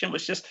connection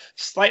was just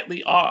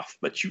slightly off,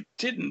 but you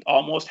didn't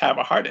almost have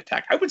a heart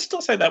attack, I would still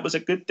say that was a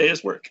good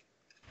day's work.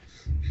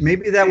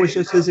 Maybe that was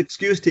just his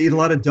excuse to eat a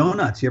lot of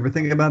donuts. You ever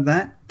think about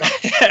that?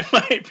 That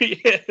might be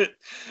it.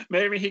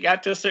 Maybe he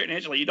got to a certain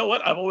age, like, you know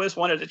what? I've always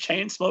wanted to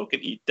chain smoke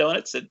and eat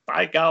donuts, and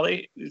by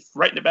golly,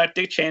 writing about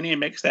Dick Cheney and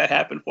makes that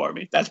happen for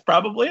me. That's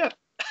probably it.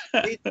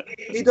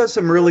 He does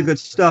some really good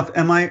stuff.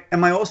 Am I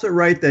also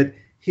right that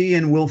he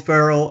and Will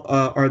Ferrell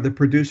are the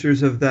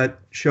producers of that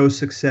show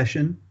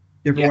Succession?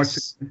 You ever watch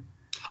it?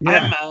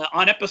 Yeah. I'm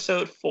on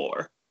episode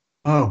 4.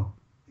 Oh,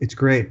 it's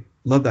great.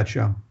 Love that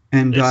show.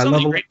 And there's so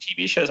many great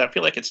TV shows. I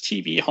feel like it's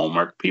TV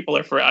homework.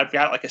 I've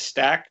got like a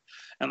stack.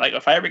 And like,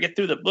 if I ever get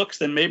through the books,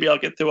 then maybe I'll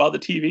get through all the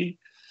TV.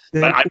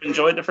 But I've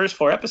enjoyed the first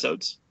 4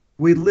 episodes.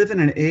 We live in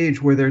an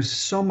age where there's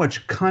so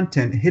much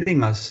content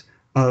hitting us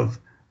of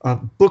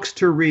books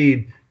to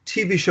read,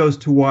 TV shows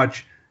to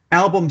watch,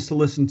 albums to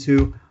listen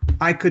to.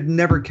 I could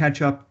never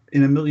catch up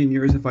in a million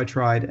years if I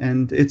tried.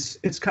 And it's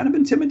kind of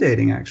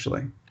intimidating,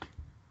 actually.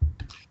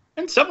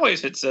 In some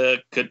ways, it's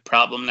a good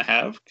problem to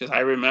have, because I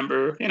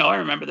remember the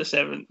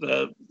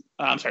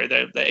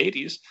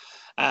 80s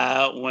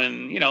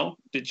when,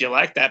 did you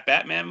like that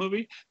Batman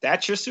movie?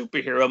 That's your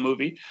superhero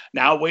movie.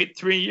 Now wait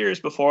 3 years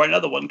before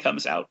another one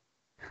comes out.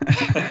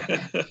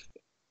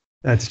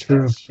 That's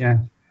true. Yeah.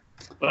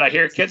 But I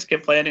hear kids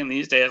complaining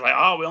these days, like,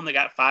 oh, we only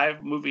got 5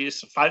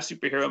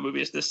 superhero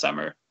movies this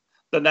summer.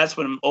 Then that's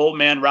when Old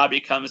Man Robbie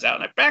comes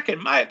out. Like, back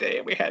in my day,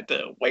 we had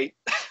to wait.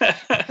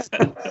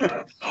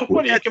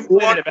 What are you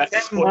complaining about?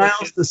 10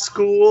 miles to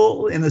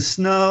school in the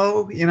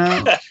snow,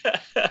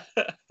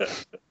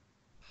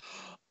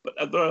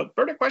 But the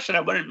burning question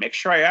I wanted to make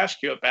sure I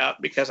ask you about,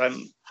 because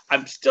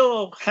I'm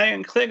still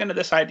clinging to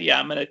this idea.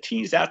 I'm going to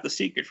tease out the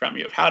secret from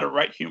you of how to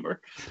write humor.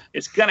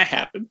 It's going to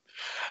happen.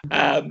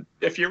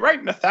 If you're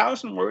writing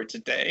 1,000 words a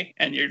day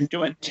and you're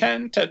doing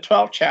 10 to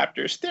 12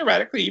 chapters,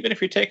 theoretically, even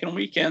if you're taking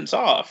weekends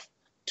off,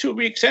 2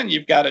 weeks in,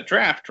 you've got a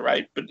draft,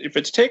 right? But if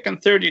it's taken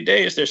 30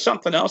 days, there's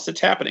something else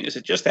that's happening. Is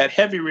it just that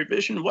heavy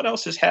revision? What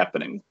else is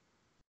happening?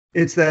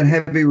 It's that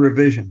heavy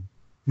revision.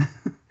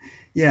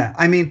 Yeah.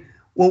 I mean,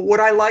 well, what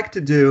I like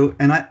to do,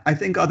 and I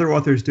think other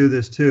authors do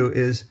this too,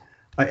 is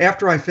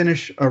after I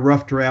finish a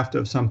rough draft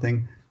of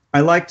something,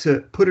 I like to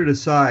put it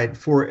aside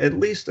for at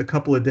least a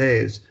couple of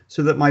days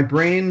so that my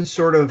brain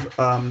sort of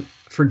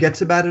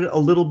forgets about it a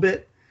little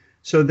bit.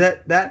 So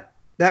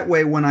that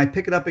way, when I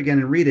pick it up again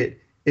and read it,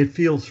 it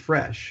feels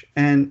fresh.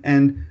 And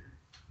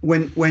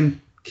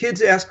when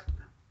kids ask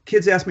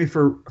me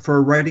for a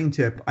writing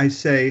tip, I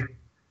say,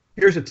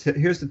 here's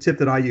the tip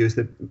that I use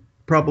that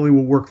probably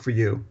will work for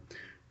you.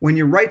 When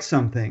you write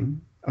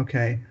something,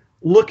 okay,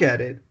 look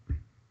at it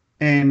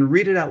and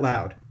read it out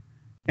loud.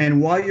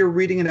 And while you're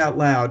reading it out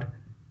loud,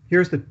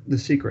 here's the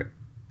secret.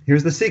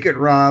 Here's the secret,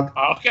 Rob.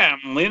 Okay,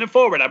 I'm leaning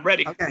forward. I'm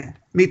ready. Okay,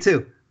 me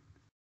too.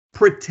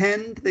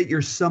 Pretend that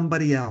you're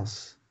somebody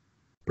else.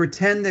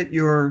 Pretend that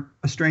you're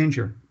a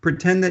stranger.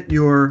 Pretend that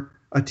you're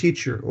a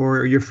teacher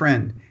or your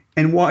friend.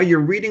 And while you're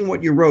reading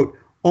what you wrote,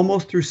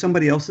 almost through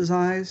somebody else's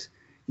eyes,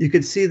 you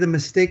could see the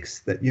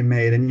mistakes that you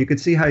made, and you could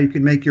see how you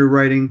could make your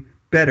writing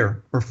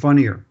better or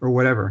funnier or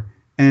whatever.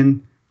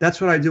 And that's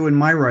what I do in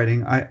my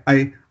writing.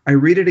 I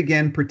read it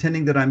again,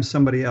 pretending that I'm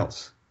somebody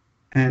else.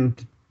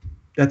 And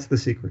that's the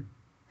secret.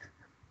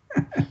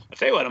 I'll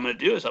tell you what I'm going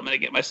to do is I'm going to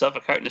get myself a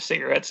carton of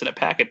cigarettes and a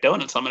pack of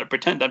donuts. I'm going to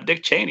pretend I'm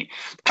Dick Cheney.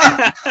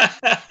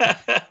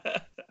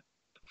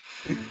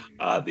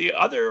 The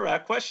other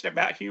question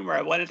about humor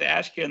I wanted to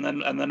ask you, and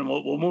then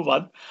we'll move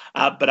on.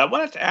 But I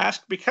wanted to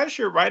ask, because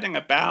you're writing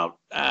about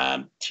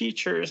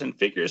teachers and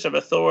figures of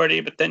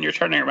authority, but then you're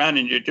turning around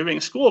and you're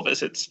doing school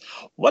visits.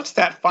 What's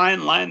that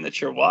fine line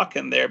that you're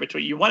walking there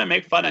between you want to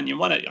make fun and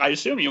I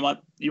assume you want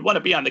to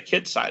be on the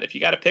kids' side. If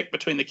you got to pick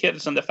between the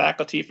kids and the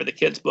faculty for the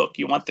kids' book,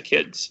 you want the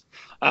kids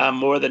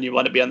more than you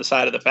want to be on the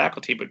side of the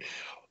faculty. But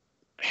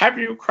have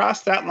you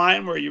crossed that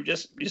line where you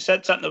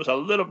said something that was a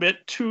little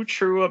bit too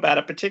true about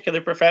a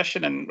particular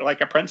profession, and like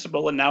a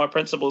principal, and now a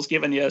principal's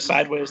giving you a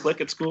sideways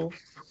look at school?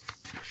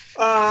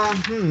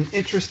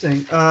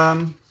 Interesting.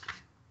 I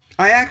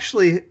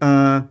actually,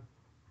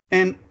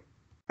 and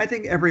I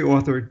think every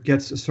author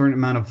gets a certain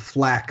amount of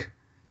flack.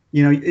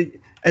 You know,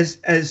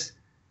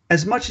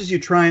 as much as you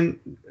try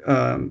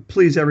and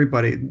please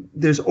everybody,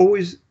 there's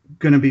always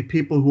going to be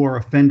people who are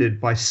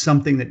offended by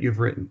something that you've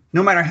written,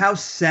 no matter how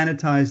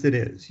sanitized it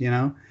is, you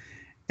know.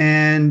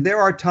 And there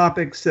are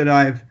topics that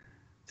I've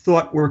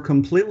thought were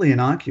completely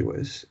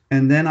innocuous,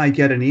 and then I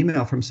get an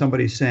email from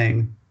somebody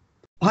saying,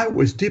 I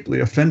was deeply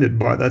offended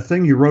by that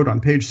thing you wrote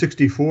on page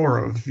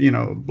 64 of, you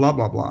know, blah,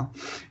 blah, blah.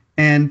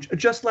 And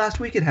just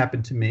last week it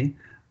happened to me.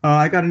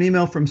 I got an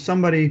email from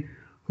somebody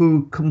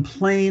who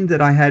complained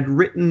that I had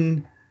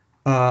written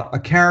a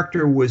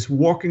character was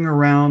walking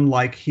around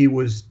like he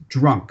was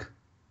drunk.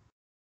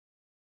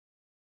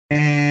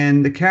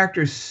 And the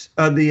characters,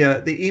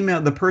 the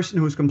email, the person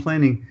who was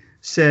complaining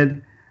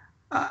said,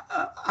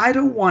 I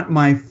don't want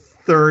my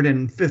 3rd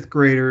and 5th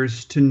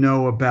graders to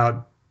know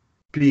about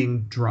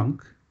being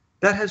drunk.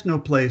 That has no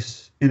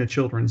place in a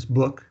children's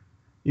book,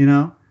 you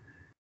know?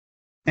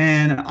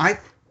 And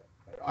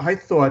I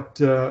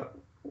thought,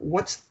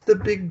 what's the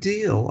big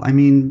deal? I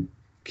mean,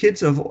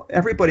 kids of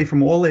everybody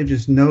from all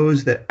ages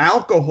knows that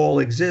alcohol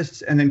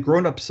exists, and then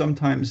grown-ups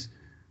sometimes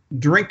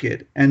drink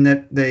it, and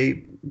that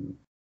they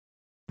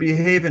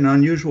behave in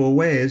unusual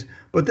ways.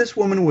 But this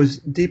woman was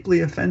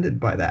deeply offended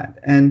by that.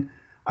 And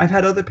I've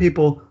had other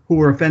people who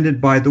were offended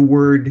by the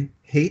word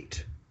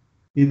hate.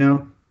 You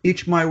know,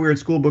 each My Weird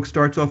School book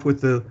starts off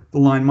with the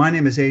line, my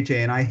name is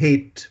AJ and I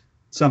hate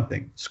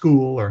something,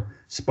 school or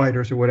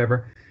spiders or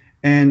whatever.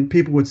 And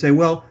people would say,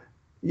 well,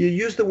 you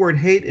use the word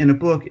hate in a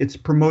book, it's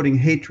promoting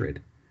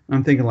hatred. And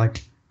I'm thinking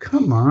like,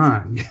 come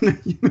on,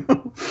 you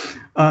know.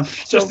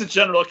 Just the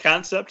general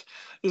concept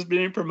is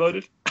being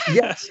promoted.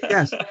 Yes.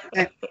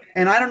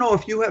 And I don't know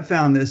if you have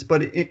found this,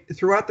 but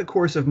throughout the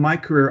course of my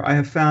career, I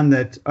have found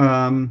that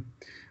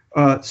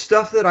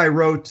stuff that I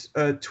wrote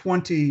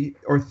 20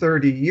 or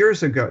 30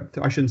 years ago,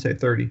 I shouldn't say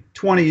 30,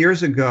 20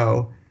 years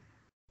ago,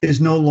 is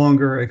no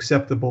longer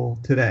acceptable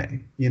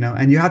today, you know.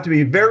 And you have to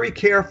be very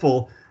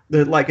careful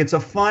that, like, it's a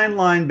fine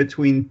line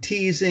between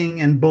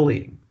teasing and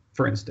bullying,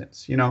 for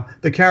instance. You know,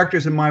 the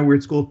characters in My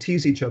Weird School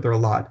tease each other a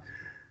lot,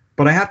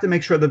 but I have to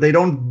make sure that they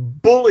don't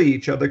bully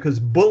each other, because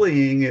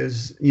bullying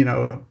is, you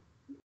know,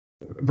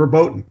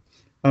 verboten.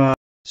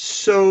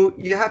 So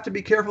you have to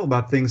be careful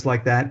about things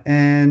like that.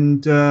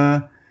 And,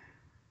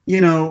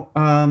 you know,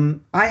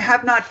 I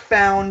have not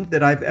found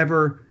that I've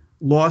ever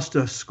lost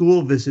a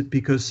school visit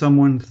because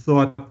someone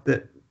thought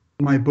that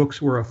my books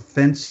were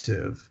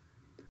offensive.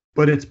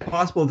 But it's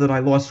possible that I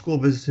lost school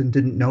visits and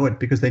didn't know it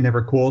because they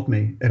never called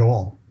me at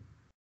all.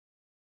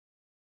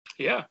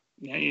 Yeah,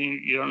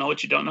 you don't know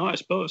what you don't know, I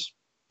suppose.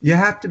 You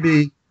have to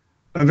be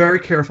very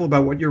careful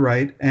about what you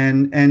write,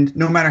 and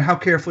no matter how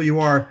careful you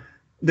are,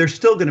 there's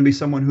still going to be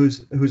someone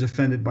who's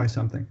offended by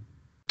something.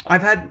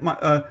 I've had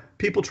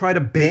people try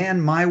to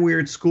ban My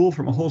Weird School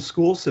from a whole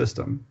school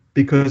system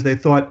because they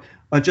thought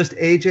just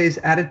AJ's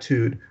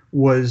attitude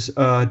was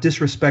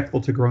disrespectful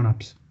to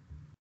grown-ups.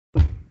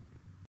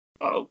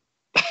 Oh.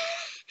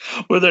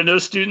 Were there no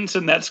students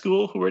in that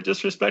school who were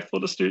disrespectful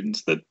to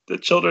students that the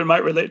children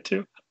might relate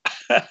to?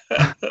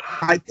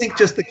 I think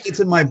just the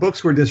kids in my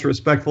books were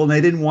disrespectful, and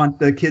they didn't want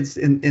the kids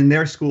in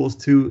their schools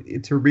to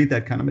read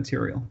that kind of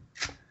material.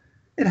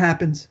 It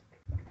happens.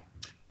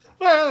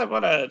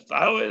 Well,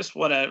 I always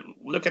want to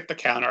look at the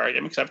counter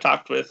argument, because I've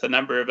talked with a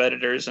number of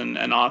editors and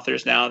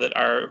authors now that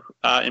are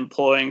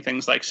employing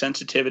things like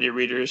sensitivity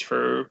readers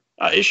for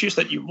issues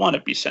that you want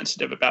to be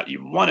sensitive about.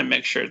 You want to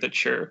make sure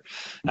that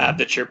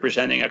you're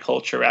presenting a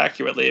culture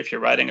accurately. If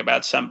you're writing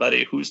about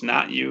somebody who's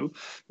not you,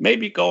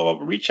 maybe go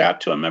reach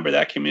out to a member of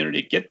that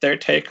community, get their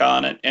take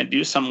on it, and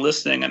do some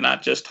listening and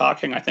not just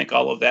talking. I think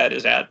all of that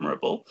is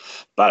admirable.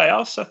 But I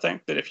also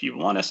think that if you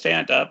want to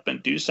stand up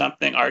and do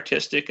something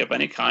artistic of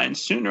any kind,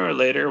 sooner or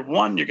later,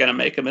 one, you're going to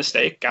make a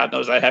mistake. God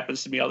knows that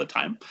happens to me all the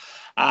time.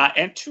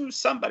 And two,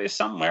 somebody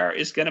somewhere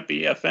is going to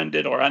be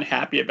offended or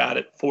unhappy about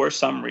it for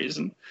some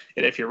reason.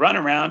 And if you run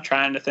around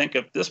trying to think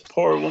of this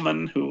poor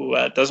woman who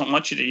doesn't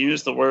want you to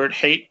use the word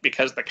hate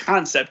because the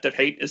concept of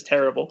hate is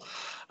terrible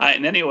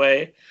in any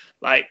way,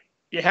 like,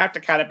 you have to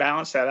kind of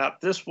balance that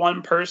out. This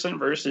one person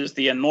versus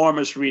the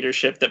enormous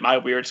readership that My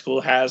Weird School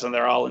has, and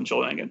they're all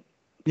enjoying it.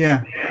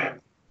 Yeah.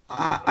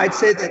 I'd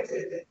say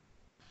that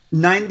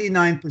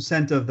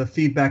 99% of the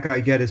feedback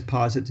I get is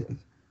positive.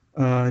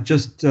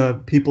 Just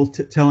people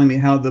telling me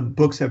how the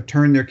books have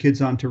turned their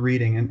kids on to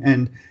reading,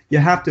 and you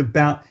have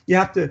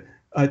to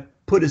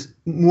put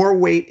more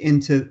weight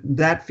into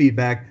that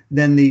feedback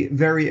than the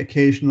very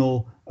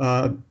occasional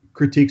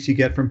critiques you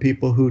get from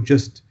people who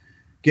just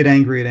get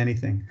angry at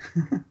anything.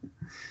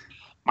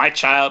 My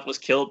child was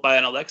killed by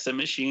an Alexa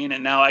machine,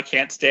 and now I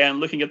can't stand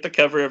looking at the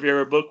cover of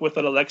your book with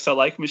an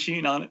Alexa-like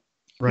machine on it.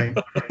 Right.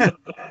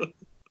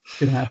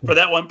 It happens. For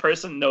that one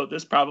person, no,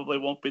 this probably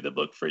won't be the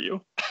book for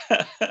you.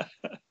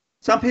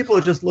 Some people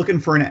are just looking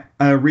for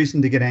a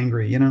reason to get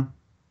angry, you know?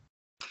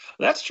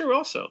 That's true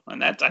also.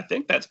 And I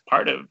think that's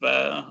part of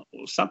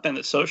something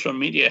that social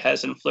media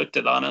has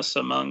inflicted on us,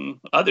 among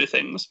other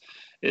things,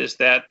 is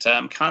that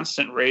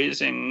constant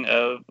raising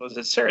of, was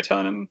it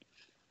serotonin?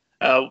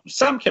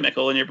 some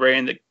chemical in your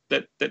brain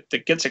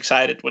that gets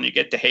excited when you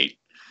get to hate,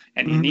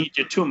 and you need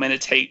your 2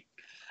 minutes hate.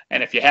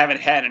 And if you haven't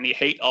had any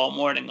hate all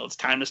morning, it's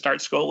time to start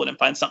scrolling and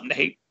find something to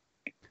hate.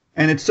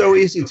 And it's so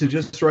easy to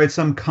just write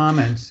some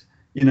comment,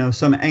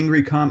 some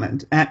angry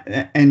comment,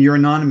 and you're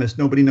anonymous.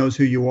 Nobody knows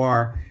who you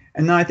are.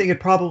 And then I think it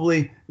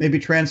probably maybe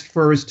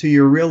transfers to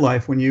your real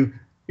life when you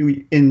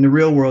in the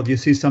real world, you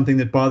see something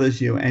that bothers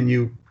you, and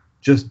you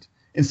just,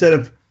 instead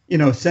of,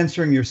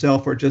 censoring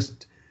yourself or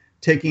just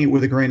taking it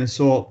with a grain of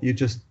salt, you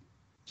just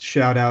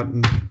shout out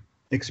and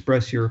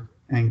express your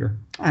anger.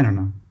 I don't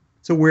know.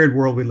 It's a weird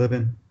world we live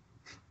in.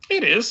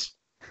 It is.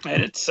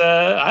 And it's,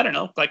 I don't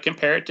know, like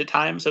compare it to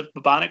times of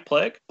bubonic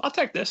plague. I'll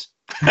take this.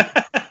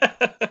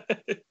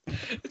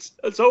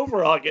 It's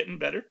overall getting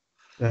better.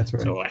 That's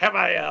right. So have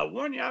I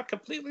worn you out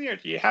completely, or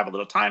do you have a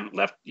little time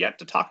left yet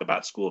to talk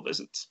about school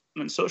visits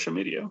and social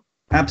media?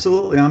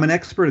 Absolutely. I'm an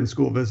expert in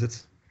school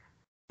visits.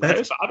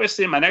 Okay, so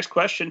obviously my next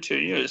question to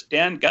you is,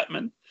 Dan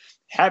Gutman,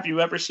 have you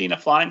ever seen a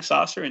flying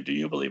saucer, and do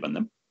you believe in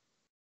them?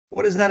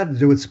 What does that have to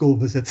do with school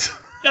visits?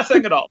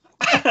 Nothing at all.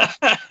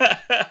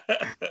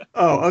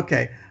 Oh,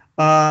 okay.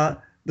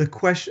 The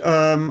question,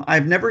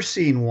 I've never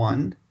seen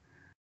one,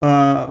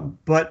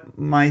 but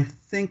my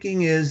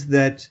thinking is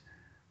that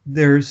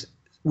there's,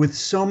 with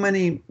so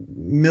many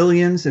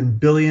millions and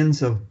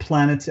billions of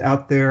planets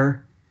out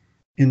there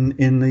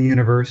in the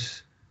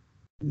universe,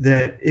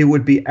 that it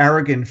would be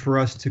arrogant for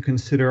us to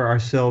consider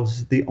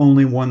ourselves the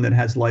only one that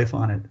has life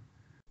on it.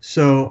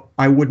 So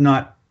I would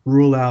not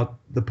rule out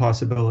the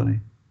possibility.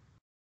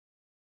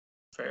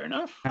 Fair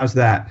enough. How's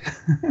that?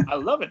 I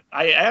love it.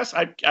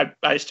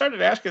 I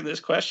started asking this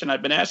question.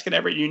 I've been asking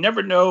you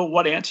never know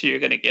what answer you're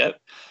going to get.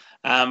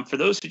 For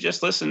those who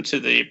just listened to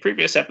the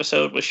previous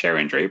episode with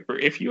Sharon Draper,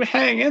 if you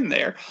hang in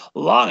there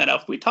long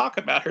enough, we talk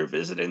about her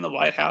visiting the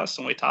White House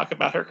and we talk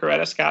about her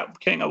Coretta Scott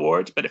King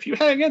Awards. But if you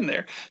hang in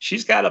there,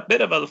 she's got a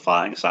bit of a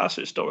flying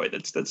saucer story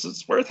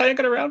that's worth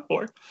hanging around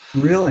for.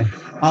 Really?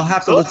 I'll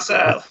have to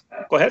listen.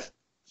 Go ahead.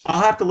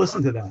 I'll have to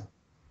listen to that.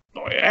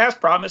 As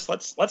promised,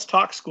 let's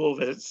talk school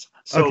visits.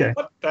 So okay.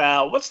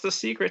 What's the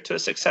secret to a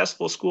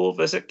successful school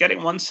visit?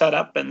 Getting one set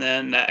up and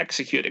then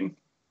executing.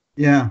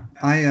 Yeah,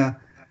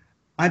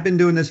 I've been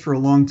doing this for a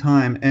long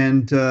time,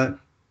 and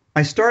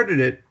I started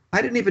it.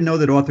 I didn't even know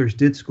that authors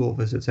did school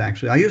visits,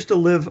 actually. I used to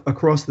live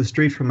across the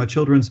street from a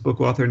children's book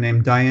author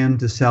named Diane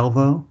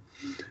DeSalvo.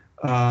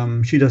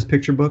 She does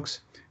picture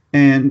books,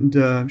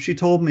 and she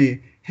told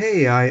me,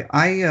 hey,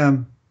 I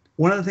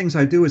one of the things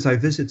I do is I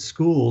visit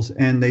schools,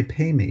 and they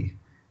pay me.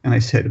 And I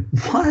said,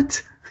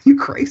 what? Are you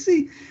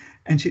crazy?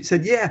 And she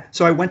said, yeah.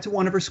 So I went to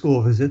one of her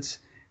school visits,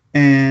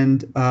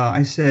 and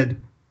I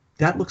said,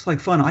 that looks like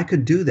fun. I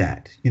could do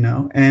that,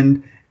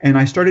 and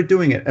I started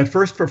doing it at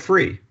first for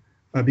free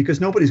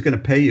because nobody's going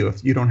to pay you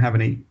if you don't have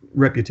any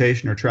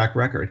reputation or track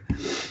record.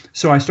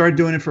 So I started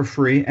doing it for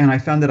free, and I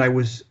found that I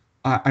was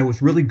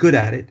really good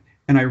at it,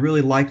 and I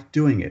really liked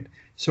doing it.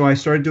 So I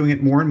started doing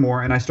it more and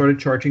more, and I started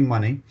charging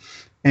money.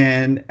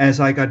 And as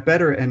I got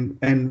better,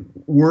 and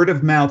word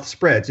of mouth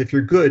spreads. If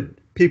you're good,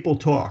 people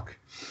talk.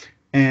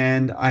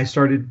 And I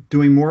started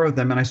doing more of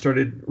them, and I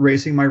started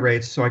raising my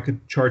rates so I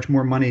could charge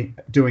more money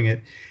doing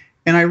it.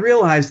 And I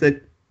realized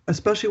that,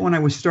 especially when I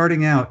was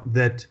starting out,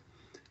 that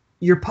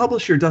your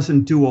publisher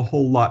doesn't do a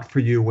whole lot for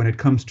you when it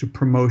comes to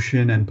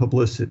promotion and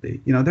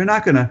publicity. They're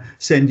not going to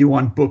send you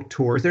on book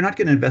tours. They're not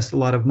going to invest a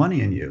lot of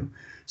money in you.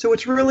 So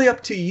it's really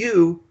up to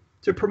you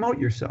to promote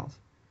yourself.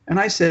 And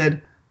I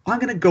said, I'm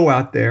going to go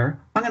out there.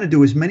 I'm going to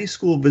do as many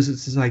school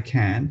visits as I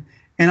can.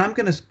 And I'm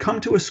going to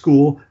come to a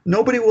school.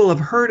 Nobody will have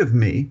heard of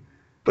me.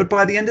 But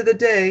by the end of the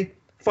day,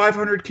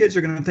 500 kids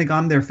are going to think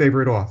I'm their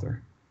favorite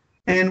author.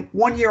 And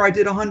one year I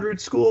did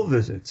 100 school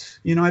visits.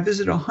 I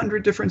visited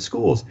 100 different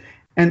schools.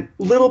 And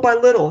little by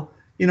little,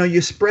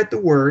 you spread the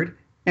word.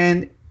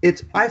 And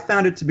I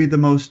found it to be the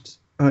most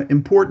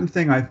important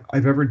thing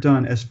I've ever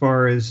done as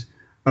far as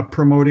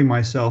promoting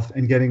myself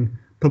and getting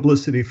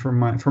publicity for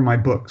my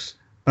books.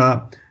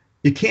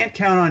 You can't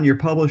count on your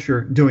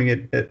publisher doing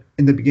it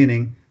in the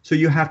beginning, so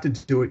you have to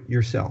do it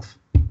yourself.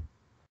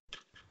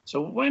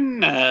 So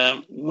when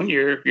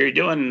you're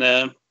doing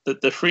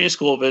the free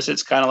school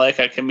visits, kind of like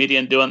a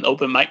comedian doing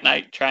open mic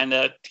night, trying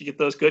to get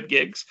those good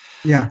gigs.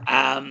 Yeah.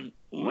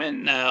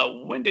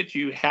 When did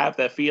you have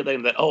that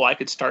feeling that, I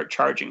could start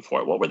charging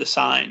for it? What were the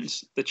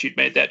signs that you'd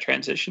made that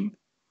transition?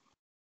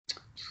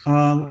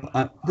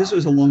 This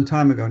was a long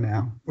time ago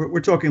now. We're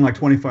talking like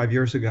 25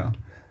 years ago.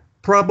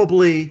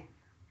 Probably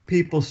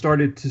people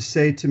started to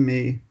say to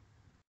me,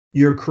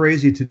 you're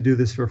crazy to do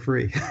this for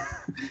free.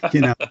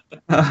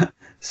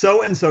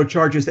 So-and-so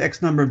charges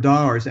X number of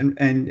dollars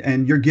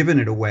and you're giving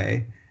it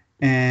away.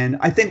 And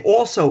I think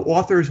also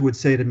authors would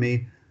say to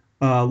me,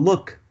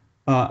 look,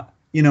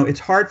 it's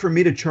hard for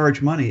me to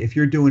charge money if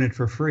you're doing it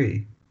for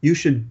free. You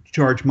should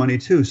charge money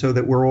too, so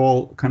that we're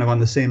all kind of on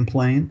the same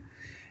plane.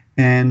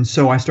 And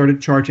so I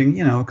started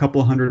charging, a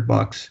couple of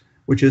 $100,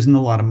 which isn't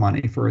a lot of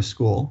money for a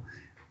school.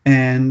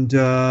 And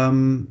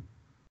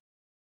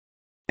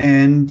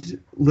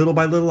little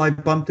by little, I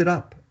bumped it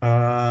up.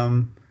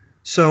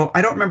 So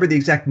I don't remember the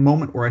exact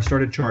moment where I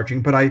started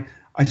charging, but I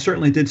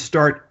certainly did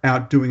start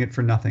out doing it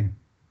for nothing,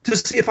 to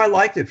see if I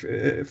liked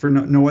it for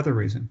no other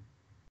reason.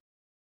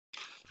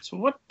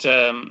 So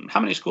how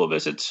many school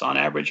visits on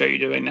average are you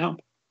doing now?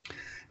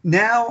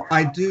 Now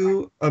I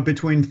do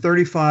between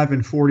 35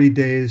 and 40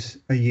 days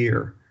a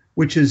year,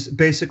 which is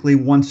basically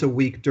once a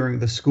week during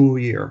the school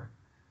year.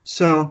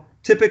 So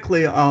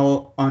typically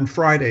on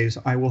Fridays,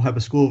 I will have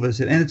a school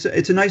visit, and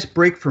it's a nice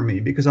break for me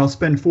because I'll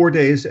spend 4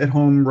 days at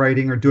home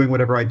writing or doing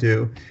whatever I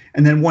do,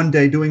 and then one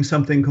day doing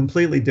something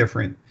completely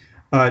different.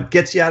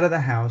 Gets you out of the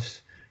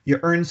house, you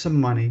earn some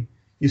money,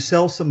 you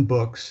sell some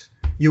books,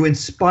 you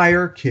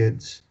inspire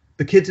kids,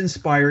 the kids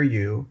inspire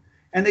you,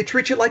 and they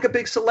treat you like a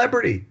big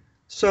celebrity.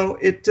 So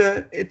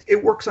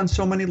it works on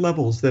so many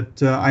levels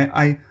that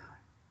I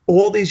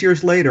all these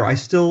years later, I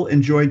still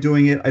enjoy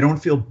doing it. I don't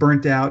feel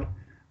burnt out.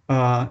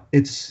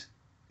 It's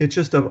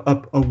just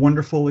a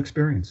wonderful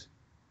experience.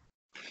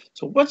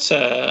 So what's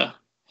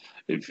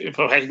if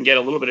I can get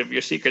a little bit of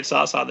your secret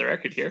sauce on the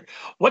record here,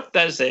 what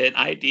does an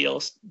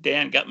ideal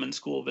Dan Gutman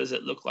school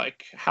visit look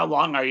like? How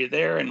long are you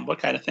there, and what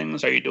kind of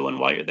things are you doing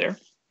while you're there?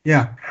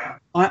 Yeah,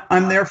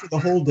 I'm there for the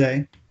whole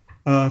day,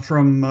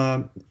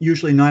 from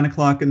usually 9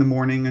 o'clock in the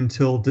morning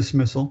until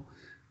dismissal,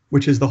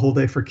 which is the whole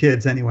day for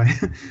kids anyway.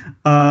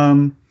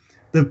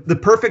 The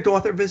perfect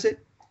author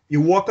visit,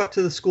 you walk up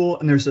to the school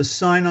and there's a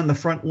sign on the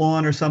front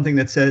lawn or something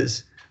that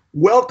says,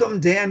 "Welcome,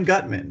 Dan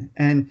Gutman."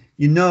 And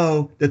you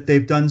know that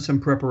they've done some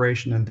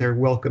preparation and they're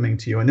welcoming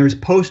to you. And there's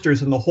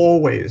posters in the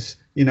hallways,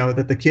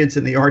 that the kids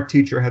and the art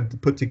teacher have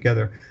put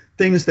together,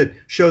 things that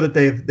show that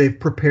they've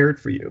prepared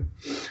for you.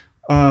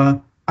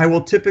 I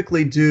will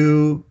typically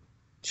do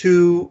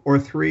 2 or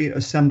 3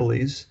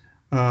 assemblies,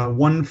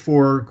 one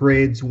for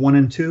grades 1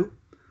 and 2,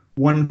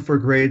 one for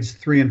grades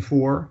 3 and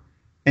 4,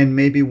 and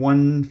maybe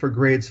one for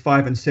grades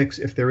 5 and 6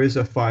 if there is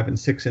a 5 and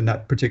 6 in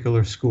that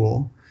particular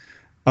school.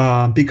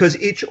 Because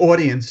each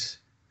audience,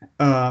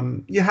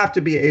 you have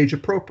to be age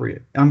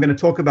appropriate. I'm going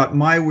to talk about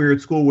my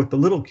weird school with the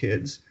little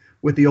kids.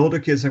 With the older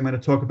kids, I'm going to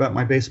talk about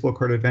my baseball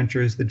card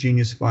adventures, the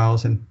Genius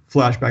Files, and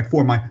Flashback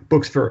 4, my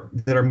books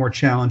that are more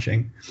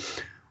challenging.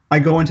 I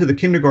go into the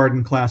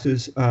kindergarten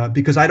classes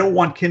because I don't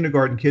want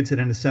kindergarten kids at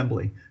an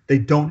assembly. They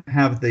don't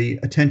have the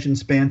attention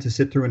span to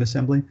sit through an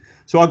assembly.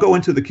 So I'll go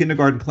into the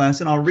kindergarten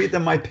class and I'll read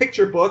them my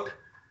picture book,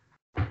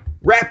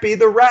 Rappy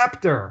the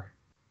Raptor.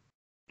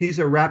 He's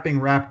a rapping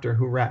raptor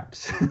who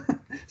raps.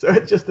 So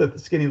it's just a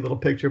skinny little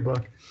picture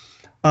book.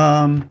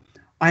 I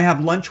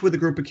have lunch with a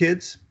group of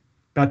kids,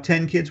 about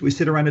 10 kids. We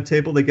sit around a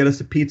table. They get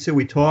us a pizza.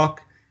 We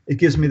talk. It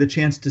gives me the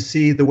chance to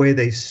see the way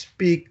they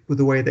speak, with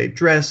the way they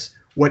dress,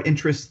 what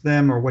interests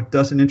them or what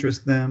doesn't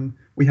interest them.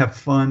 We have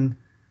fun.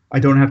 I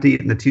don't have to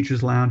eat in the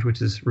teacher's lounge,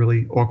 which is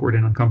really awkward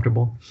and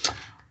uncomfortable.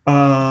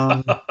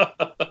 Fair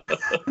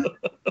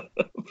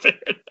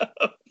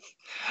enough.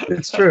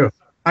 It's true.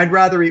 I'd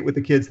rather eat with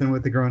the kids than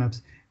with the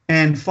grown-ups.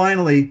 And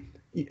finally,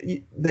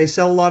 they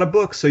sell a lot of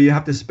books, so you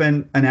have to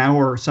spend an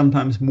hour or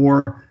sometimes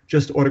more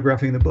just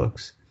autographing the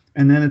books.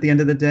 And then at the end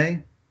of the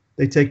day,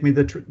 they take me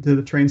to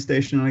the train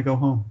station and I go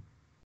home.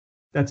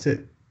 That's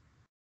it.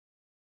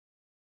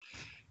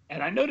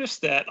 And I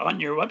noticed that on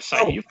your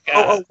website, you've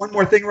got... Oh, one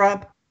more thing,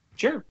 Rob.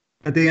 Sure.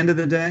 At the end of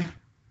the day,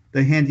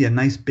 they hand you a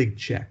nice big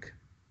check.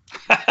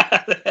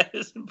 That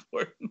is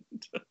important.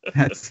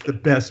 That's the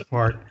best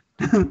part.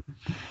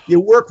 You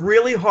work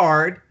really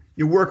hard,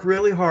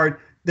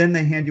 then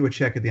they hand you a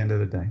check at the end of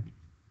the day.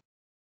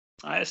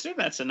 I assume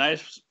that's a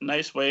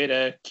nice way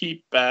to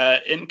keep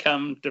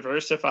income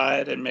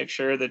diversified and make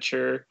sure that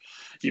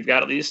you've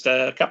got at least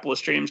a couple of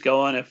streams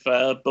going. If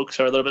books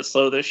are a little bit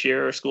slow this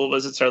year or school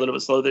visits are a little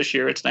bit slow this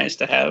year, it's nice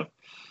to have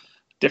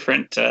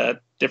different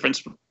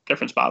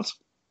spots.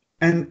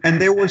 And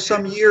there were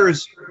some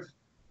years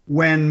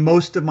when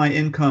most of my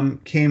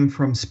income came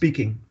from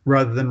speaking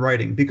rather than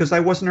writing because I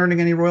wasn't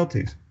earning any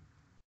royalties.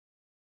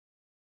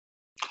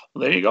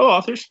 Well, there you go,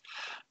 authors.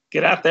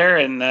 Get out there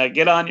and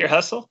get on your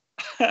hustle.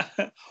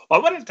 Well, I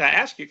wanted to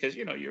ask you because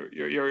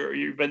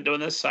you've been doing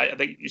this. I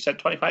think you said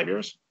 25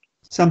 years,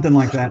 something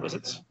like that.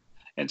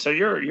 And so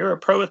you're a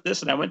pro with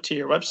this. And I went to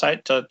your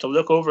website to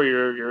look over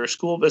your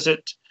school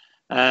visit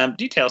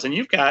details, and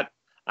you've got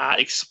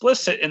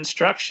explicit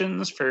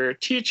instructions for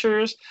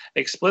teachers,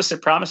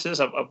 explicit promises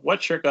of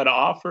what you're going to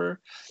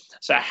offer.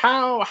 So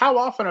how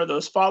often are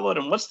those followed,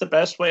 and what's the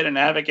best way to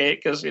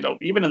navigate? Because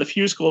even in the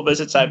few school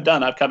visits I've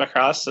done, I've come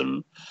across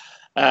some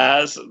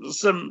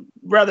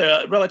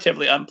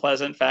relatively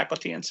unpleasant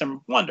faculty and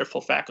some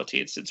wonderful faculty.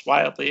 It's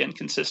wildly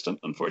inconsistent,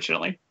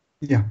 unfortunately.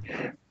 Yeah,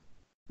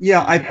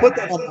 I put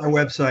that on our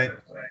website,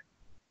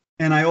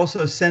 and I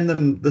also send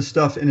them the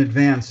stuff in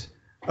advance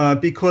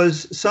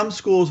because some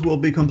schools will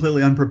be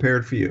completely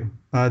unprepared for you.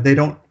 They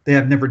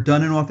have never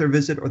done an author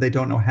visit, or they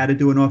don't know how to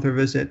do an author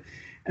visit.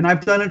 And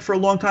I've done it for a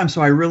long time,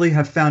 so I really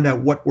have found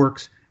out what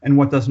works and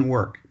what doesn't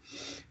work.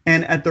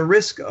 And at the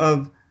risk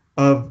of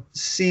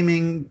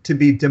seeming to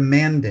be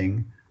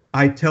demanding,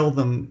 I tell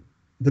them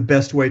the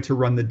best way to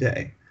run the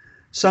day.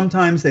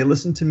 Sometimes they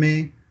listen to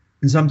me,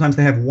 and sometimes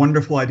they have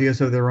wonderful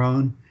ideas of their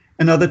own.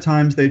 And other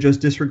times they just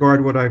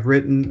disregard what I've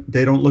written.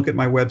 They don't look at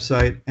my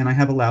website, and I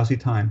have a lousy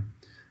time.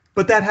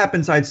 But that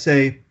happens, I'd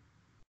say,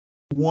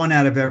 1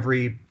 out of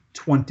every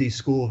 20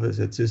 school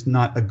visits is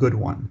not a good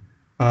one.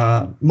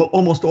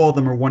 Almost all of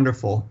them are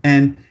wonderful.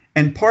 And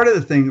part of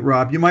the thing,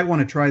 Rob, you might want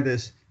to try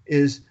this,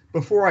 is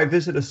before I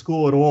visit a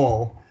school at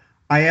all,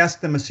 I ask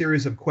them a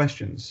series of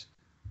questions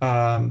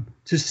to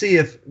see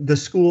if the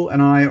school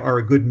and I are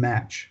a good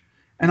match.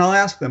 And I'll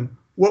ask them,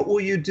 what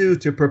will you do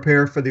to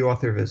prepare for the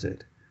author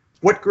visit?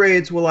 What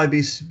grades will I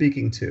be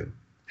speaking to?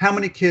 How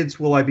many kids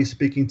will I be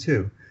speaking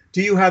to?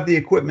 Do you have the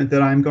equipment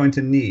that I'm going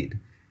to need?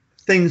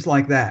 Things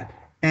like that.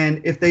 And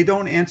if they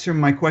don't answer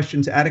my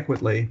questions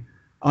adequately,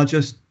 I'll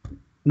just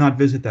not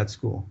visit that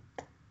school.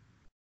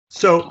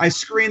 So I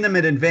screen them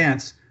in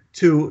advance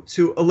to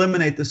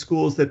eliminate the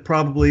schools that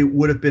probably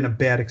would have been a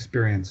bad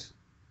experience.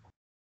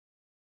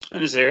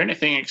 And is there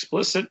anything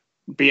explicit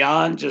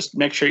beyond just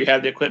make sure you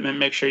have the equipment,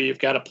 make sure you've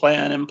got a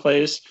plan in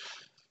place?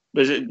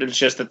 It's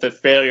just that the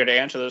failure to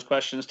answer those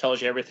questions tells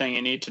you everything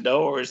you need to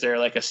know, or is there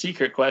like a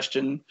secret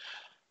question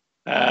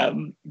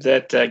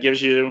that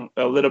gives you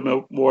a little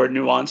bit more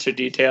nuance or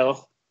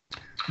detail?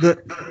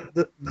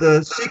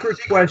 The secret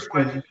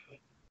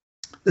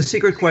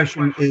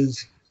question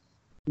is,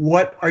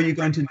 what are you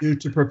going to do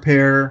to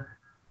prepare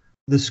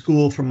the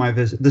school for my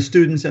visit, the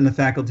students and the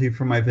faculty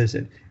for my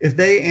visit? If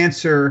they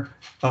answer,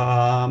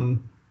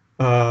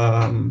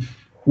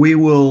 we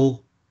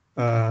will.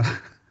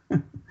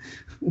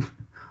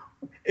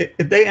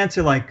 If they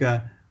answer like,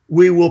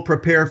 we will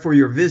prepare for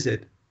your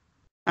visit,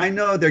 I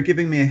know they're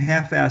giving me a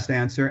half-assed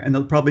answer, and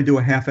they'll probably do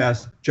a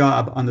half-assed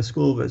job on the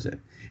school visit.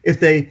 If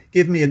they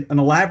give me an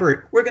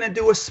elaborate, we're going to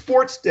do a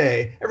sports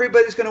day.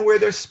 Everybody's going to wear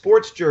their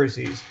sports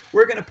jerseys.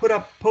 We're going to put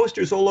up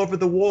posters all over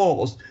the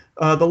walls.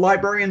 The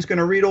librarian's going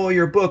to read all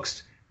your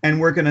books, and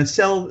we're going to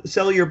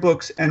sell your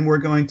books, and we're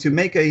going to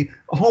make a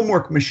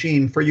homework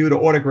machine for you to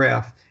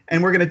autograph,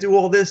 and we're going to do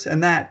all this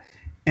and that.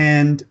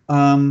 And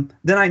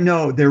then I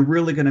know they're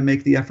really going to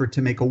make the effort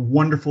to make a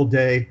wonderful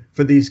day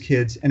for these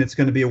kids, and it's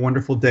going to be a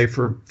wonderful day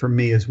for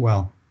me as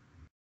well.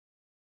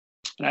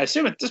 And I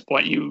assume at this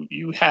point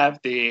you have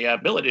the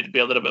ability to be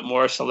a little bit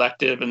more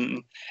selective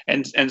and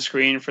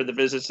screen for the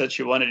visits that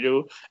you want to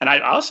do. And I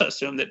also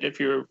assume that if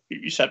you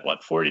said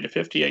what, 40 to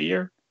 50 a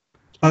year,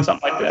 something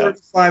like that,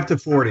 35 to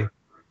 40.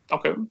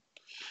 Okay.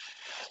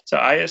 So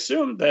I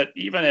assume that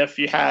even if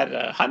you had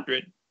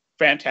 100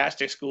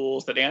 fantastic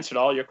schools that answered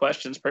all your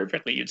questions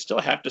perfectly, you'd still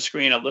have to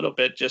screen a little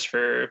bit just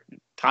for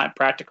time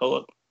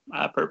practical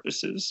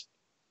purposes.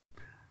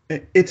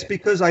 It's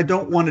because I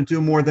don't want to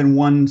do more than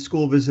one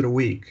school visit a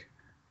week.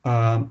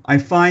 I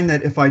find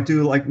that if I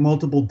do like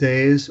multiple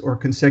days or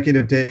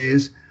consecutive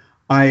days,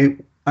 I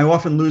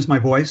often lose my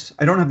voice.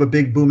 I don't have a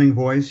big booming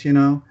voice,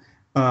 and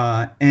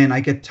I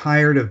get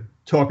tired of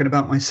talking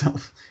about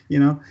myself,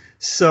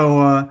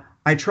 So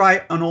I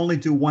try and only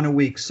do one a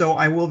week. So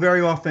I will very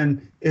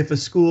often, if a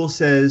school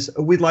says,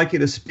 we'd like you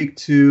to speak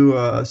to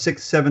 6th,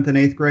 7th, and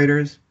 8th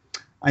graders,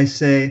 I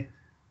say,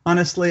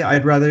 honestly, I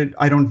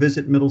don't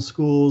visit middle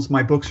schools.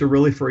 My books are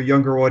really for a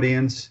younger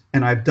audience,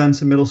 and I've done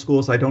some middle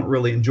schools. I don't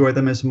really enjoy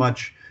them as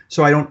much,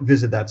 so I don't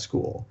visit that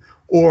school.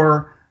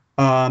 Or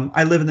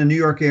I live in the New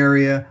York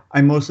area.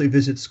 I mostly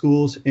visit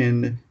schools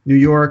in New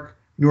York,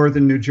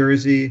 northern New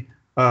Jersey,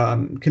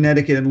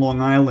 Connecticut, and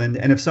Long Island.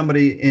 And if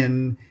somebody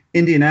in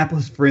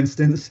Indianapolis, for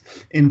instance,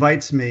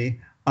 invites me,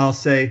 I'll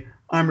say,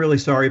 I'm really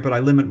sorry, but I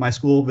limit my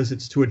school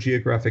visits to a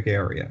geographic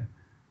area.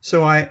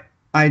 So I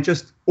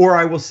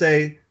will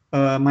say,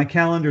 my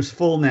calendar's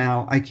full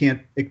now. I can't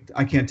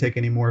take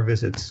any more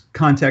visits.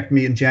 Contact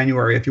me in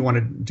January if you want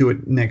to do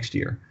it next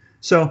year.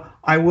 So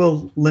I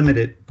will limit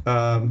it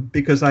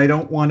because I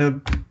don't want to.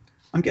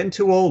 I'm getting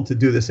too old to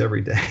do this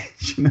every day.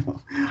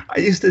 I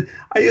used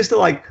to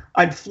like,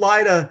 I'd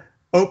fly to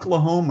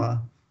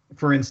Oklahoma,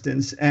 for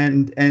instance,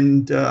 and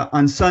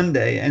on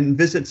Sunday, and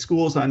visit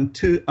schools on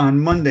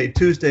Monday,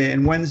 Tuesday,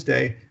 and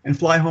Wednesday, and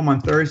fly home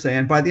on Thursday.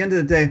 And by the end of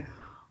the day,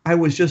 I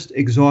was just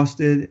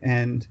exhausted,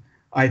 and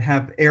I'd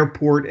have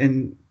airport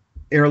and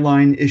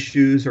airline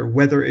issues or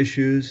weather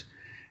issues.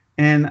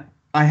 And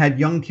I had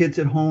young kids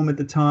at home at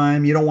the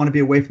time. You don't want to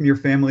be away from your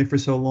family for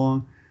so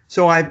long.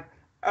 So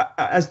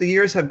as the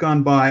years have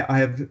gone by, I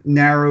have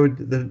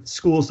narrowed the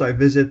schools I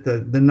visit,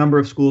 the number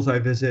of schools I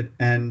visit,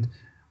 and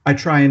I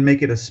try and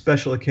make it a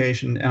special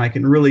occasion, and I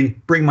can really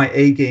bring my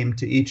A game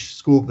to each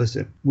school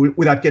visit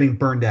without getting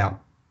burned out.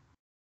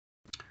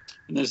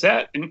 And does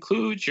that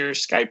include your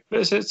Skype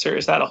visits, or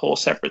is that a whole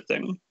separate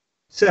thing?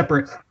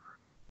 Separate.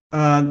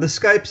 The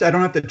Skypes, I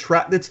don't have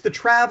to it's the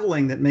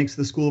traveling that makes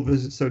the school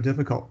visit so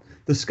difficult.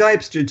 The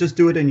Skypes, you just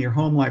do it in your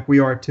home like we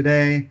are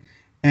today,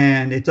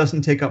 and it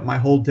doesn't take up my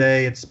whole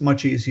day. It's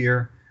much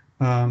easier.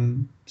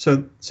 So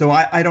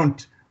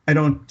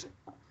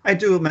I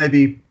do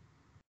maybe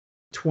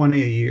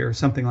 20 a year,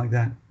 something like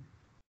that.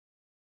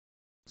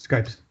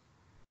 Skypes.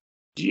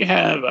 Do you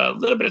have a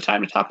little bit of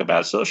time to talk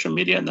about social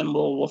media, and then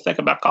we'll think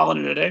about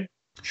calling it a day?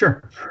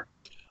 Sure.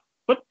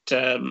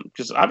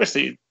 Because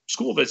obviously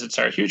school visits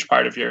are a huge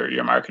part of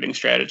your marketing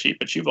strategy,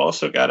 but you've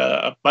also got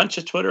a bunch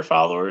of Twitter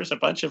followers, a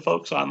bunch of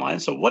folks online.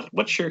 So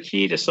what's your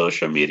key to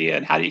social media,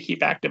 and how do you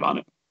keep active on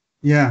it?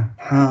 Yeah,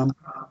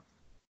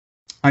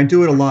 I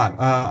do it a lot.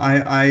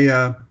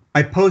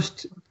 I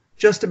post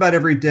just about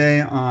every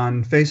day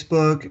on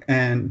Facebook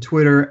and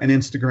Twitter and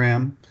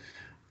Instagram.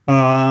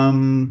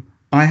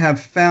 I have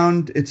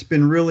found it's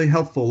been really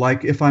helpful.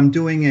 Like if I'm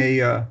doing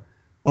a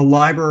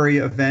library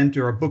event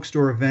or a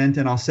bookstore event,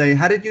 and I'll say,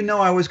 "How did you know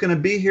I was going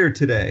to be here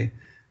today?"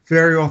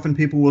 Very often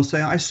people will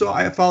say, I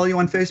follow you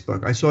on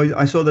Facebook. I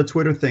saw the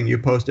Twitter thing you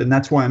posted, and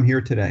that's why I'm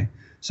here today."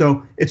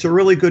 So it's a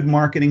really good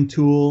marketing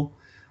tool.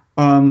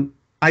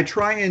 I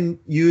try and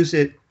use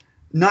it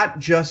not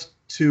just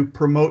to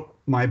promote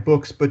my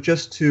books, but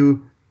just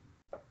to,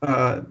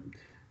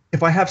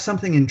 if I have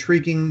something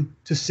intriguing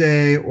to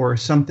say, or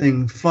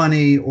something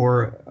funny,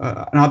 or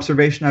an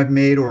observation I've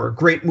made, or a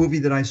great movie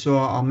that I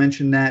saw, I'll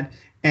mention that.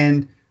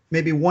 And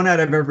maybe 1 out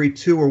of every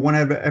 2 or 1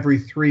 out of every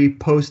 3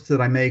 posts that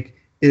I make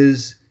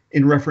is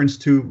in reference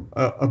to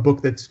a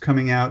book that's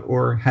coming out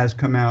or has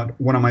come out,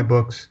 one of my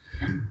books.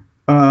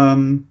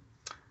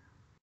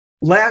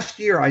 Last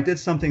year, I did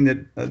something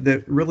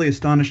that really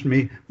astonished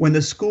me. When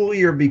the school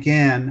year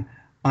began,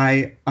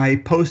 I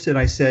posted,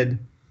 I said,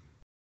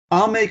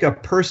 "I'll make a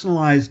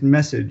personalized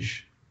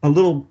message, a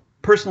little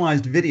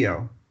personalized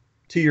video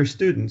to your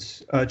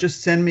students.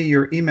 Just send me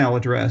your email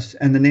address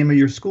and the name of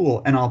your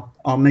school, and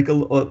I'll make a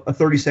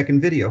 30-second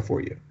video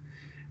for you."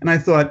 And I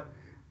thought,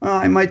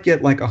 I might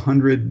get like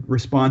 100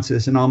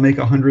 responses, and I'll make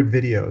 100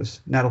 videos.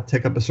 And that'll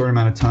take up a certain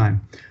amount of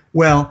time.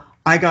 Well,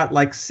 I got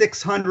like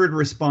 600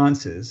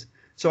 responses.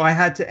 So I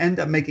had to end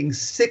up making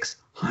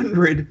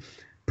 600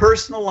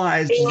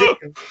 personalized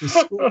videos to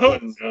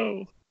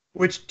schools,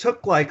 which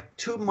took like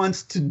 2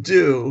 months to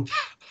do.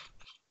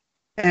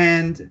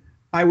 And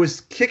I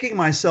was kicking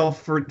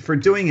myself for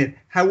doing it.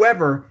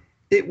 However,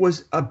 it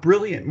was a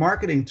brilliant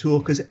marketing tool,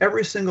 because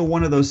every single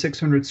one of those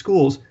 600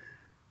 schools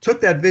took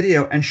that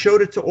video and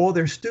showed it to all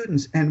their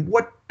students. And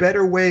what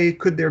better way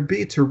could there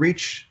be to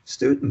reach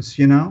students,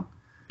 you know?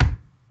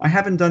 I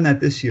haven't done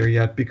that this year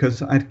yet,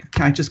 because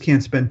I just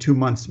can't spend 2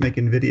 months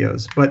making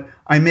videos. But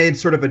I made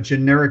sort of a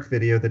generic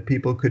video that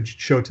people could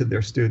show to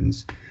their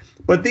students.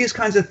 But these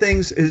kinds of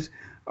things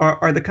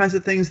are the kinds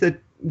of things that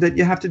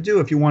you have to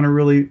do if you want to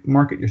really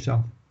market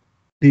yourself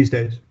these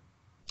days.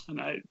 And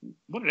I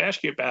wanted to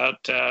ask you about,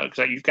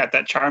 because you've got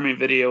that charming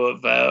video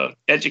of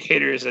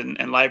educators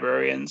and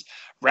librarians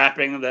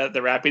wrapping the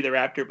Rappy the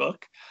Raptor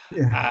book.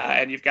 Yeah.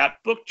 And you've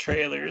got book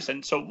trailers.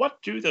 And so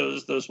what do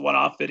those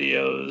one-off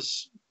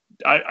videos,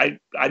 I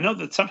know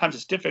that sometimes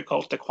it's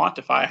difficult to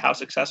quantify how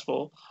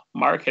successful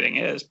marketing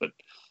is, but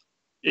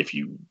if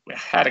you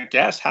had a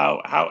guess,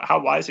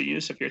 how wise a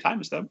use of your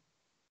time is them?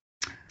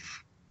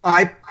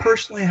 I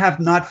personally have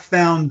not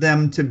found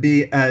them to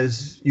be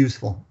as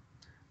useful.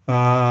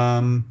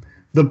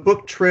 The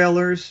book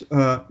trailers,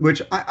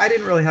 which I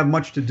didn't really have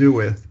much to do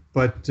with,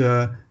 but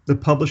the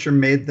publisher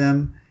made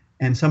them,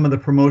 and some of the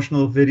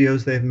promotional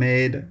videos they've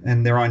made,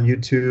 and they're on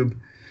YouTube.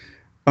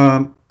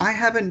 I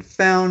haven't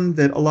found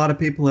that a lot of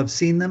people have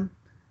seen them.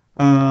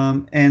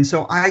 And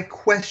so I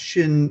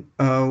question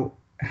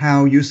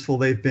how useful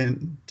they've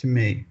been to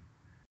me.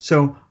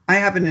 So I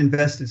haven't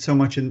invested so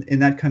much in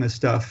that kind of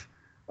stuff.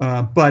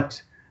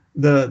 But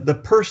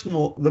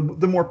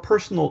the more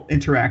personal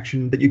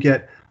interaction that you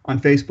get on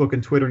Facebook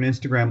and Twitter and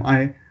Instagram,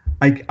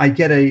 I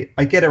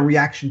get a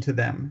reaction to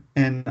them,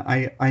 and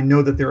I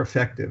know that they're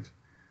effective.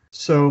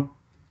 So,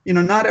 you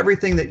know, not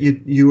everything that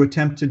you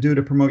attempt to do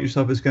to promote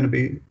yourself is going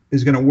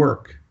to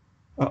work.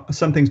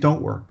 Some things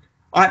don't work.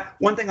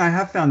 One thing I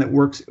have found that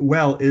works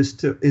well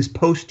is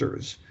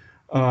posters.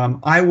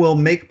 I will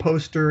make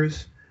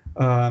posters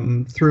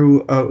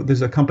through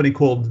there's a company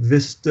called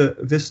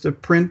Vista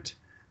Print.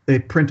 They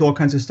print all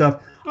kinds of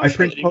stuff. I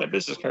print my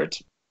business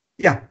cards.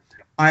 Yeah,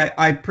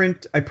 I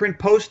print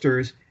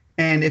posters,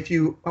 and if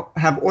you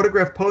have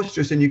autographed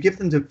posters and you give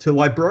them to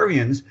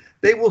librarians,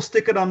 they will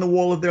stick it on the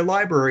wall of their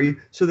library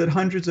so that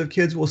hundreds of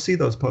kids will see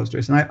those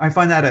posters. And I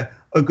find that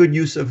a good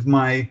use of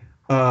my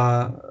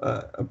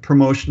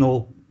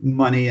promotional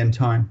money and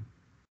time.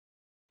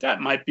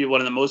 That might be one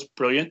of the most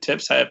brilliant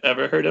tips I have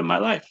ever heard in my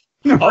life.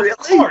 No, of really?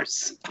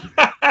 Course.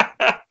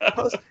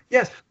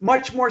 Yes,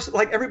 much more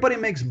like everybody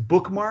makes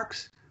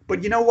bookmarks,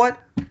 but you know what?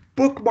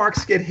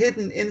 Bookmarks get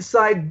hidden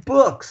inside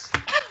books.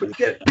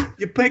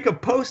 You make a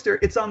poster,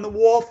 it's on the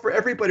wall for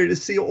everybody to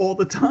see all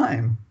the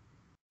time.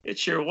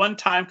 It's your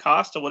one-time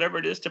cost of whatever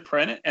it is to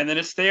print it, and then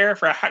it's there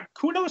for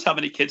who knows how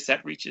many kids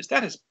that reaches.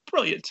 That is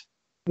brilliant.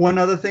 One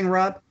other thing,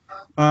 Rob,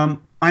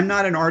 I'm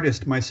not an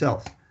artist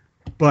myself,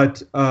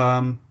 but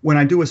when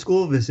I do a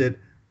school visit,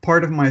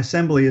 part of my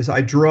assembly is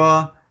I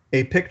draw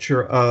a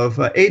picture of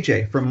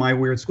AJ from my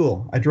weird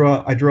school.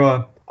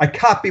 I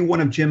copy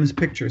one of Jim's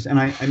pictures, and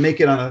I make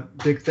it on a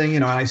big thing,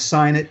 and I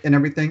sign it and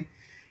everything.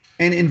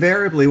 And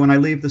invariably, when I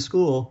leave the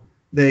school,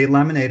 they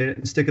laminate it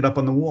and stick it up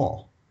on the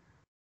wall.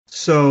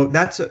 So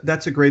that's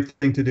a great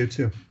thing to do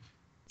too.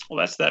 Well,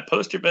 that's that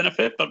poster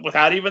benefit, but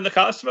without even the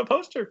cost of a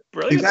poster.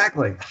 Brilliant.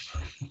 Exactly.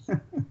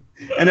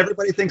 And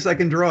everybody thinks I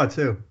can draw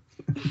too.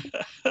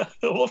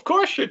 Well, of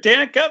course, you're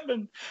Dan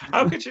Gutman.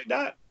 How could you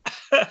not?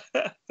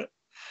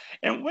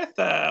 And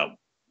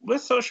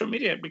with social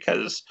media,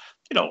 because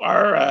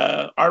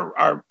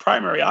our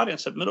primary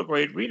audience of middle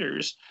grade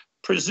readers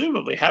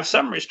presumably have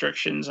some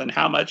restrictions on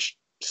how much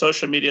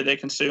social media they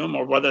consume,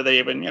 or whether they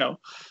even,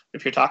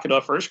 if you're talking to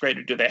a first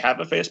grader, do they have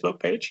a Facebook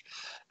page?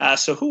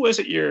 So who is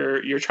it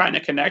you're trying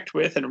to connect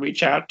with and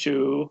reach out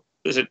to?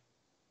 Is it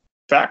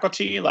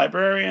faculty,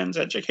 librarians,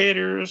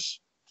 educators?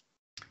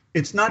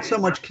 It's not so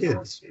much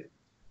kids.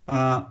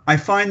 I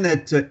find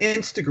that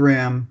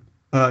Instagram,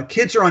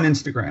 kids are on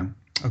Instagram,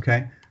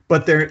 okay?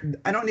 But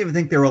I don't even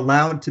think they're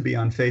allowed to be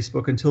on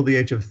Facebook until the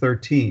age of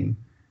 13.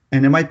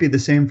 And it might be the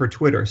same for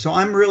Twitter. So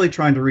I'm really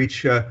trying to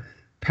reach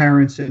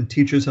parents and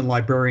teachers and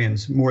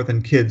librarians more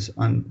than kids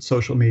on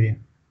social media.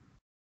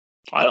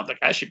 I don't think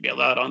I should be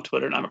allowed on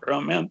Twitter, and I'm a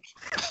grown man.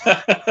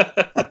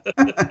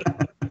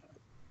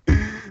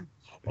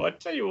 Well, I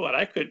tell you what,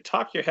 I could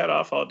talk your head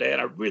off all day,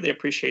 and I really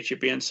appreciate you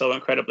being so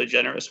incredibly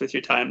generous with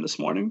your time this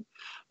morning,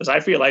 because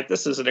I feel like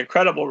this is an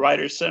incredible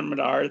writer's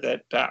seminar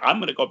that I'm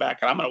going to go back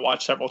and I'm going to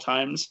watch several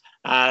times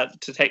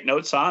to take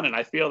notes on. And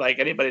I feel like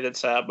anybody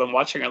that's been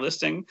watching or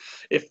listening,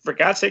 if for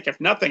God's sake, if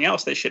nothing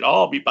else, they should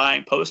all be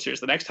buying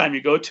posters. The next time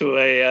you go to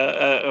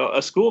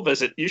a school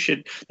visit,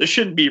 there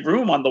shouldn't be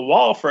room on the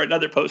wall for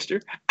another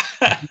poster.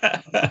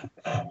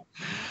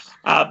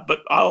 But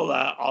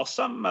I'll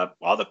sum up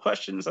all the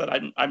questions that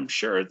I'm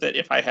sure that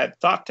if I had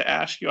thought to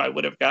ask you, I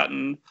would have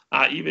gotten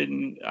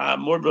even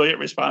more brilliant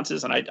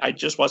responses, and I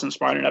just wasn't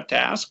smart enough to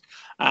ask.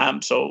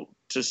 So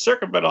to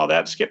circumvent all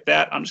that, skip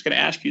that, I'm just going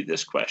to ask you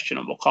this question,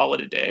 and we'll call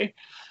it a day.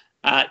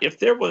 If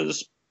there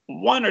was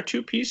one or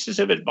two pieces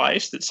of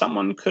advice that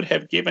someone could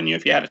have given you,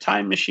 if you had a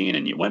time machine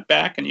and you went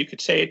back and you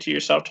could say it to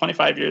yourself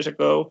 25 years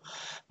ago,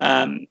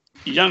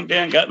 young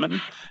Dan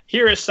Gutman,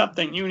 here is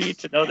something you need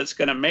to know that's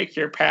going to make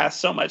your path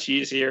so much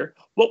easier,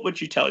 what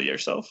would you tell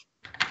yourself?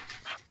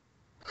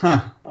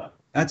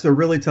 That's a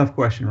really tough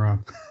question,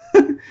 Rob.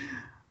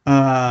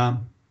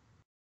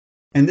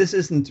 And this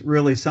isn't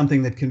really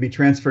something that can be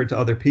transferred to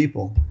other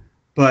people,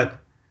 but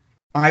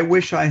I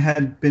wish I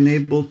had been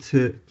able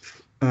to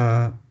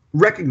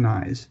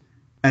recognize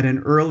at an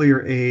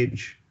earlier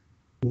age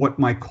what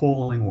my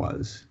calling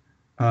was,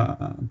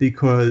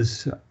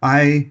 because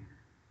I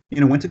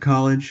went to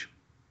college.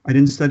 I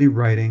didn't study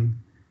writing.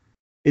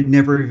 It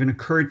never even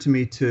occurred to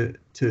me to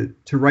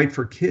write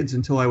for kids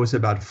until I was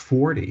about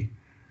 40.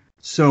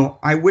 So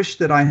I wish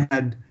that I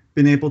had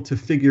been able to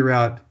figure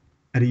out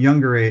at a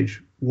younger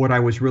age what I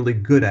was really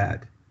good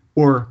at,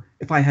 or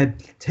if I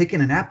had taken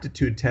an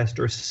aptitude test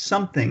or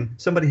something,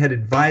 somebody had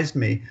advised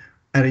me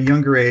at a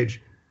younger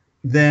age,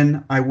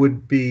 then I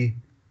would be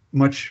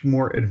much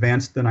more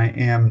advanced than I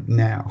am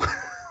now.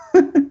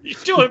 You're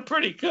doing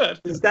pretty good.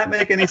 Does that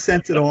make any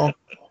sense at all?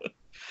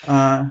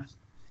 I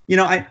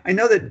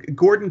know that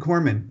Gordon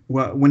Corman,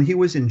 when he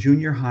was in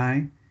junior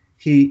high,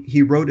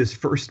 he wrote his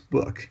first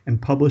book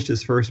and published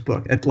his first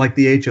book at like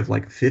the age of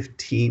like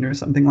 15 or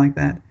something like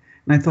that.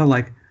 And I thought,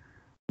 like,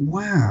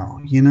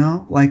 wow,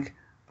 like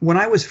when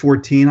I was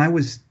 14, I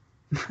was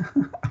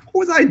what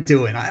was I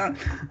doing? I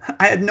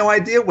had no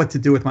idea what to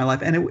do with my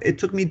life, and it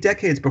took me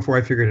decades before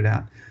I figured it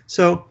out.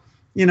 So,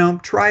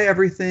 try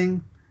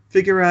everything,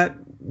 figure out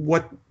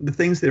what the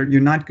things that you're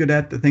not good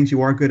at, the things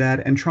you are good at,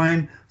 and try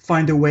and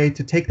find a way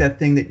to take that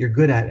thing that you're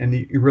good at and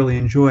you really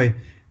enjoy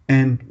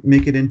and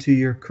make it into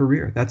your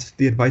career. That's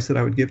the advice that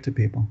I would give to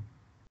people.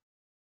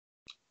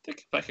 I think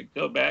if I could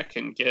go back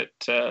and get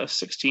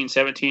 16,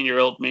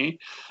 17-year-old me,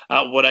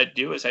 what I'd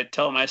do is I'd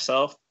tell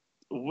myself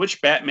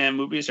which Batman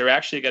movies are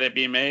actually going to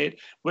be made,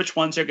 which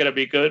ones are going to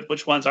be good,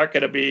 which ones aren't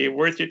going to be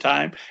worth your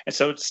time. And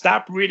so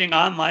stop reading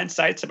online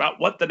sites about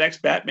what the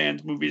next Batman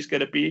movie is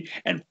going to be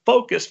and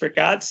focus, for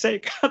God's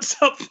sake, on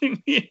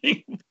something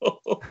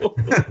meaningful.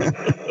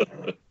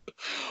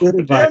 Good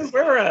advice.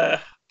 Dan,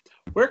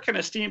 where can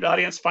esteemed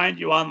audience find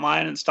you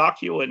online and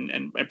stalk you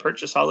and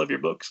purchase all of your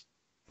books?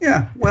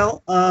 Yeah,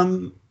 well,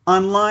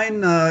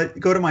 online,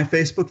 go to my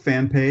Facebook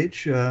fan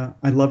page.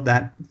 I'd love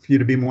that for you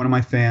to be one of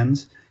my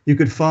fans. You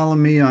could follow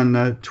me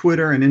on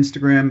Twitter and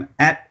Instagram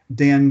at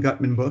Dan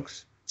Gutman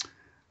Books.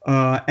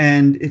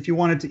 And if you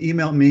wanted to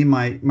email me,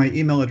 my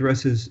email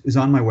address is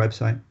on my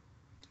website.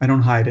 I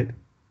don't hide it.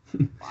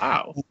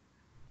 Wow.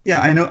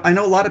 Yeah, I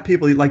know a lot of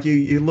people, like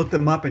you look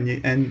them up and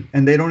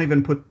they don't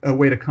even put a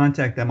way to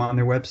contact them on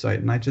their website.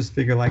 And I just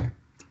figure, like,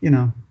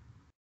 I'm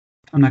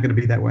not going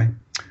to be that way.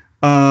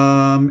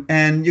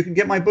 And you can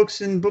get my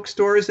books in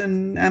bookstores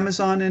and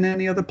Amazon and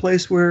any other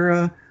place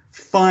where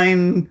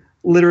fine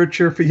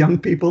literature for young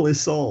people is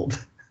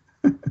sold.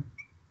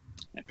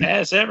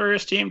 As ever,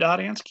 esteemed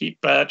audience,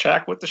 keep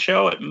track with the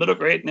show at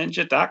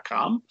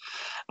middlegradeninja.com.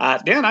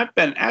 Dan, I've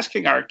been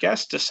asking our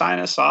guests to sign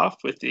us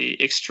off with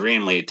the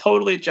extremely,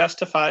 totally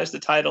justifies the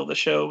title of the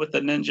show with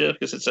the ninja,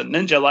 because it's a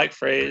ninja-like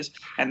phrase,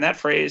 and that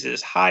phrase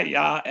is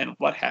hi-ya and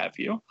what have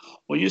you.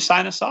 Will you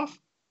sign us off?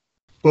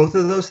 Both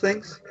of those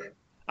things?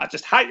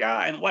 Just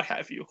hi-ya and what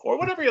have you, or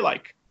whatever you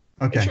like.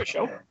 Okay. It's your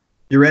show.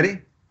 You ready?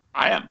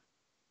 I am.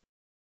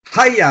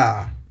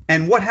 Hiya!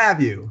 And what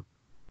have you?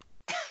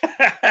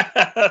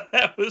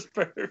 That was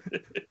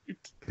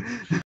perfect.